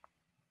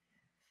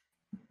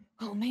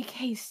 I'll make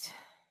haste.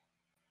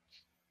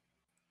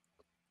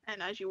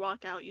 And as you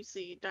walk out, you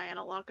see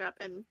Diana lock up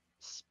and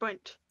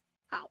sprint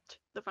out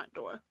the front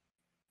door.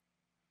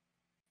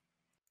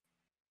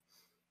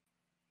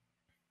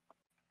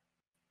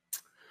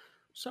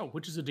 So,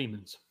 which is the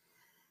demons?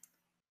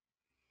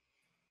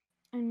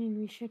 I mean,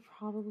 we should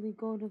probably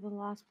go to the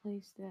last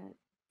place that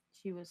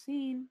she was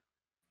seen.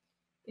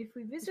 If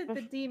we visit the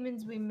Especially-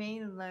 demons, we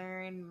may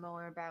learn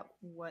more about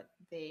what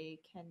they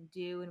can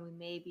do, and we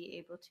may be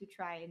able to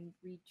try and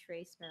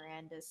retrace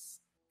Miranda's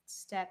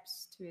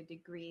steps to a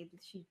degree.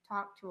 She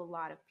talked to a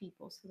lot of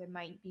people, so there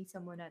might be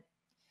someone at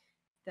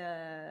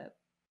the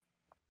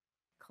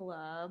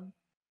club.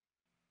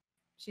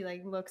 She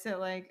like looks at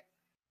like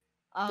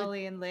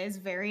Ollie and Liz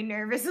very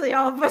nervously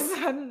all of a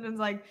sudden and is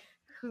like,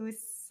 who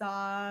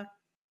saw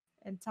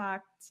and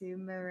talked to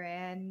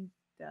Miranda?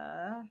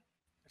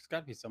 There's got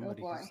to be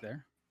somebody boy. who's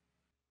there.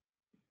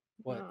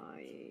 What?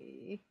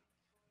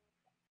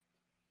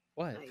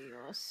 What?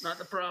 Not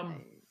the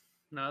problem.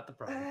 Not the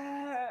problem.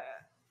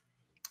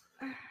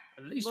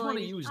 At least Well, one of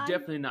ladies, you is I'm-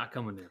 definitely not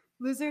coming in.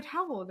 Lizard,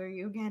 how old are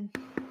you again?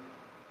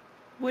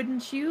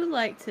 Wouldn't you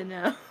like to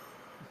know?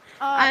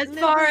 As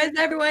far as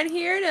everyone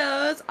here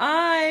knows,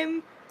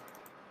 I'm.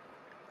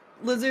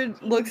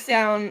 Lizard looks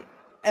down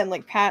and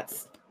like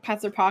pats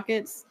her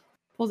pockets,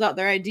 pulls out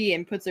their ID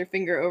and puts her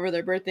finger over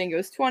their birthday and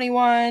goes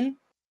 21.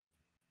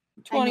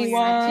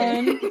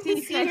 21.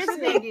 See, here's the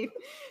thing.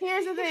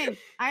 Here's the thing.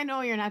 I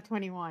know you're not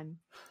 21.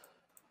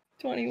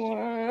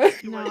 21.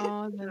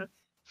 No,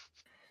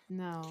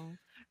 no.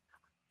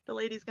 The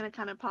lady's gonna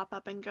kind of pop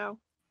up and go,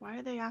 why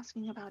are they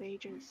asking about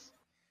ages?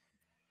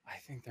 I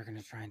think they're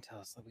gonna try and tell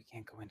us that we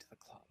can't go into the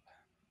club.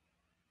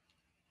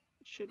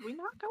 Should we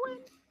not go in?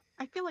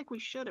 I feel like we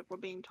should if we're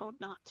being told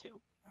not to.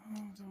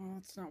 Oh,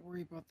 let's not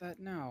worry about that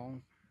now.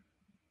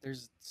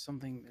 There's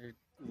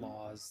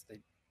laws that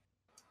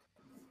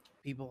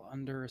people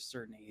under a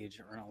certain age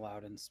aren't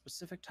allowed in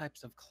specific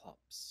types of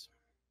clubs.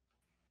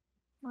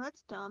 Well,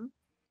 that's dumb.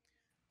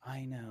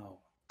 I know.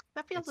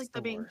 That feels It's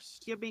like the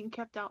worst. you're being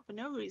kept out for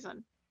no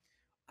reason.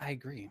 I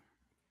agree.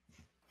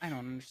 I don't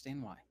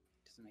understand why.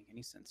 It doesn't make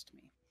any sense to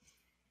me.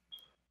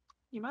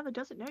 Your mother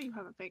doesn't know you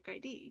have a fake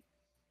ID.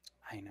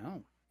 I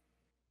know.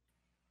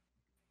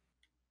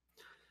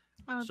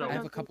 So- I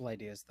have a couple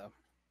ideas though.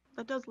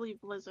 That does leave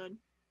Blizzard.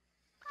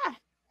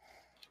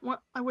 Well,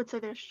 I would say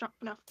they're strong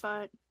enough,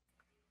 but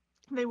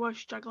they were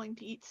struggling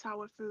to eat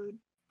sour food.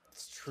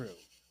 It's true.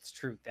 It's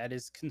true. That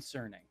is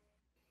concerning.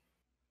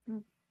 Hmm.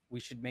 We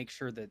should make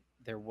sure that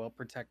they're well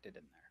protected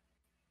in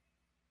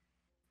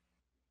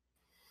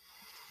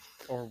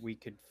there. Or we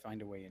could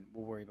find a way in.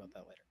 We'll worry about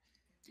that later.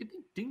 Do you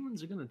think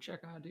demons are going to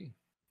check ID?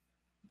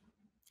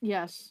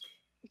 Yes.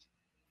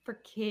 For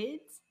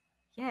kids?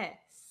 Yes.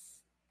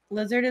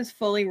 Lizard is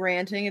fully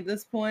ranting at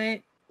this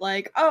point.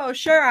 Like, oh,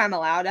 sure, I'm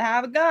allowed to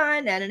have a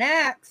gun and an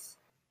axe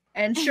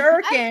and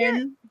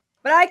shuriken,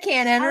 but I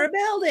can't enter a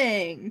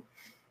building.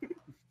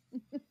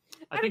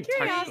 I Out think of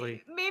curiosity,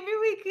 technically, maybe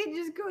we could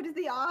just go to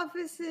the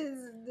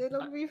offices and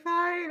it'll be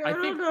fine. I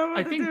don't think know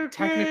I that think they're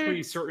technically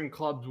kids. certain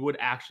clubs would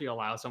actually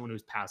allow someone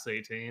who's past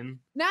 18.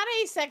 Not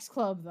a sex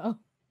club though.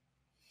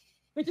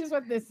 Which is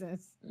what this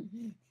is.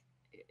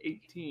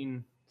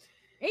 18.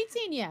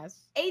 18,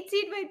 yes.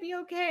 18 might be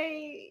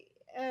okay.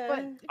 But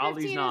 15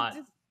 Ollie's is not.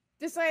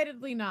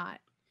 decidedly not.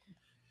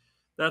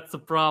 That's the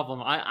problem.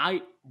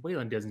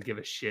 Waylon doesn't give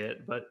a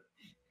shit, but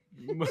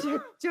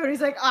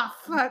Jody's like, oh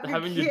fuck.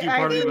 Having I to do can't-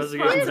 part of the I need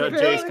investigation without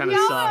responsibility." Jace kinda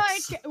Mariella,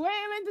 sucks.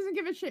 Wayman doesn't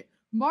give a shit.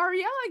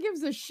 Mariella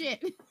gives a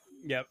shit.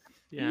 Yep.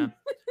 yeah.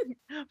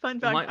 Fun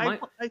fact,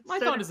 My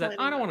thought is that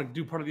I don't want to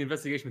do part of the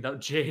investigation without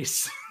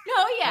Jace.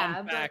 No, yeah.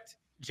 Fun but- fact,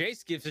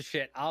 Jace gives a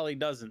shit. Ollie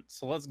doesn't.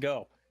 So let's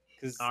go.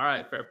 Because All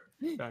right, fair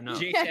enough.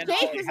 Jace and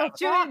Jace Ollie is have a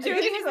Jody, fa-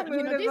 Jody's Jace is in the a-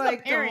 you know, mood of Jace is a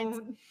like, parent.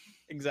 don't.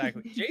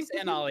 exactly. Jace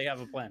and Ollie have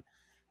a plan.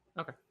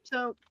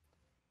 So,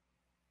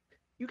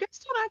 you guys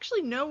don't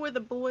actually know where the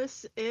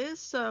bliss is,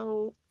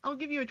 so I'll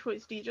give you a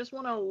choice. Do you just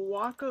want to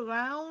walk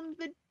around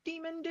the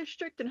demon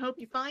district and hope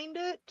you find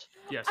it?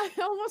 Yes. I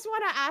almost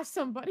want to ask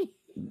somebody.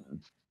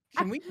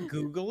 Can we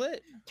Google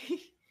it?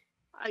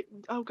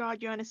 Oh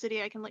god, you're in a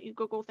city. I can let you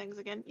Google things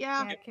again.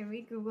 Yeah. Yeah, can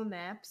we Google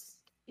Maps?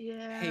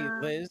 Yeah. Hey,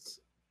 Liz,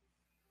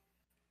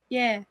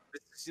 Yeah.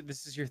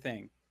 this is your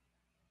thing.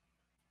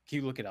 Can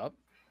you look it up?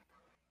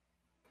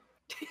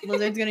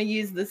 Lizard's gonna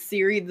use the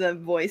Siri, the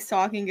voice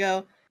talk, and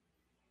go,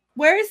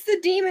 Where's the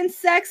demon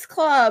sex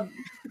club?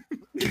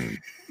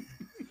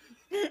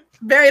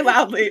 Very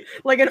loudly,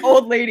 like an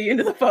old lady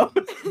into the phone.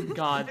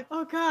 God.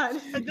 Oh God.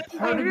 At this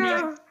Part point, of me-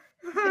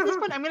 at this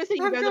point, I'm gonna say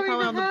you I'm guys are going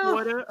probably to on the hell.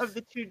 border of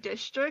the two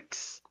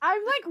districts.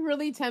 I'm like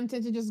really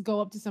tempted to just go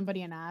up to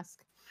somebody and ask.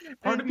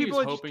 Part and of me is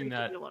people are just hoping taking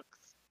that your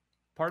looks.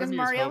 Part of 'Cause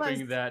me is Mariella's-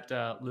 hoping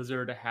that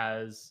Lizard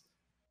has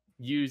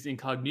used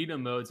incognito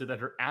mode so that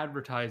her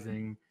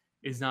advertising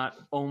is not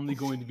only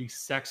going to be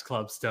sex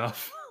club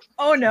stuff.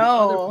 Oh The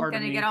other no. part of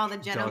Gonna me get all the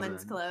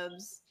gentlemen's doesn't.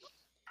 clubs.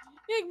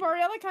 Yeah, like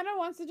Mariella kind of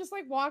wants to just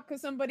like walk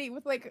with somebody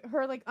with like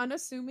her like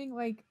unassuming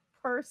like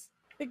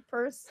big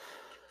purse,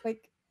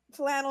 like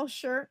flannel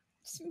shirt.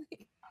 Just,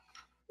 like,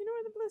 you know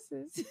where the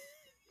bliss is.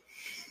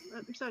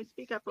 I'm sorry,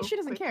 speak up. She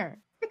doesn't quick. care.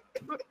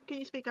 Can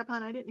you speak up,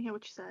 hon? I didn't hear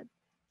what you said.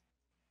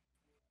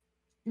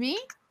 Me?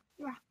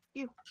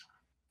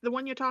 The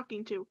one you're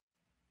talking to.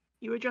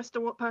 You addressed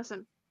a what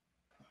person?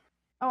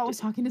 Oh, I was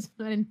talking to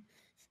someone.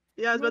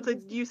 Yeah, I was about to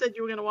What say, is- you said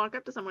you were gonna walk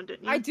up to someone,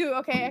 didn't you? I do.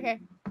 Okay.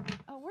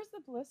 Oh, where's the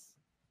bliss?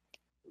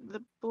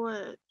 The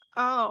blood.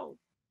 Oh.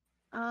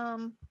 Let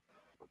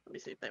me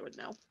see if they would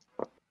know.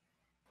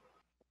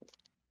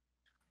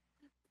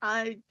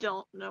 I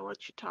don't know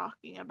what you're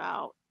talking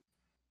about.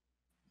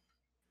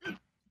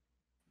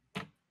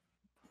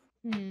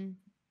 Hmm.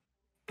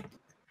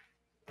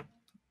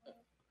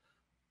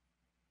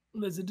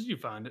 Lizard, did you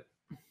find it?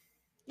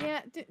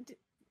 Yeah.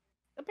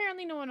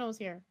 Apparently, no one knows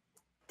here.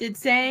 Did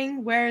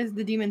saying where is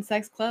the demon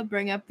sex club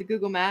bring up the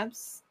Google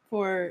Maps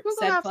for Google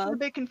said Maps is a club?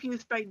 bit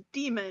confused by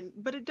demon,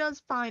 but it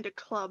does find a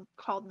club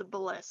called the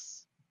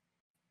Bliss.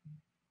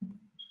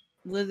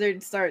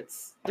 Lizard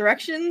starts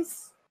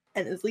directions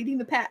and is leading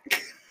the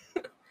pack.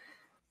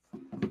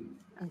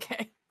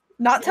 Okay.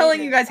 Not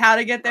telling you guys how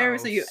to get there,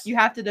 so Gross. you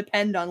have to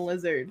depend on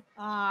Lizard.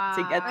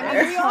 To get I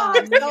there. mean, we all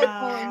have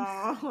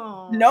cell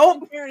phones.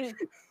 Nope. Apparently-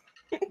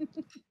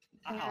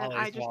 And Holly's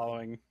I just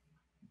swallowing.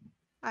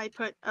 I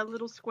put a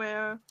little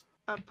square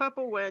of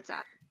purple where it's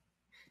at.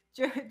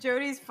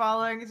 Jody's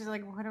following. She's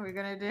like, "What are we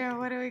gonna do?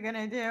 What are we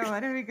gonna do?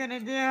 What are we gonna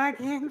do? I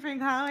can't bring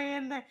Holly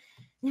in there."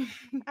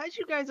 As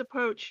you guys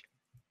approach,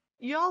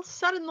 y'all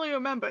suddenly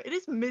remember it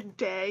is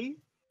midday.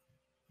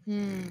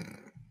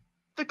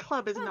 The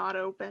club is not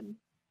open.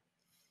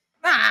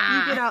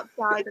 You get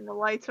outside and the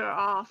lights are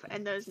off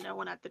and there's no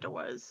one at the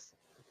doors.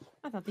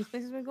 I thought these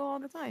places would go all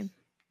the time.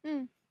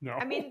 No.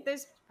 I mean,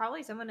 there's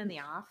probably someone in the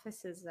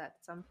offices at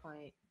some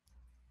point.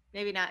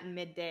 Maybe not in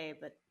midday,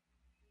 but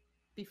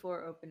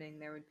before opening,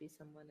 there would be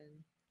someone in.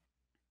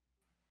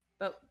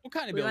 But What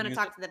kind of we want building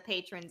to is talk to the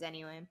patrons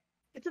anyway.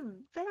 It's a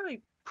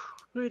very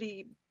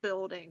pretty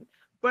building.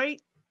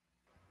 Bright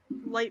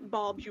light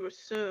bulbs, you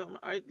assume,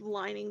 are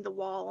lining the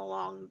wall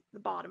along the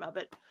bottom of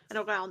it and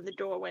around the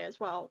doorway as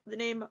well. The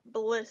name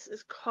Bliss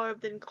is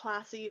carved in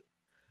classy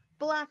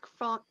black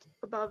font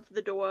above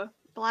the door,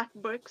 black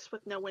bricks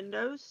with no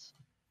windows.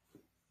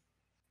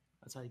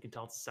 That's how you can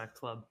tell it's a sex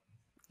club.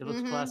 It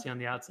looks Mhm. classy on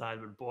the outside,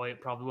 but boy, it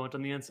probably won't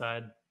on the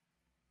inside.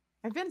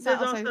 I've been There's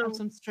outside also- of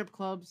some strip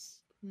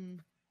clubs.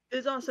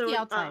 There's also the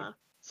outside.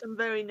 some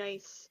very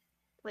nice,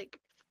 like,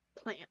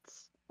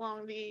 plants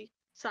along the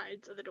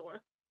sides of the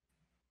door.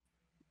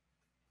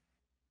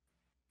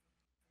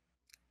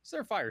 Is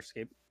there a fire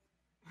escape?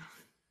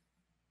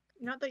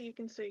 Not that you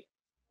can see.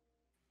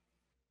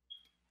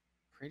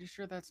 Pretty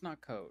sure that's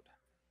not code.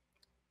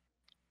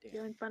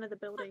 You're in front of the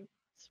building,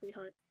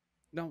 sweetheart.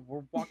 No,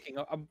 we're walking.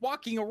 I'm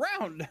walking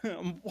around.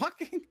 I'm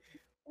walking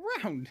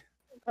around.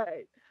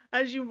 Alright.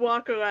 As you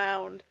walk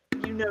around,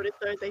 you notice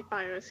there's a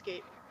fire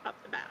escape up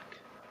the back.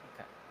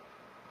 Okay.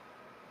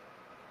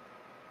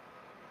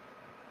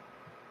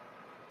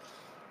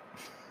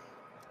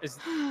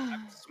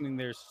 I'm assuming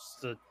there's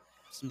just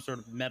some sort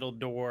of metal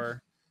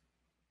door.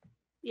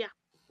 Yeah.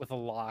 With a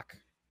lock.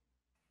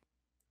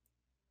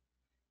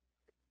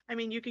 I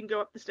mean, you can go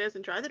up the stairs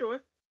and try the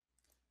door.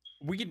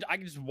 I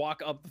can just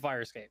walk up the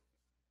fire escape.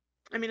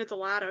 I mean, it's a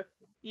ladder.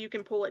 You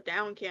can pull it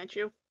down, can't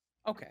you?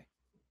 Okay.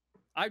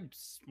 I'm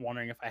just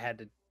wondering if I had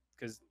to,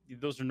 because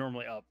those are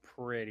normally up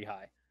pretty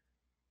high.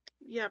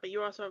 Yeah, but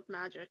you also have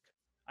magic.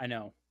 I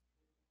know.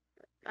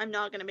 I'm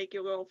not gonna make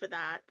you roll for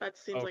that. That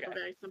seems like a Okay.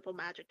 very simple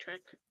magic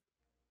trick.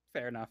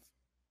 Fair enough.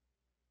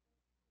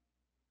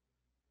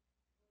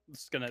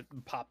 Just gonna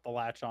pop the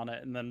latch on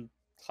it and then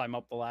climb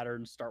up the ladder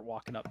and start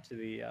walking up to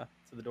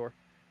the door.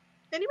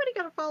 Anybody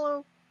gotta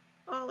follow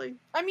Ollie?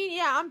 I mean,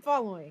 yeah, I'm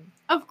following.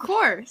 Of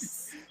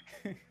course.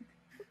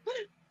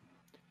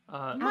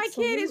 My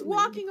kid is Absolutely.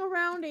 walking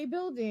around a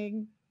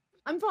building.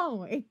 I'm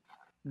following.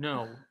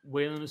 No,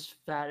 Waylon is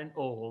fat and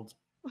old.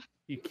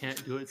 You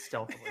can't do it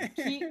stealthily.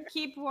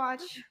 Keep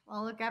watch.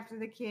 I'll look after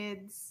the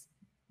kids.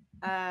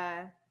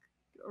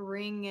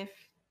 Ring if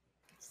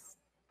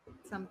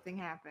something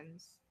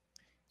happens.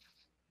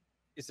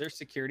 Is there a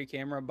security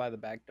camera by the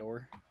back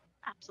door?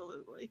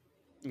 Absolutely.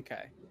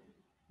 Okay.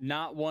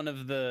 Not one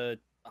of the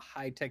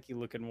high-techy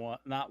looking one,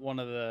 not one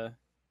of the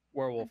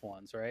werewolf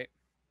ones, right?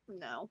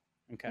 No.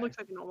 Okay. Looks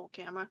like a normal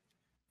camera.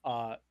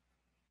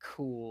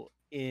 Cool.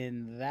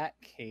 In that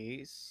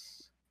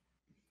case,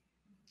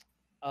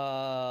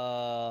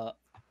 I'm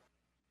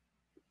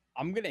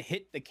I'm gonna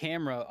hit the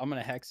camera. I'm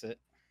gonna hex it.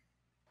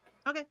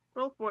 Okay,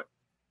 roll for it.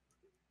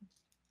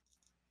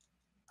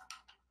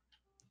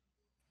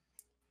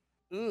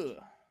 Ugh.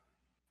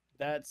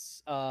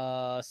 That's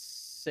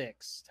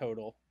 6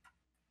 total.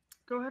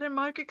 Go ahead and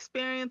mark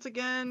experience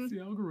again. It's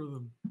the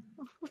algorithm.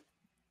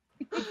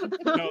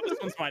 No, this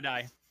one's my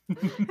die.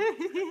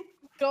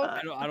 Go. Uh,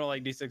 I don't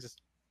like d6s.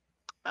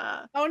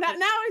 Oh, now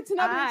it's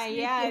another.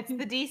 yeah, it's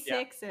the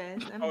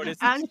D6s. Oh, it is.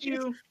 As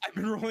you I've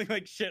been rolling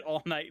like shit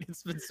all night.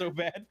 It's been so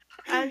bad.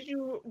 as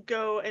you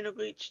go and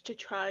reach to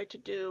try to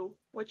do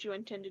what you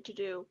intended to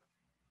do,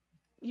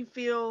 you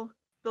feel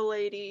the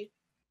lady,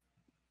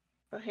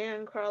 her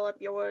hand crawl up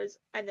yours,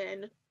 and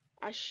then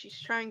as she's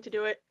trying to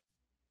do it,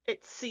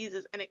 it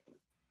seizes and it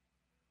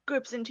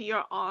grips into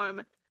your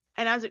arm,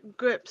 and as it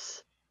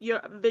grips,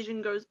 your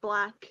vision goes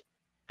black,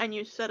 and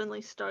you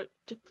suddenly start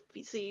to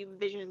see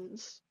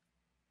visions,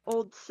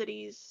 old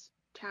cities,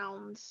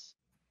 towns,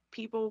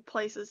 people,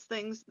 places,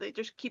 things. They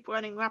just keep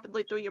running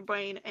rapidly through your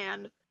brain,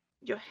 and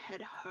your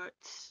head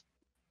hurts.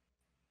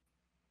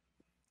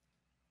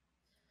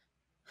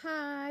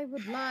 I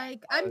would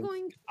like. I'm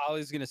going.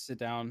 Ollie's gonna sit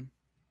down.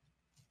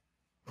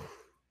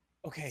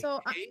 Okay. So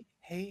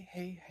Hey.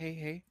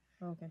 Okay.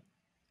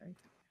 Sorry.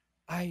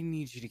 I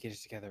need you to get it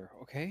together,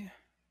 okay?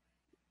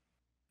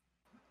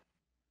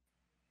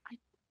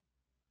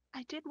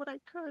 I did what I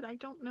could. I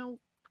don't know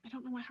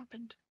what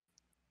happened.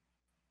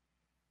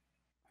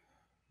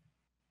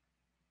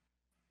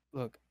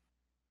 Look,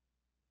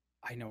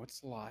 I know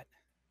it's a lot,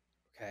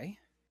 okay?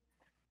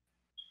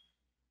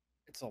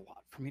 It's a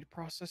lot for me to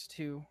process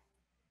too.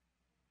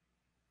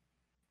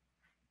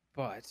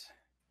 But,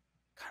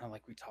 kind of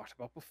like we talked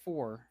about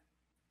before,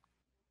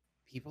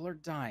 people are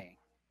dying.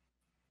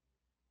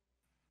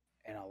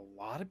 And a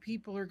lot of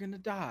people are going to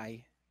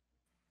die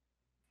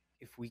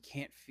if we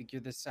can't figure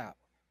this out.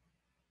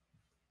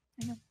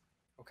 I know.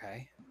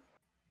 Okay?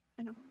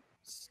 I know.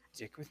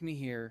 Stick with me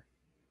here.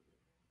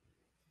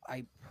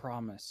 I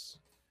promise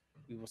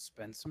we will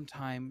spend some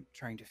time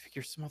trying to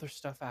figure some other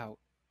stuff out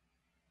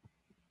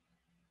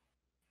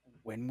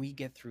when we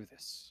get through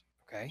this,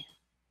 okay?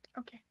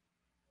 Okay.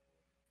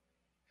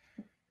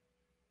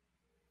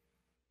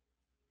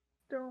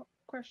 Don't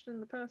question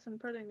the person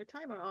putting a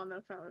timer on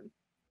their phone.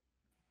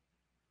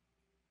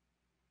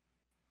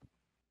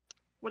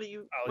 What are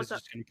you? I was What's up?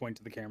 just going to point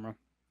to the camera.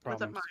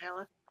 What's up, Promise.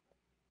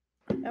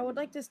 Mariella? I would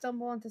like to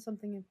stumble onto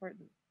something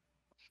important.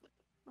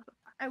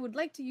 I would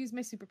like to use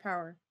my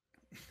superpower.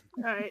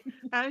 All right.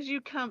 As you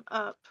come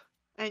up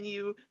and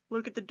you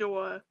look at the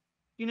door,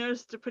 you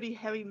notice it's a pretty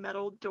heavy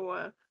metal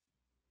door,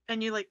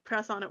 and you like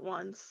press on it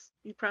once.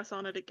 You press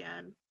on it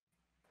again,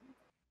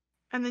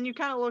 and then you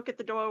kind of look at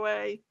the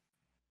doorway,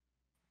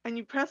 and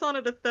you press on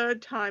it a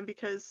third time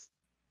because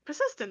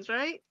persistence,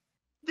 right?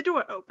 The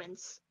door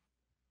opens.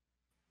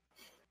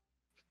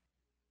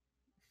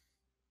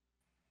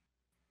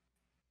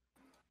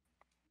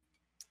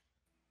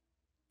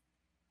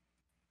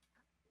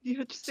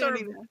 You're just Sort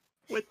standing of- there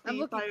with I'm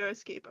the looking- fire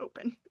escape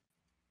open.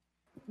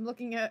 I'm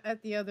looking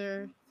at the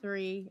other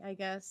three, I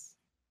guess.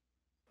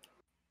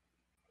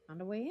 On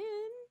the way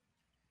in.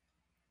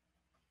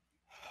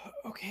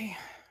 Okay.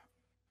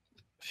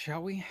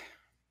 Shall we?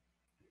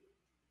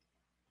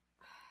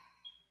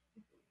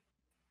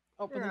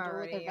 Open They're the door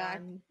with their already back.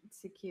 on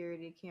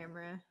security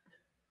camera.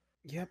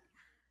 Yep.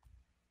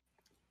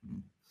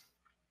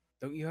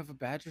 Don't you have a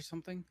badge or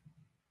something?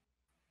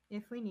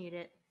 If we need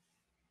it.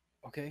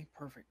 Okay,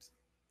 perfect.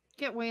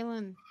 Get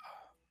Waylon.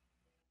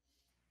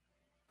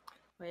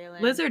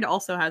 Waylon. Lizard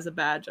also has a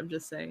badge. I'm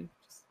just saying.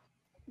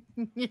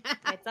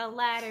 It's a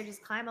ladder.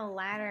 Just climb a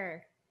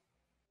ladder.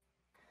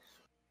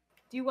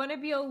 Do you want to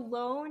be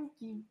alone,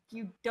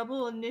 you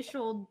double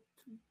initial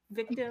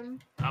victim?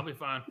 I'll be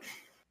fine.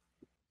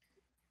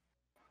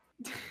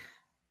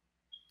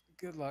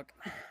 Good luck.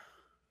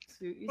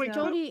 Suit Wait,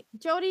 yourself.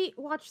 Jody,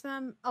 watch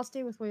them. I'll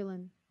stay with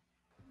Waylon.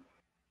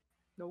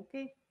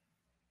 Okay.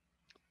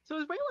 So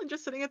is Waylon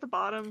just sitting at the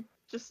bottom,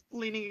 just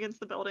leaning against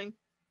the building?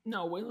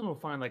 No, Waylon will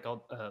find like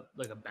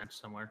a bench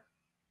somewhere.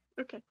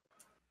 Okay.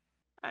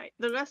 Alright,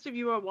 the rest of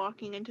you are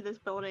walking into this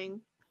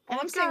building. Oh,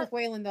 I'm it's staying got-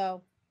 with Waylon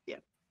though.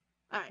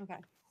 Alright. Okay.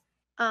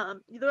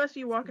 The rest of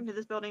you walk into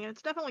this building, and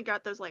it's definitely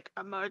got those like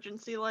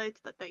emergency lights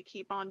that they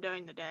keep on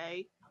during the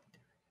day.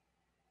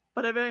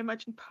 But are very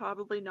much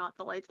probably not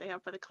the lights they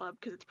have for the club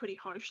because it's pretty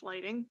harsh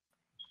lighting.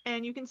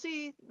 And you can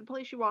see the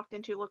place you walked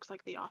into looks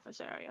like the office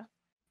area.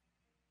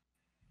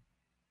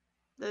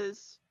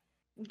 There's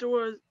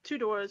two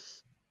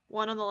doors,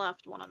 one on the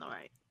left, one on the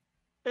right.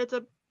 It's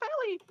a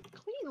fairly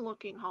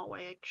clean-looking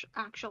hallway,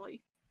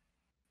 actually.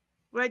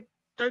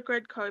 Dark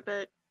red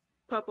carpet,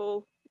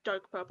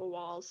 dark purple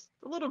walls.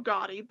 A little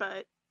gaudy,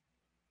 but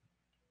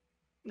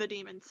the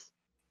demons.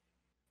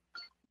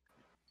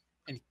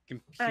 Any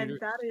And computer?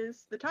 that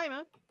is the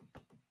timer.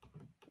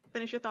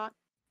 Finish your thought.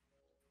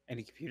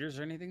 Any computers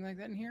or anything like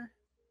that in here?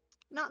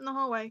 Not in the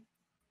hallway.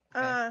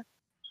 Okay.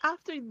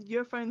 After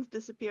your friends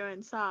disappear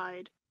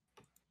inside,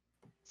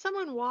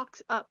 someone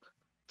walks up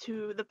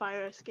to the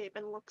fire escape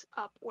and looks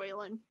up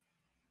Waylon.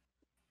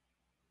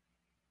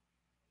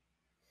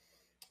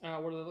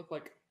 What do they look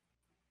like?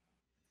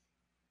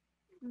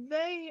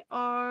 They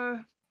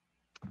are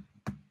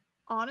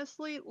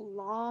honestly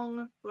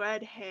long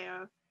red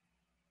hair,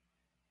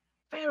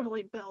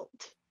 fairly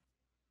built.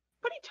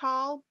 Pretty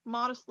tall,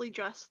 modestly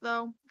dressed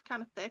though,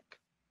 kind of thick.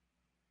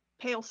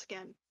 Pale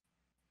skin,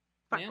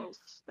 Man?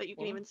 freckles that you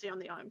can Woman? even see on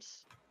the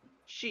arms.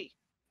 She,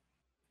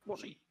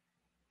 woman. She.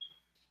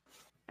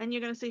 And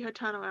you're gonna see her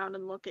turn around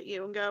and look at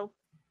you and go,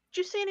 "Did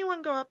you see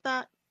anyone go up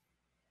that?"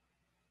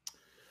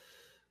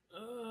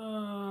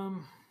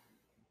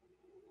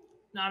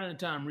 Not in a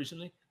time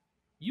recently.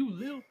 You,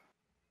 Lil?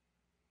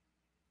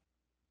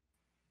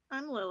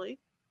 I'm Lily.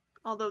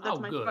 Although that's Oh,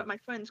 what good. my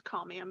friends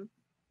call me.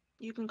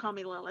 You can call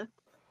me Lilith.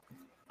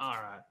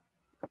 All right.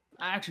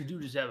 I actually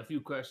do just have a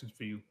few questions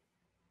for you.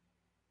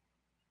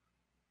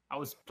 I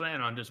was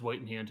planning on just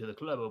waiting here until the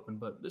club opened,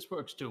 but this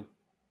works too.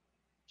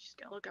 She's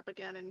gonna look up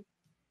again and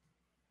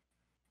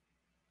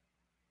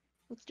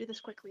let's do this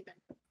quickly then.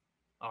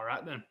 All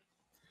right then.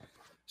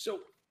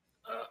 So,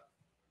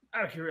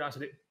 out of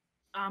curiosity,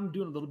 I'm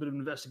doing a little bit of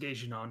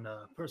investigation on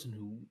a person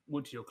who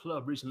went to your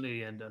club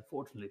recently and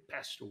unfortunately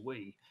passed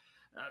away.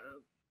 A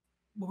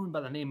woman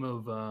by the name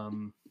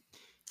of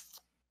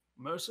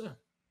Mercer.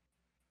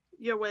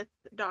 You're with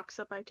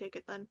Doxup, I take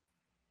it then.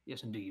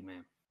 Yes, indeed,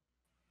 ma'am.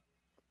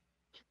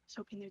 I was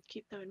hoping they'd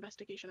keep their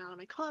investigation out of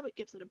my club. It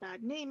gives it a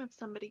bad name if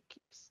somebody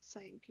keeps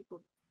saying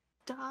people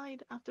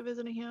died after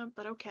visiting here,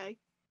 but okay.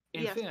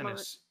 In Yes,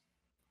 fairness,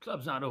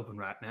 club's not open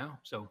right now,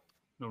 so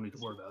no need to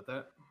worry about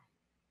that.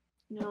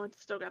 No,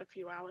 it's still got a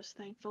few hours,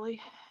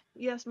 thankfully.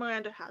 Yes,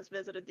 Miranda has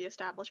visited the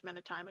establishment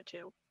a time or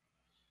two.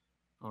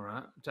 All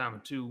right, time or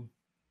two.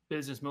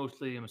 Business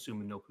mostly, I'm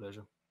assuming no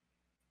pleasure.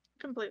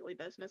 Completely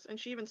business, and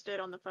she even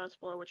stayed on the first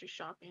floor, which is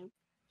shocking.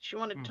 She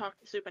wanted to talk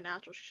to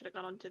Supernatural. She should have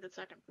gone onto the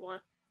second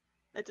floor.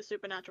 It's a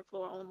Supernatural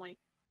floor only.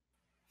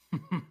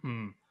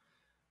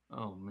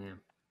 Oh, man.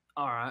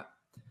 All right.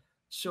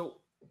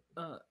 So,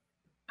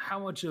 how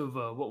much of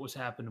what was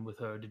happening with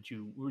her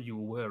were you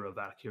aware of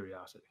out of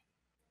curiosity?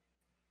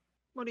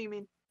 What do you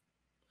mean?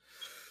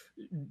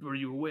 Were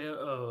you aware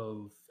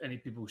of any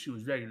people she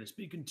was regularly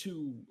speaking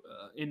to,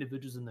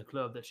 individuals in the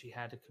club that she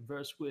had to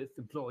converse with,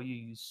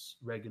 employees,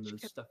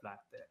 regulars, stuff like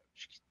that?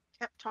 She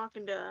kept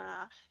talking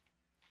to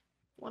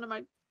one of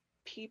my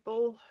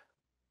people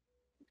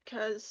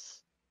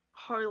because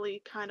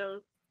Harley kind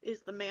of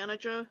is the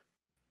manager.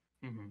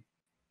 Mm-hmm.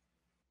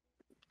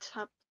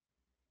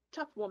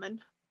 Tough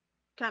woman.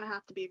 Kind of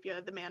have to be if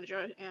you're the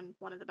manager and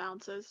one of the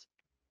bouncers.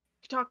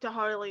 If you talk to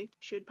Harley,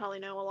 she would probably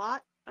know a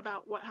lot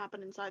about what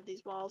happened inside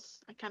these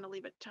walls. I kind of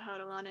leave it to her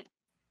to run it.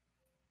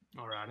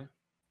 Alrighty.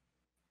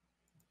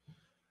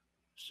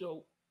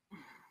 So,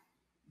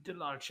 did a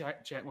lot of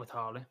chatting with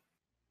Harley.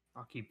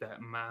 I'll keep that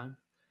in mind.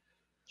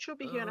 She'll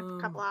be here in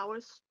a couple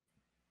hours.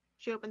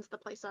 She opens the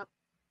place up.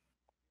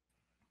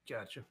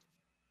 Gotcha.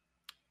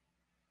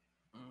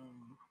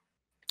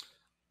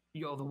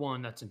 You're the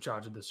one that's in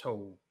charge of this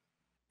whole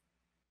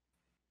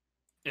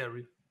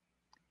area,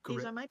 correct?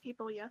 These are my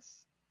people,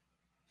 yes.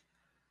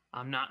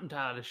 I'm not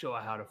entirely sure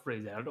how to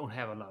phrase that. I don't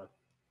have a lot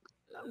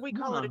of We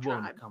call it a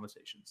one-on-one tribe.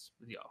 conversations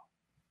with y'all.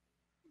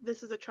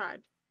 This is a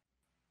tribe.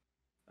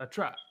 A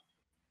tribe.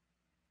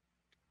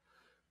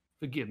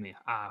 Forgive me.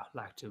 I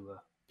like to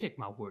pick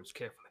my words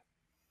carefully.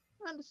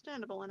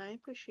 Understandable, and I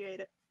appreciate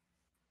it.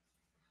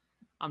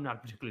 I'm not a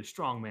particularly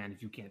strong man,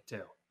 if you can't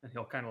tell. And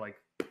he'll kind of like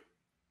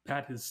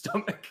pat his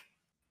stomach.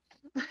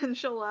 And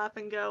she'll laugh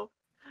and go,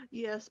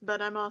 "Yes,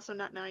 but I'm also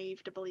not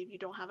naive to believe you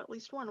don't have at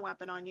least one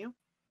weapon on you."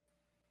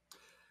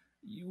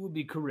 You would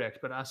be correct,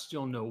 but I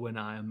still know when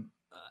I am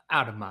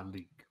out of my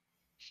league.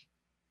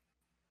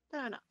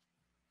 Fair enough.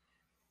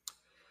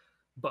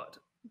 But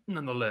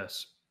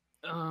nonetheless,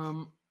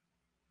 I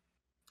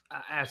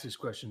asked this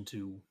question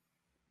to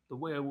the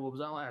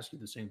werewolves. I'll ask you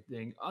the same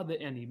thing. Are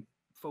there any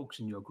folks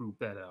in your group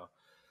that are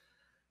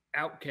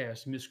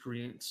outcasts,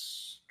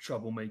 miscreants,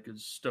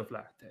 troublemakers, stuff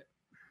like that?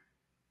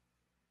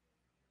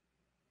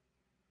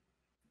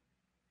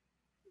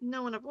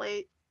 No one of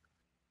late.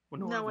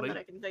 Well, No one that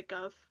I can think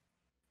of.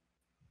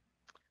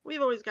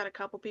 We've always got a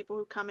couple people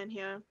who come in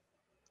here,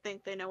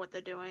 think they know what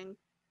they're doing.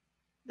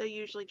 They're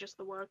usually just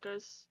the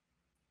workers.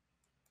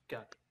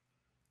 Got it.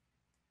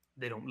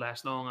 They don't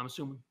last long, I'm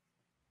assuming?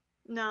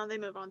 No, they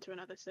move on to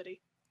another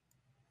city.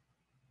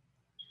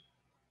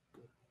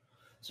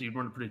 So you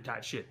run a pretty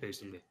tight ship,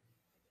 basically.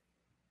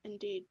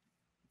 Indeed.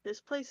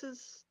 This place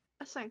is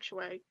a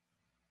sanctuary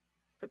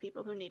for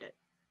people who need it.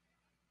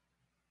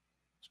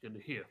 It's good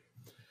to hear.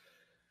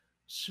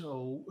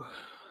 So,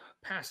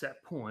 past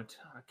that point,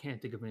 I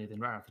can't think of anything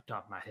right off the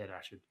top of my head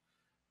I should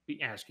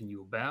be asking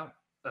you about.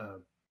 I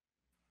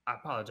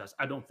apologize.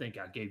 I don't think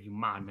I gave you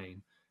my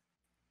name.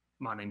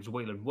 My name's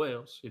Waylon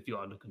Wells. If you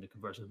are looking to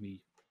converse with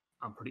me,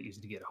 I'm pretty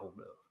easy to get a hold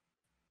of.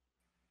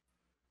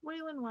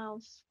 Waylon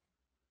Wells.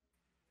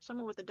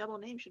 Someone with a double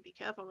name should be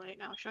careful right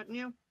now, shouldn't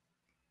you?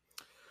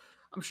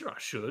 I'm sure I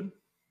should,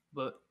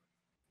 but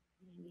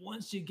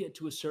once you get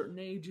to a certain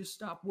age, you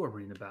stop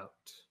worrying about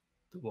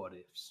the what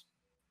ifs.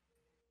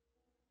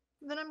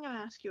 Then I'm going to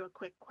ask you a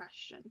quick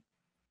question.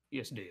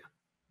 Yes, dear.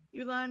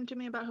 You lying to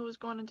me about who was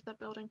going into that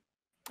building?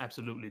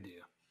 Absolutely,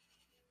 dear.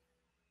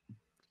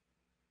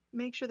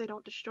 Make sure they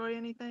don't destroy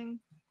anything.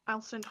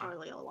 I'll send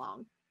Harley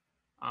along.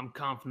 I'm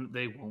confident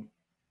they won't.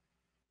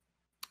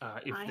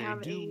 If I they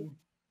have do,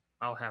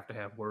 I'll have to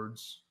have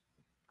words.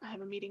 I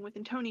have a meeting with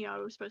Antonio I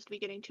was supposed to be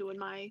getting to when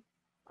my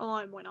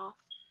alarm went off.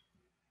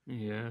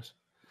 Yes.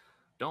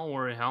 Don't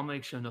worry, I'll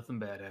make sure nothing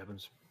bad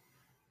happens.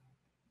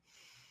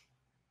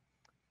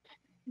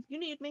 If you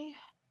need me,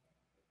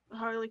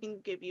 Harley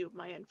can give you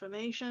my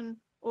information,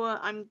 or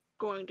I'm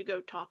going to go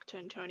talk to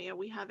Antonio.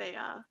 We have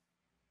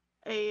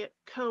a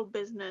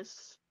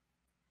co-business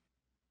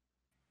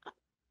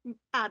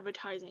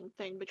advertising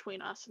thing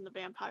between us and the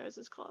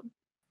Vampires' Club.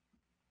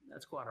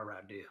 That's quite a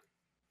right, dear.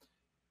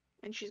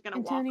 And she's gonna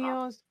walk off.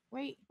 Antonio's.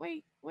 Wait.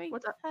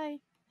 What's up? Hi.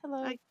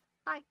 Hello.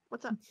 Hi,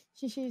 what's up?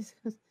 She's.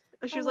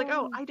 She was like,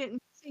 oh, Hello. I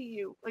didn't see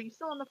you. Are you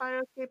still on the fire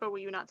escape, or were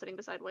you not sitting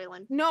beside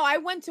Waylon? No, I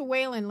went to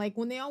Waylon. Like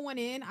when they all went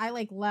in, I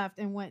like left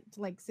and went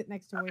to like sit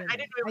next to Okay, Waylon. I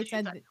didn't realize you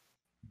said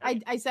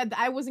that. I said that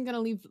I wasn't gonna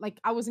leave. Like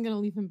I wasn't gonna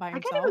leave him by I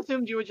kind himself. of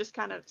assumed you were just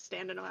kind of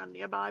standing around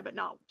nearby, but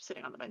not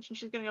sitting on the bench. And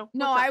she's gonna go,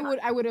 No, "What's up,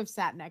 I would have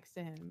sat next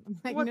to him. I'm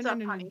like, What's no, up,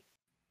 no, no, no. honey?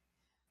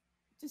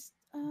 Just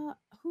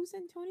who's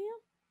Antonio?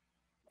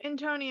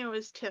 Antonio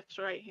is Tiff's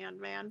right hand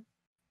man.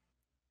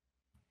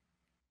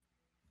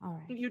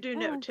 All right. You do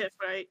know Tiff,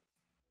 right?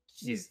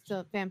 She's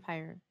the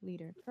vampire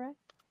leader, correct?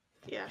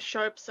 Yeah,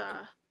 Sharp's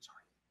a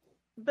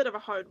bit of a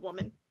hard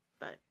woman,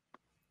 but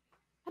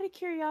Out of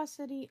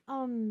curiosity,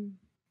 you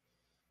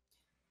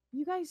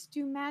guys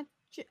do magic.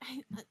 You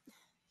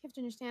have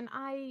to understand,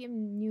 I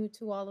am new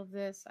to all of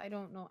this. I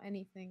don't know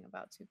anything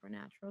about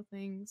supernatural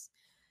things,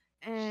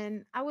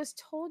 and I was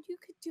told you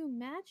could do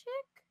magic.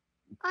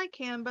 I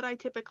can, but I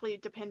typically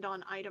depend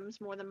on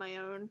items more than my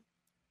own.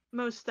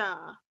 Most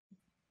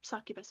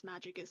succubus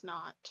magic is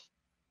not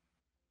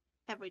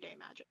everyday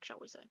magic, shall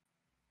we say.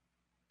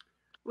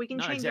 We can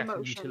Not change exactly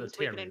emotions.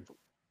 utilitarian.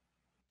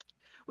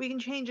 We can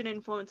change and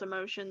influence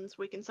emotions.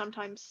 We can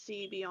sometimes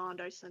see beyond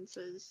our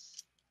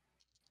senses.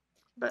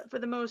 But for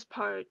the most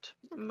part,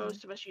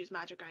 most of us use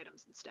magic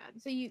items instead.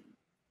 So you,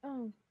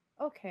 oh,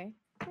 okay.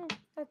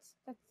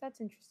 That's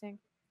interesting.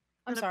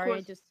 I'm And of sorry, I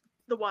course, just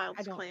the Wilds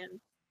I don't- clan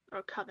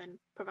or coven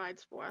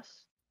provides for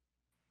us.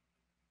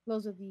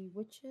 those are the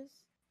witches.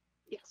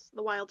 Yes,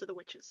 the Wilds are the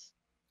witches.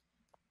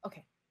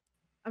 Okay,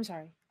 I'm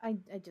sorry. I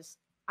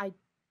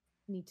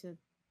need to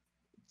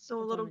So a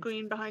That's little all I'm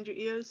green behind your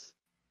ears.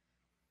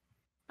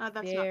 That's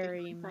not the very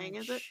only much. thing,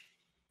 is it?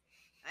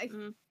 I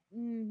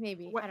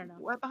maybe Wet, I don't know.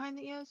 Wet behind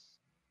the ears?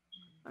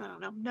 I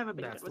don't know. Never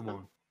been That's good the with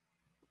one. them.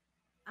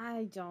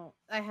 I don't.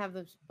 I have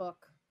this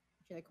book.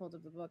 She like holds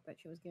up the book that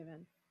she was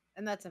given,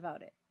 and that's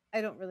about it. I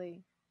don't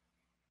really.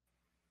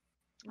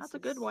 That's a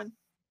good one.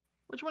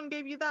 Which one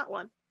gave you that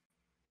one?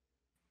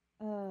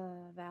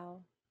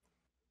 Val.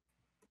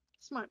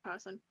 Smart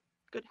person.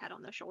 Good head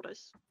on their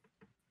shoulders.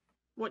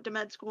 Went to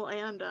med school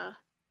and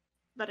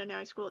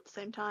veterinary school at the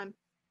same time.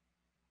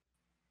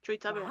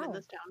 Treats everyone in Wow.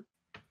 this town.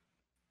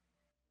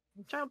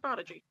 Child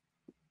prodigy.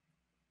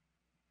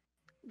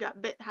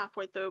 Got bit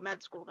halfway through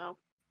med school though.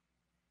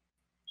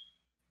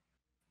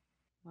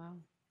 Wow.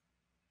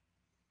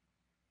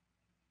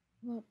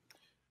 Well,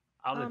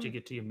 I'll let you Um,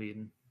 get to your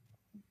meeting.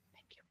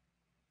 Thank you.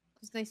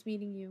 it was nice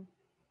meeting you.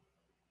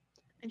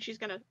 And she's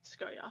gonna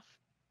scurry off.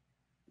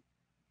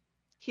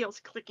 Heels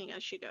clicking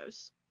as she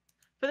goes.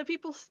 For the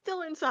people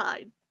still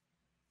inside,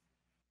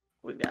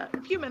 we've got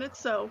a few minutes,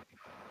 so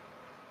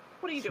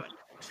what are you doing?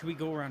 Should we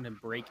go around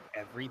and break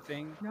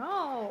everything?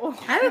 No.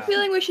 I have a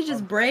feeling we should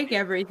just break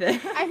everything.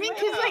 I think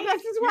because like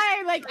this is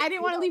why like I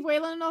didn't want to leave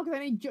Waylon alone because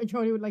I knew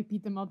Jody would like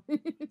beat them up.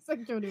 It's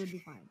like Jody would be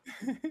fine.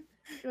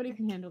 Jody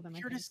can handle them.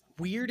 I think.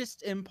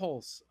 Weirdest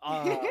impulse.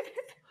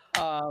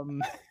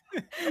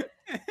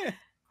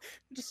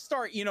 Just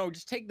start,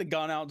 just take the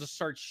gun out, just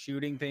start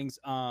shooting things.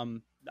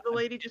 The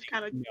lady just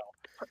kind of no.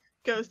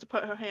 goes to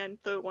put her hand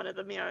through one of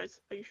the mirrors.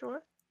 Are you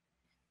sure?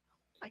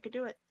 I could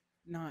do it.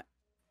 Not.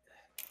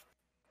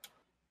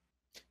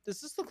 Does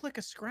this look like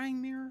a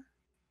scrying mirror?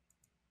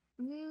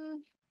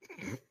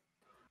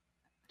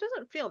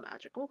 Doesn't feel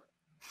magical.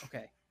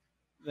 Okay,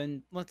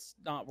 then let's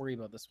not worry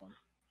about this one.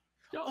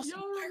 Also,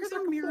 Y'all why were are there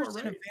second mirrors floor,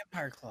 in a right?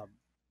 vampire club?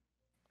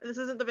 This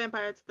isn't the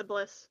vampire, it's the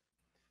bliss.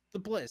 The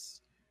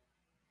Bliss.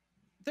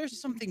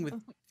 There's something with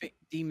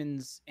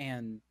demons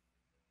and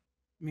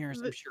mirrors,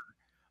 I'm The- sure.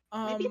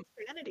 Maybe it's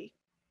vanity.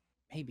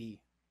 Maybe.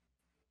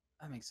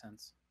 That makes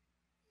sense.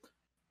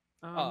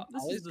 This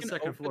Ollie's is the gonna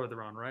second open- floor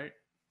they're on, right?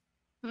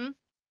 Hmm?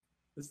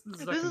 This is the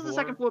second This is the floor.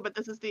 second floor, but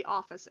this is the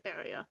office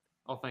area.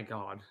 Oh, thank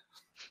God.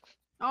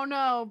 Oh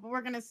no, but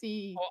we're gonna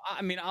see. Well,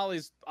 I mean,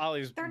 Ollie's.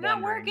 They're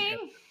not wondering if-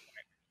 working.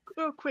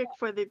 Real quick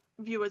for the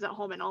viewers at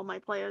home and all my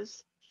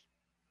players.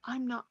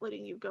 I'm not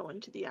letting you go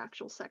into the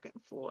actual second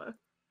floor.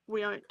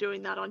 We aren't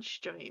doing that on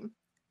stream.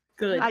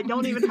 Good. I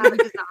don't even have it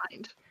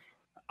designed.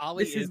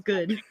 Ollie This is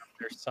good. opening up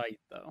their site,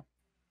 though.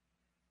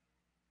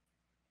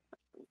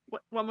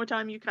 One more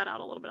time, you cut out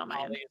a little bit on my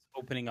end. Ollie is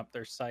opening up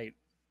their site.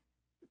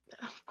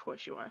 Of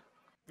course you are.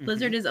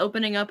 Blizzard is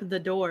opening up the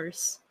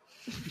doors.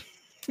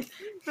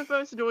 The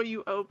first door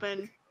you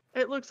open,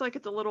 it looks like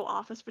it's a little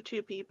office for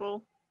 2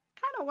 people.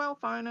 Kind of well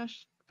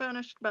furnished,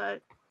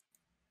 but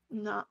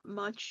not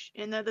much.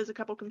 In there, there's a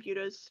couple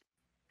computers.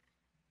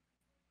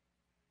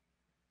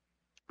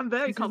 A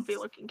very This comfy is-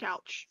 looking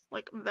couch.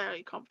 Like,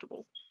 very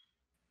comfortable.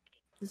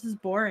 This is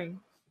boring.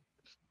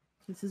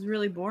 This is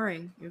really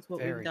boring, is what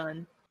Very. we've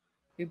done.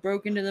 We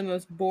broke into the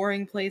most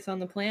boring place on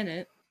the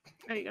planet.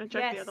 Are you gonna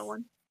check the other Yes.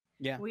 one?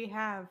 Yeah. We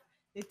have.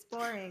 It's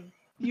boring.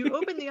 You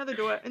open the other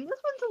door, and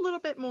this one's a little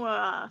bit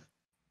more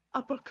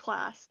upper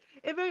class.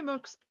 It very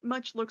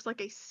much looks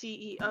like a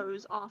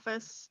CEO's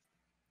office.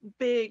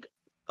 Big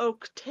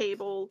oak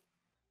table,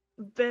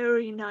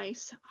 very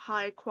nice,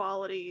 high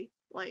quality,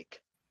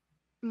 like,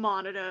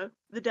 monitor.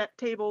 The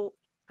table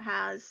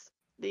has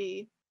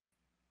the,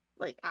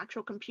 like,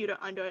 actual computer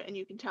under it, and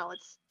you can tell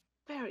it's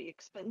very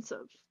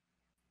expensive.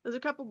 There's a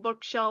couple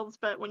bookshelves,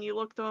 but when you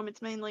look through them,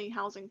 it's mainly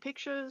housing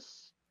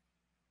pictures.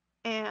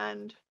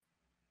 And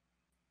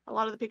a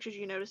lot of the pictures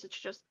you notice, it's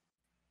just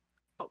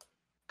a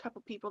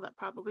couple people that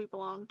probably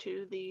belong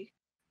to the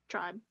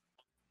tribe.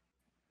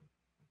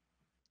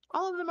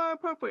 All of them are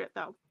appropriate,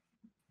 though.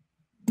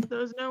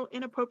 There's no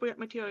inappropriate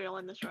material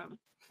in this room.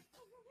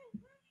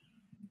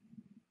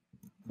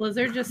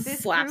 Blizzard just This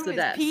slaps room the is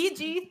desk.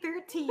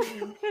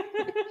 PG-13.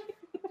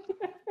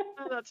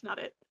 No, that's not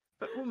it.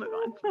 But we'll move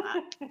on from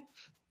that.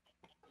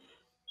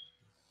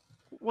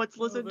 What's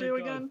Lizard my do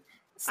God. again?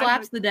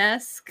 Slaps the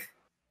desk.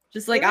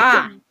 Just like, It makes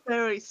ah, a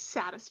very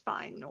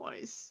satisfying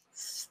noise.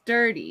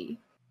 sturdy.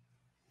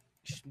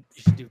 You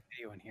should do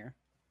video in here.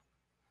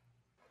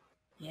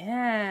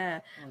 Yeah.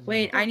 Oh, no.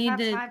 Wait, I Don't need have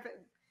to. time for-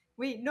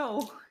 Wait,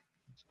 no.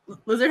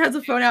 Lizard has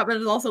a phone out, but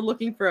is also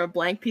looking for a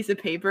blank piece of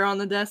paper on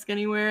the desk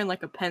anywhere, and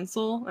like a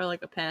pencil or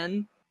like a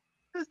pen.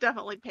 There's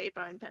definitely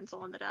paper and pencil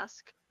on the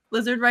desk.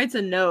 Lizard writes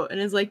a note and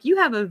is like, "You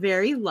have a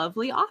very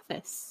lovely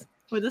office,"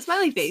 with a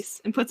smiley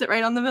face, and puts it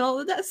right on the middle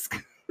of the desk.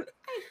 I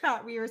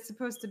thought we were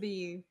supposed to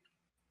be.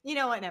 You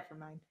know what? Never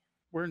mind.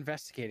 We're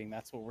investigating.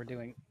 That's what we're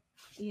doing.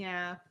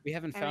 Yeah. We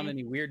haven't I found mean-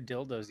 any weird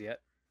dildos yet.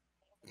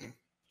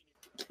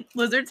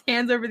 Lizard's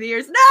hands over the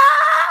ears.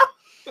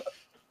 No!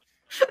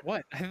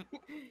 What?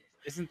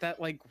 Isn't that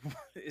like?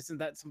 Isn't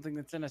that something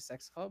that's in a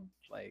sex club?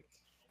 Like,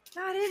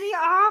 Not in the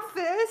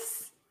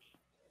office.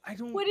 I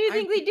don't. What do you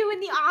think they do in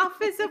the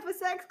office of a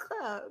sex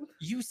club?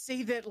 You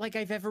say that like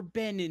I've ever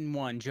been in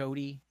one,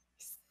 Jody.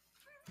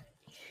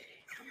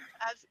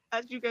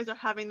 As you guys are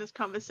having this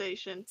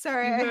conversation,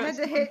 Sorry, You I heard had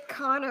to someone- hit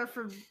Connor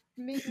for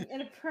making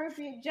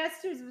inappropriate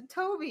gestures with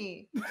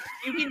Toby.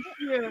 you can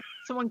hear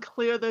someone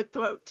clear their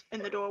throat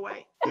in the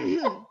doorway.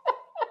 Huh?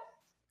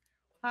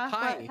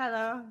 Hi. What?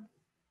 Hello.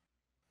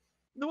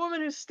 The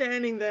woman who's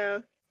standing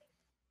there,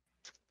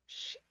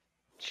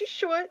 she's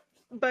short,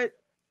 but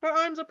her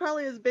arms are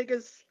probably as big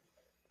as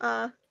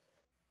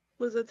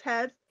Lizard's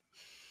head.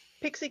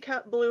 Pixie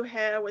cut blue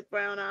hair with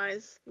brown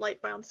eyes,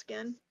 light brown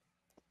skin.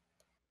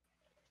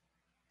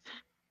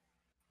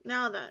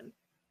 Now then,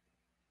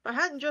 if I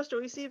hadn't just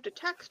received a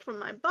text from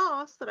my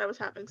boss that I was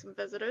having some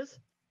visitors,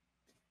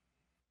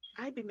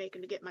 I'd be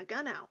making to get my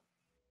gun out.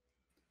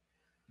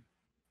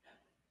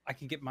 I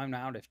can get mine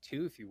out if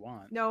you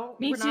want. No,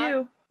 Me we're too.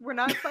 Not, we're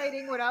not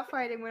fighting. We're not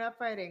fighting. We're not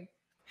fighting.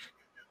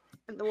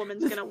 And the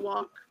woman's gonna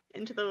walk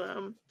into the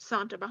room,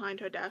 saunter behind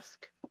her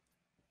desk.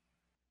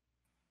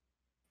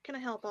 Can I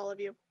help all of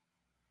you?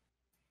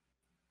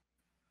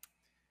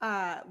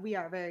 We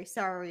are very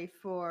sorry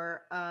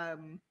for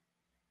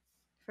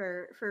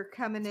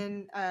coming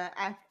in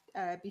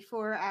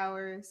before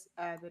hours.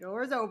 The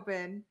door's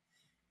open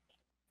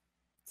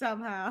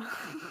somehow.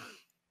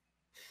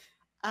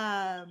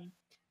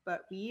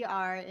 But we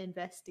are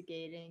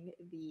investigating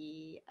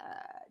the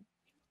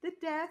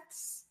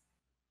deaths.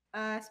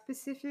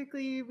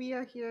 Specifically, we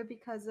are here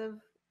because of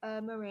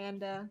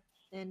Miranda,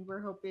 and we're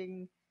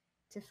hoping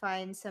to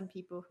find some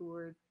people who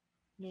were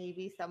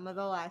maybe some of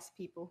the last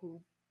people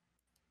who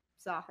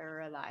saw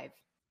her alive.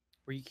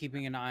 Were you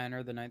keeping an eye on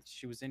her the night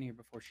she was in here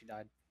before she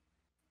died?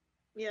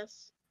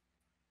 Yes.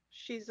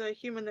 She's a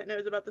human that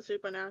knows about the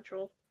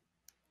supernatural.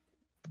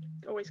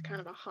 Always kind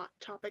of a hot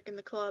topic in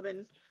the club,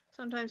 and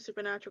sometimes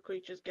supernatural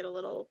creatures get a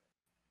little...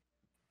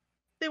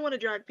 They want to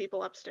drag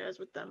people upstairs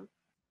with them.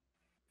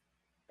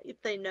 If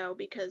they know,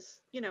 because,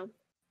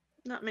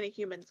 not many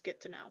humans get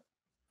to know.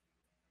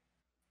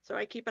 So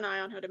I keep an eye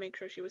on her to make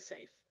sure she was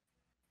safe.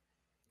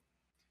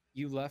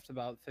 You left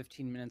about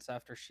 15 minutes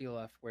after she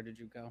left. Where did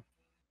you go?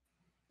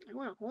 I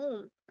went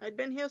home. I'd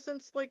been here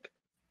since,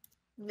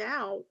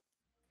 now.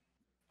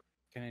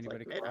 Can anybody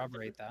mid-afternoon.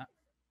 corroborate that?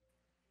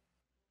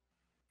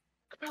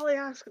 Could probably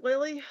ask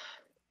Lily.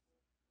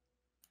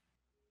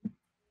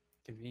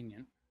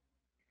 Convenient.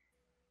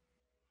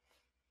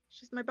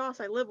 She's my boss.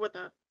 I live with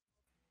her.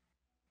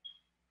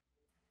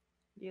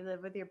 You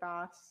live with your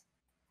boss.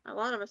 A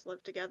lot of us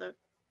live together.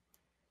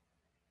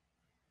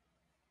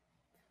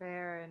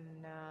 Fair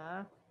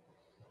enough.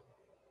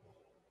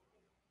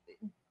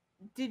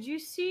 Did you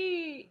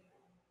see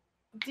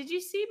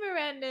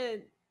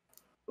Miranda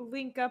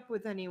link up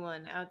with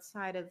anyone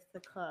outside of the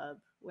club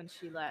when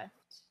she left?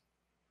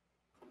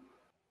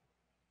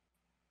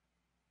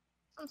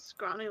 Some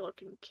scrawny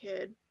looking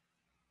kid.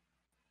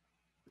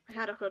 I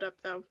had a hood up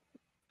though.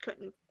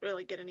 Couldn't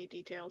really get any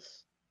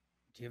details.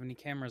 Do you have any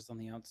cameras on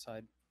the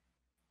outside?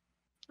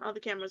 All the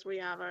cameras we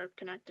have are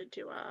connected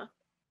to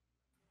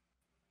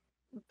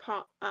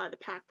the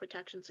pack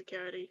protection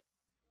security.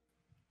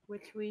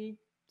 Which we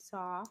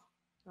saw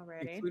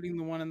already. Including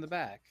the one in the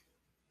back.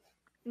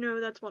 No,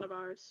 that's one of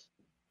ours.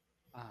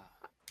 Ah.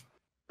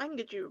 I can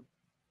get you.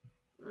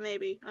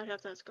 Maybe. I'd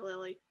have to ask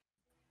Lily.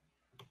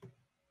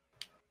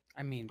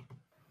 I mean,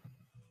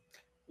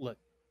 look,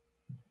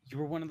 you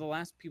were one of the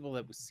last people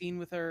that was seen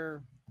with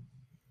her.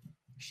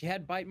 She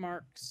had bite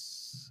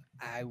marks.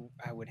 I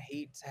would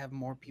hate to have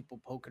more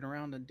people poking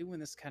around and doing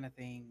this kind of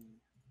thing.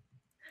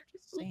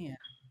 Just saying.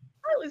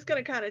 Lily's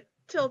gonna kind of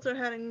tilt her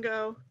head and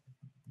go,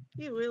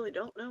 "You really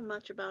don't know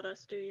much about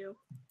us, do you?"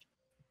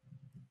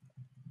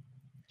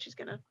 She's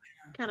gonna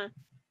kind of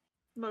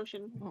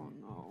motion Oh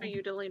no. for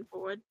you to lean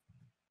forward.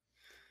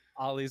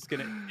 Ollie's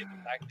gonna get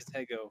back his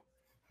head, go,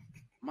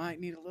 might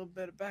need a little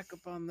bit of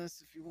backup on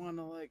this if you want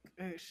to, like,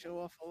 show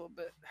off a little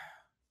bit.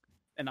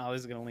 And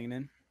Ollie's gonna lean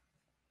in.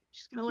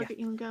 She's gonna look at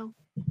you and go,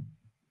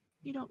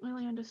 "You don't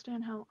really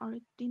understand how our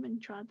demon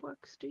tribe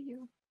works, do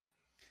you?"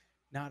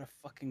 Not a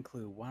fucking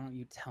clue. Why don't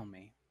you tell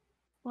me?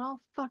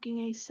 Well, fucking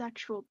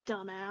asexual,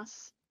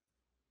 dumbass.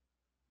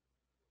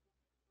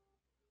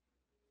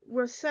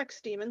 We're sex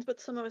demons,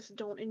 but some of us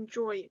don't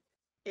enjoy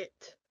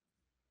it.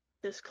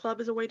 This club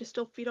is a way to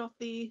still feed off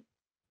the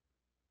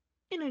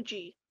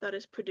energy that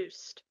is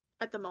produced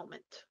at the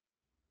moment.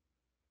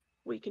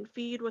 We can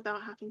feed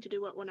without having to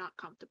do what we're not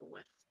comfortable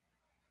with.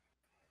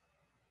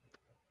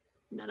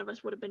 None of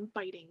us would have been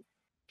biting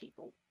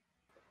people.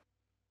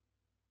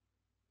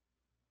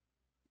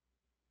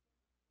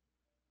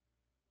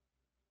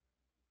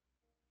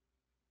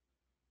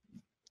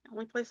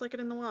 Only place like it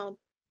in the world.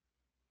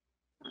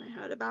 When I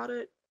heard about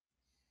it,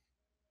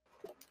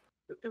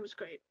 it was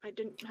great. I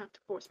didn't have to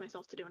force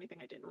myself to do anything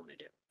I didn't want to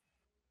do.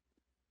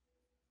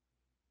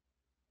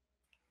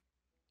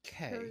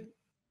 Okay.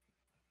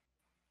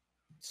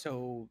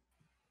 So,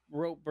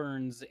 rope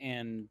burns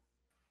and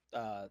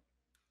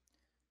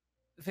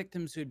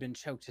victims who had been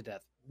choked to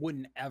death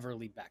wouldn't ever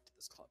lead back to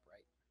this club,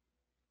 right?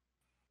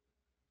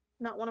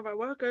 Not one of our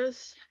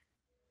workers.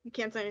 We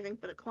can't say anything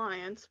for the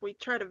clients. We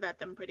try to vet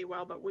them pretty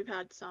well, but we've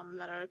had some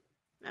that are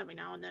every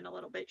now and then a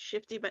little bit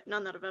shifty, but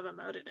none that have ever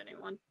murdered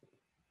anyone.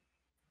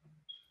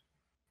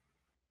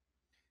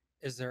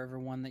 Is there ever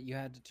one that you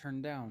had to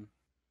turn down?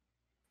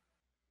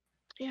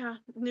 Yeah,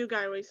 new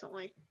guy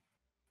recently.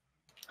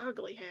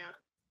 Ugly hair.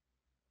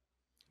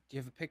 Do you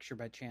have a picture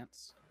by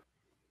chance?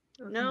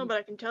 No, but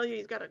I can tell you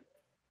he's got a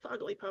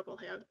ugly purple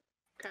hair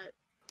cut.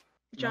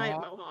 Giant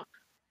mohawk.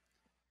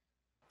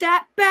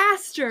 That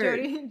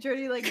bastard!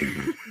 Jody like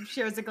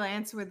shares a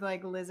glance with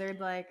like Lizard,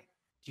 like.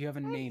 Do you have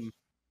a name?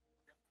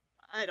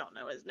 I don't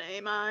know his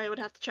name. I would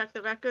have to check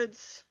the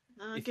records.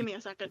 Give me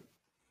a second.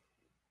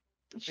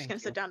 She's gonna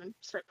sit down and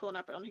start pulling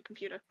up on her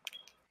computer.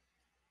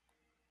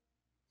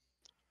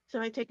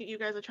 So I take it you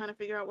guys are trying to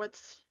figure out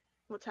what's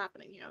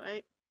happening here,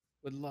 right?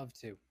 Would love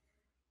to.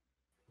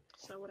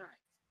 So would I.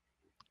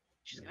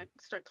 She's gonna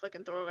start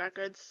clicking through her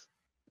records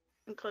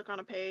and click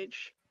on a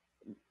page.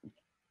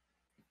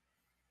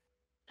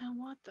 And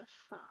what the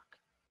fuck?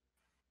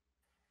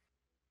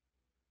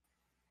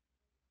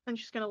 And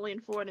she's gonna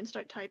lean forward and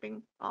start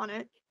typing on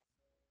it.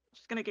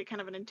 She's gonna get kind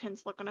of an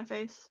intense look on her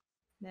face.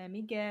 Let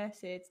me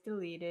guess, it's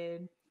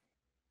deleted.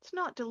 It's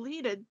not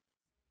deleted.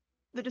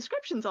 The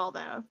description's all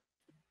there,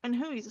 and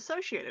who he's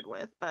associated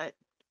with, but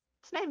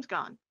his name's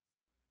gone.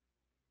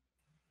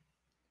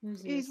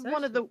 Who's He's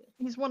one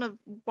of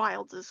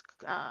Wilds'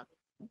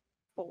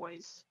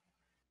 boys.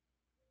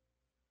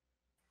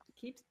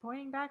 Keeps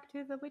pointing back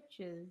to the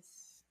witches.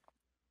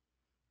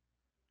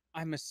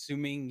 I'm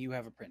assuming you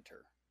have a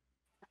printer.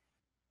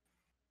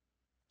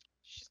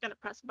 She's gonna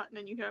press a button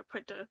and you hear a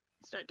printer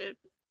start.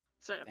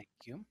 Thank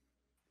you.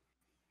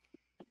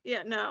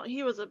 Yeah, no,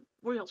 he was a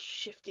real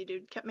shifty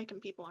dude. Kept making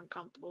people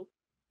uncomfortable.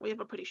 We have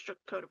a pretty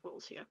strict code of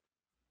rules here.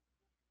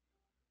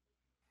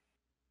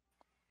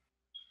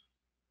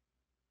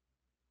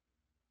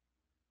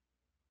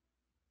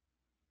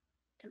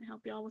 Can I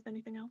help y'all with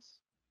anything else?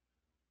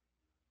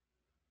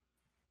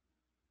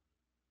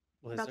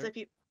 About Lizard,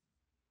 if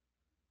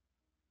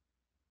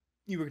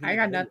you were gonna I make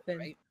got a video, nothing.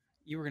 right?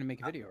 You were gonna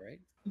make a video, right?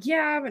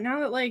 Yeah, but now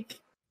that like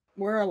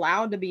we're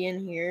allowed to be in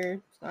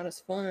here, it's not as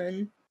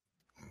fun.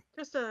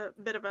 just a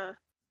bit of a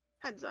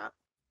heads up.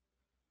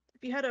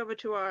 If you head over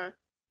to our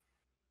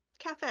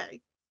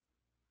cafe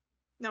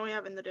that we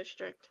have in the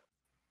district,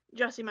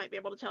 Jesse might be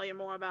able to tell you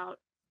more about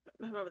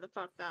whoever the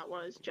fuck that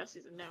was.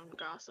 Jesse's a known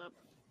gossip.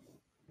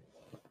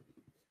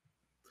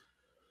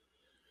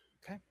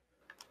 Okay.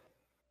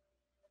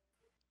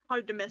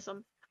 Hard to miss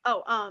him.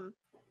 Oh,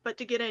 but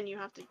to get in, you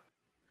have to.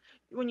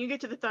 When you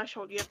get to the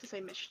threshold, you have to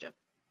say mischief.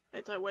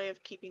 It's a way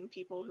of keeping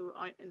people who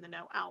aren't in the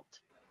know out.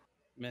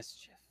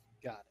 Mischief.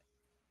 Got it.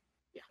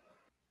 Yeah.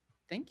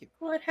 Thank you.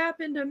 What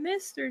happened to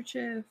Mr.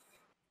 Chiff?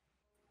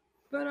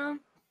 But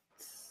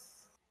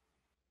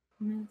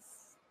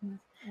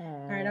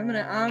All right, I'm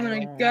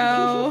gonna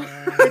go.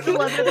 It's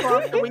 11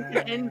 o'clock, so we can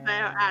end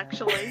there,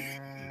 actually.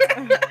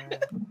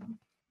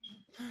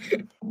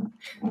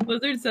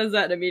 Lizard says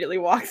that and immediately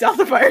walks out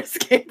the fire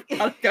escape.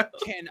 Gotta go.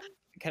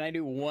 Can I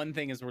do one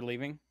thing as we're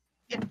leaving?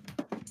 Yeah.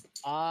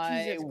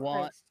 I Jesus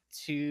want Christ.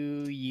 to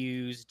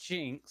use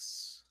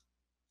Jinx.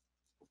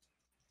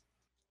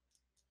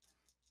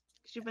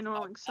 'Cause you've been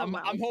rolling so I'm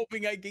well.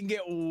 hoping I can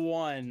get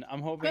one.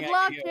 I'm hoping Good I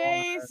luck, can get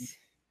one. Chase.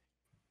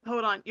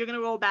 Hold on, you're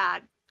gonna roll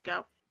bad.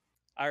 Go.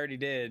 I already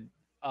did.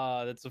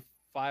 That's a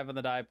 5 on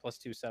the die plus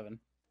 2, 7.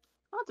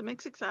 Oh, it's a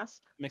mixed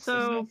success. Mixed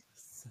So,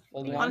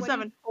 Hold on a one.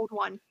 7, hold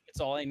 1.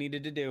 It's all I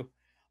needed to do.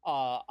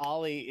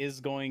 Ollie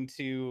is going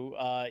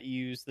to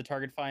use the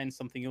target find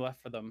something you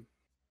left for them.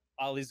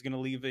 Ollie's going to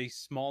leave a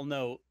small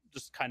note,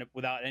 just kind of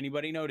without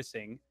anybody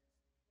noticing,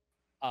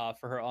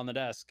 for her on the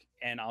desk.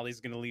 And Ollie's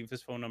going to leave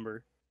his phone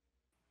number.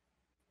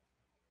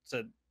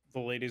 So the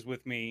lady's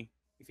with me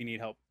if you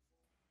need help.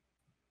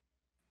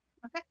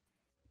 Okay.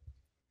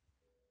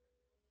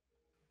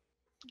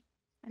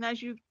 And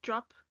as you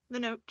drop the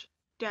note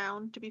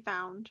down to be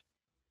found,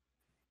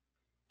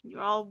 you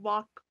all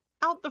walk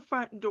out the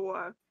front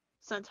door,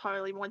 since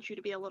Harley wants you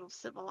to be a little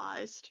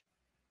civilized.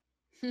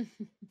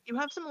 You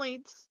have some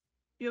leads.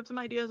 You have some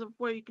ideas of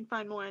where you can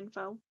find more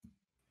info.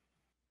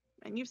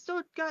 And you've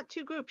still got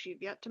 2 groups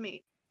you've yet to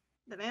meet.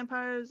 The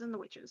vampires and the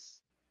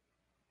witches.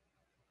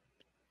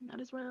 And that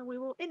is where we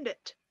will end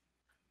it.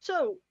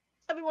 So,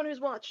 everyone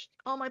who's watched,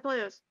 all my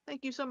players,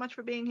 thank you so much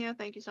for being here.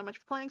 Thank you so much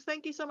for playing.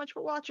 Thank you so much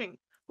for watching.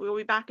 We will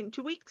be back in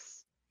 2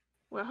 weeks,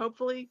 where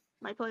hopefully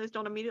my players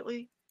don't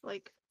immediately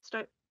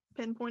start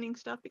pinpointing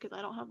stuff because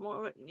I don't have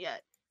more written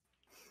yet.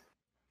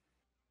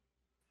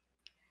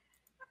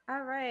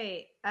 All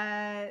right.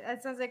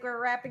 That sounds like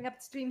we're wrapping up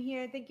the stream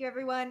here. Thank you,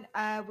 everyone.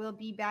 We'll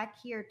be back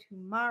here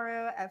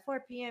tomorrow at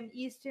 4 p.m.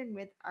 Eastern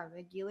with our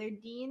regular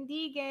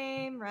D&D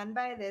game run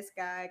by this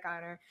guy,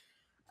 Connor.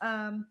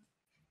 And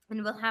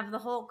we'll have the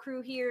whole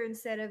crew here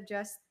instead of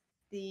just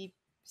the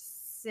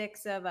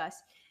 6 of us.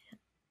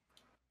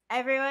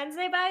 Everyone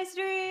say bye,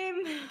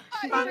 stream!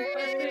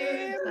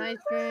 Bye. Bye,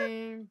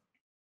 stream.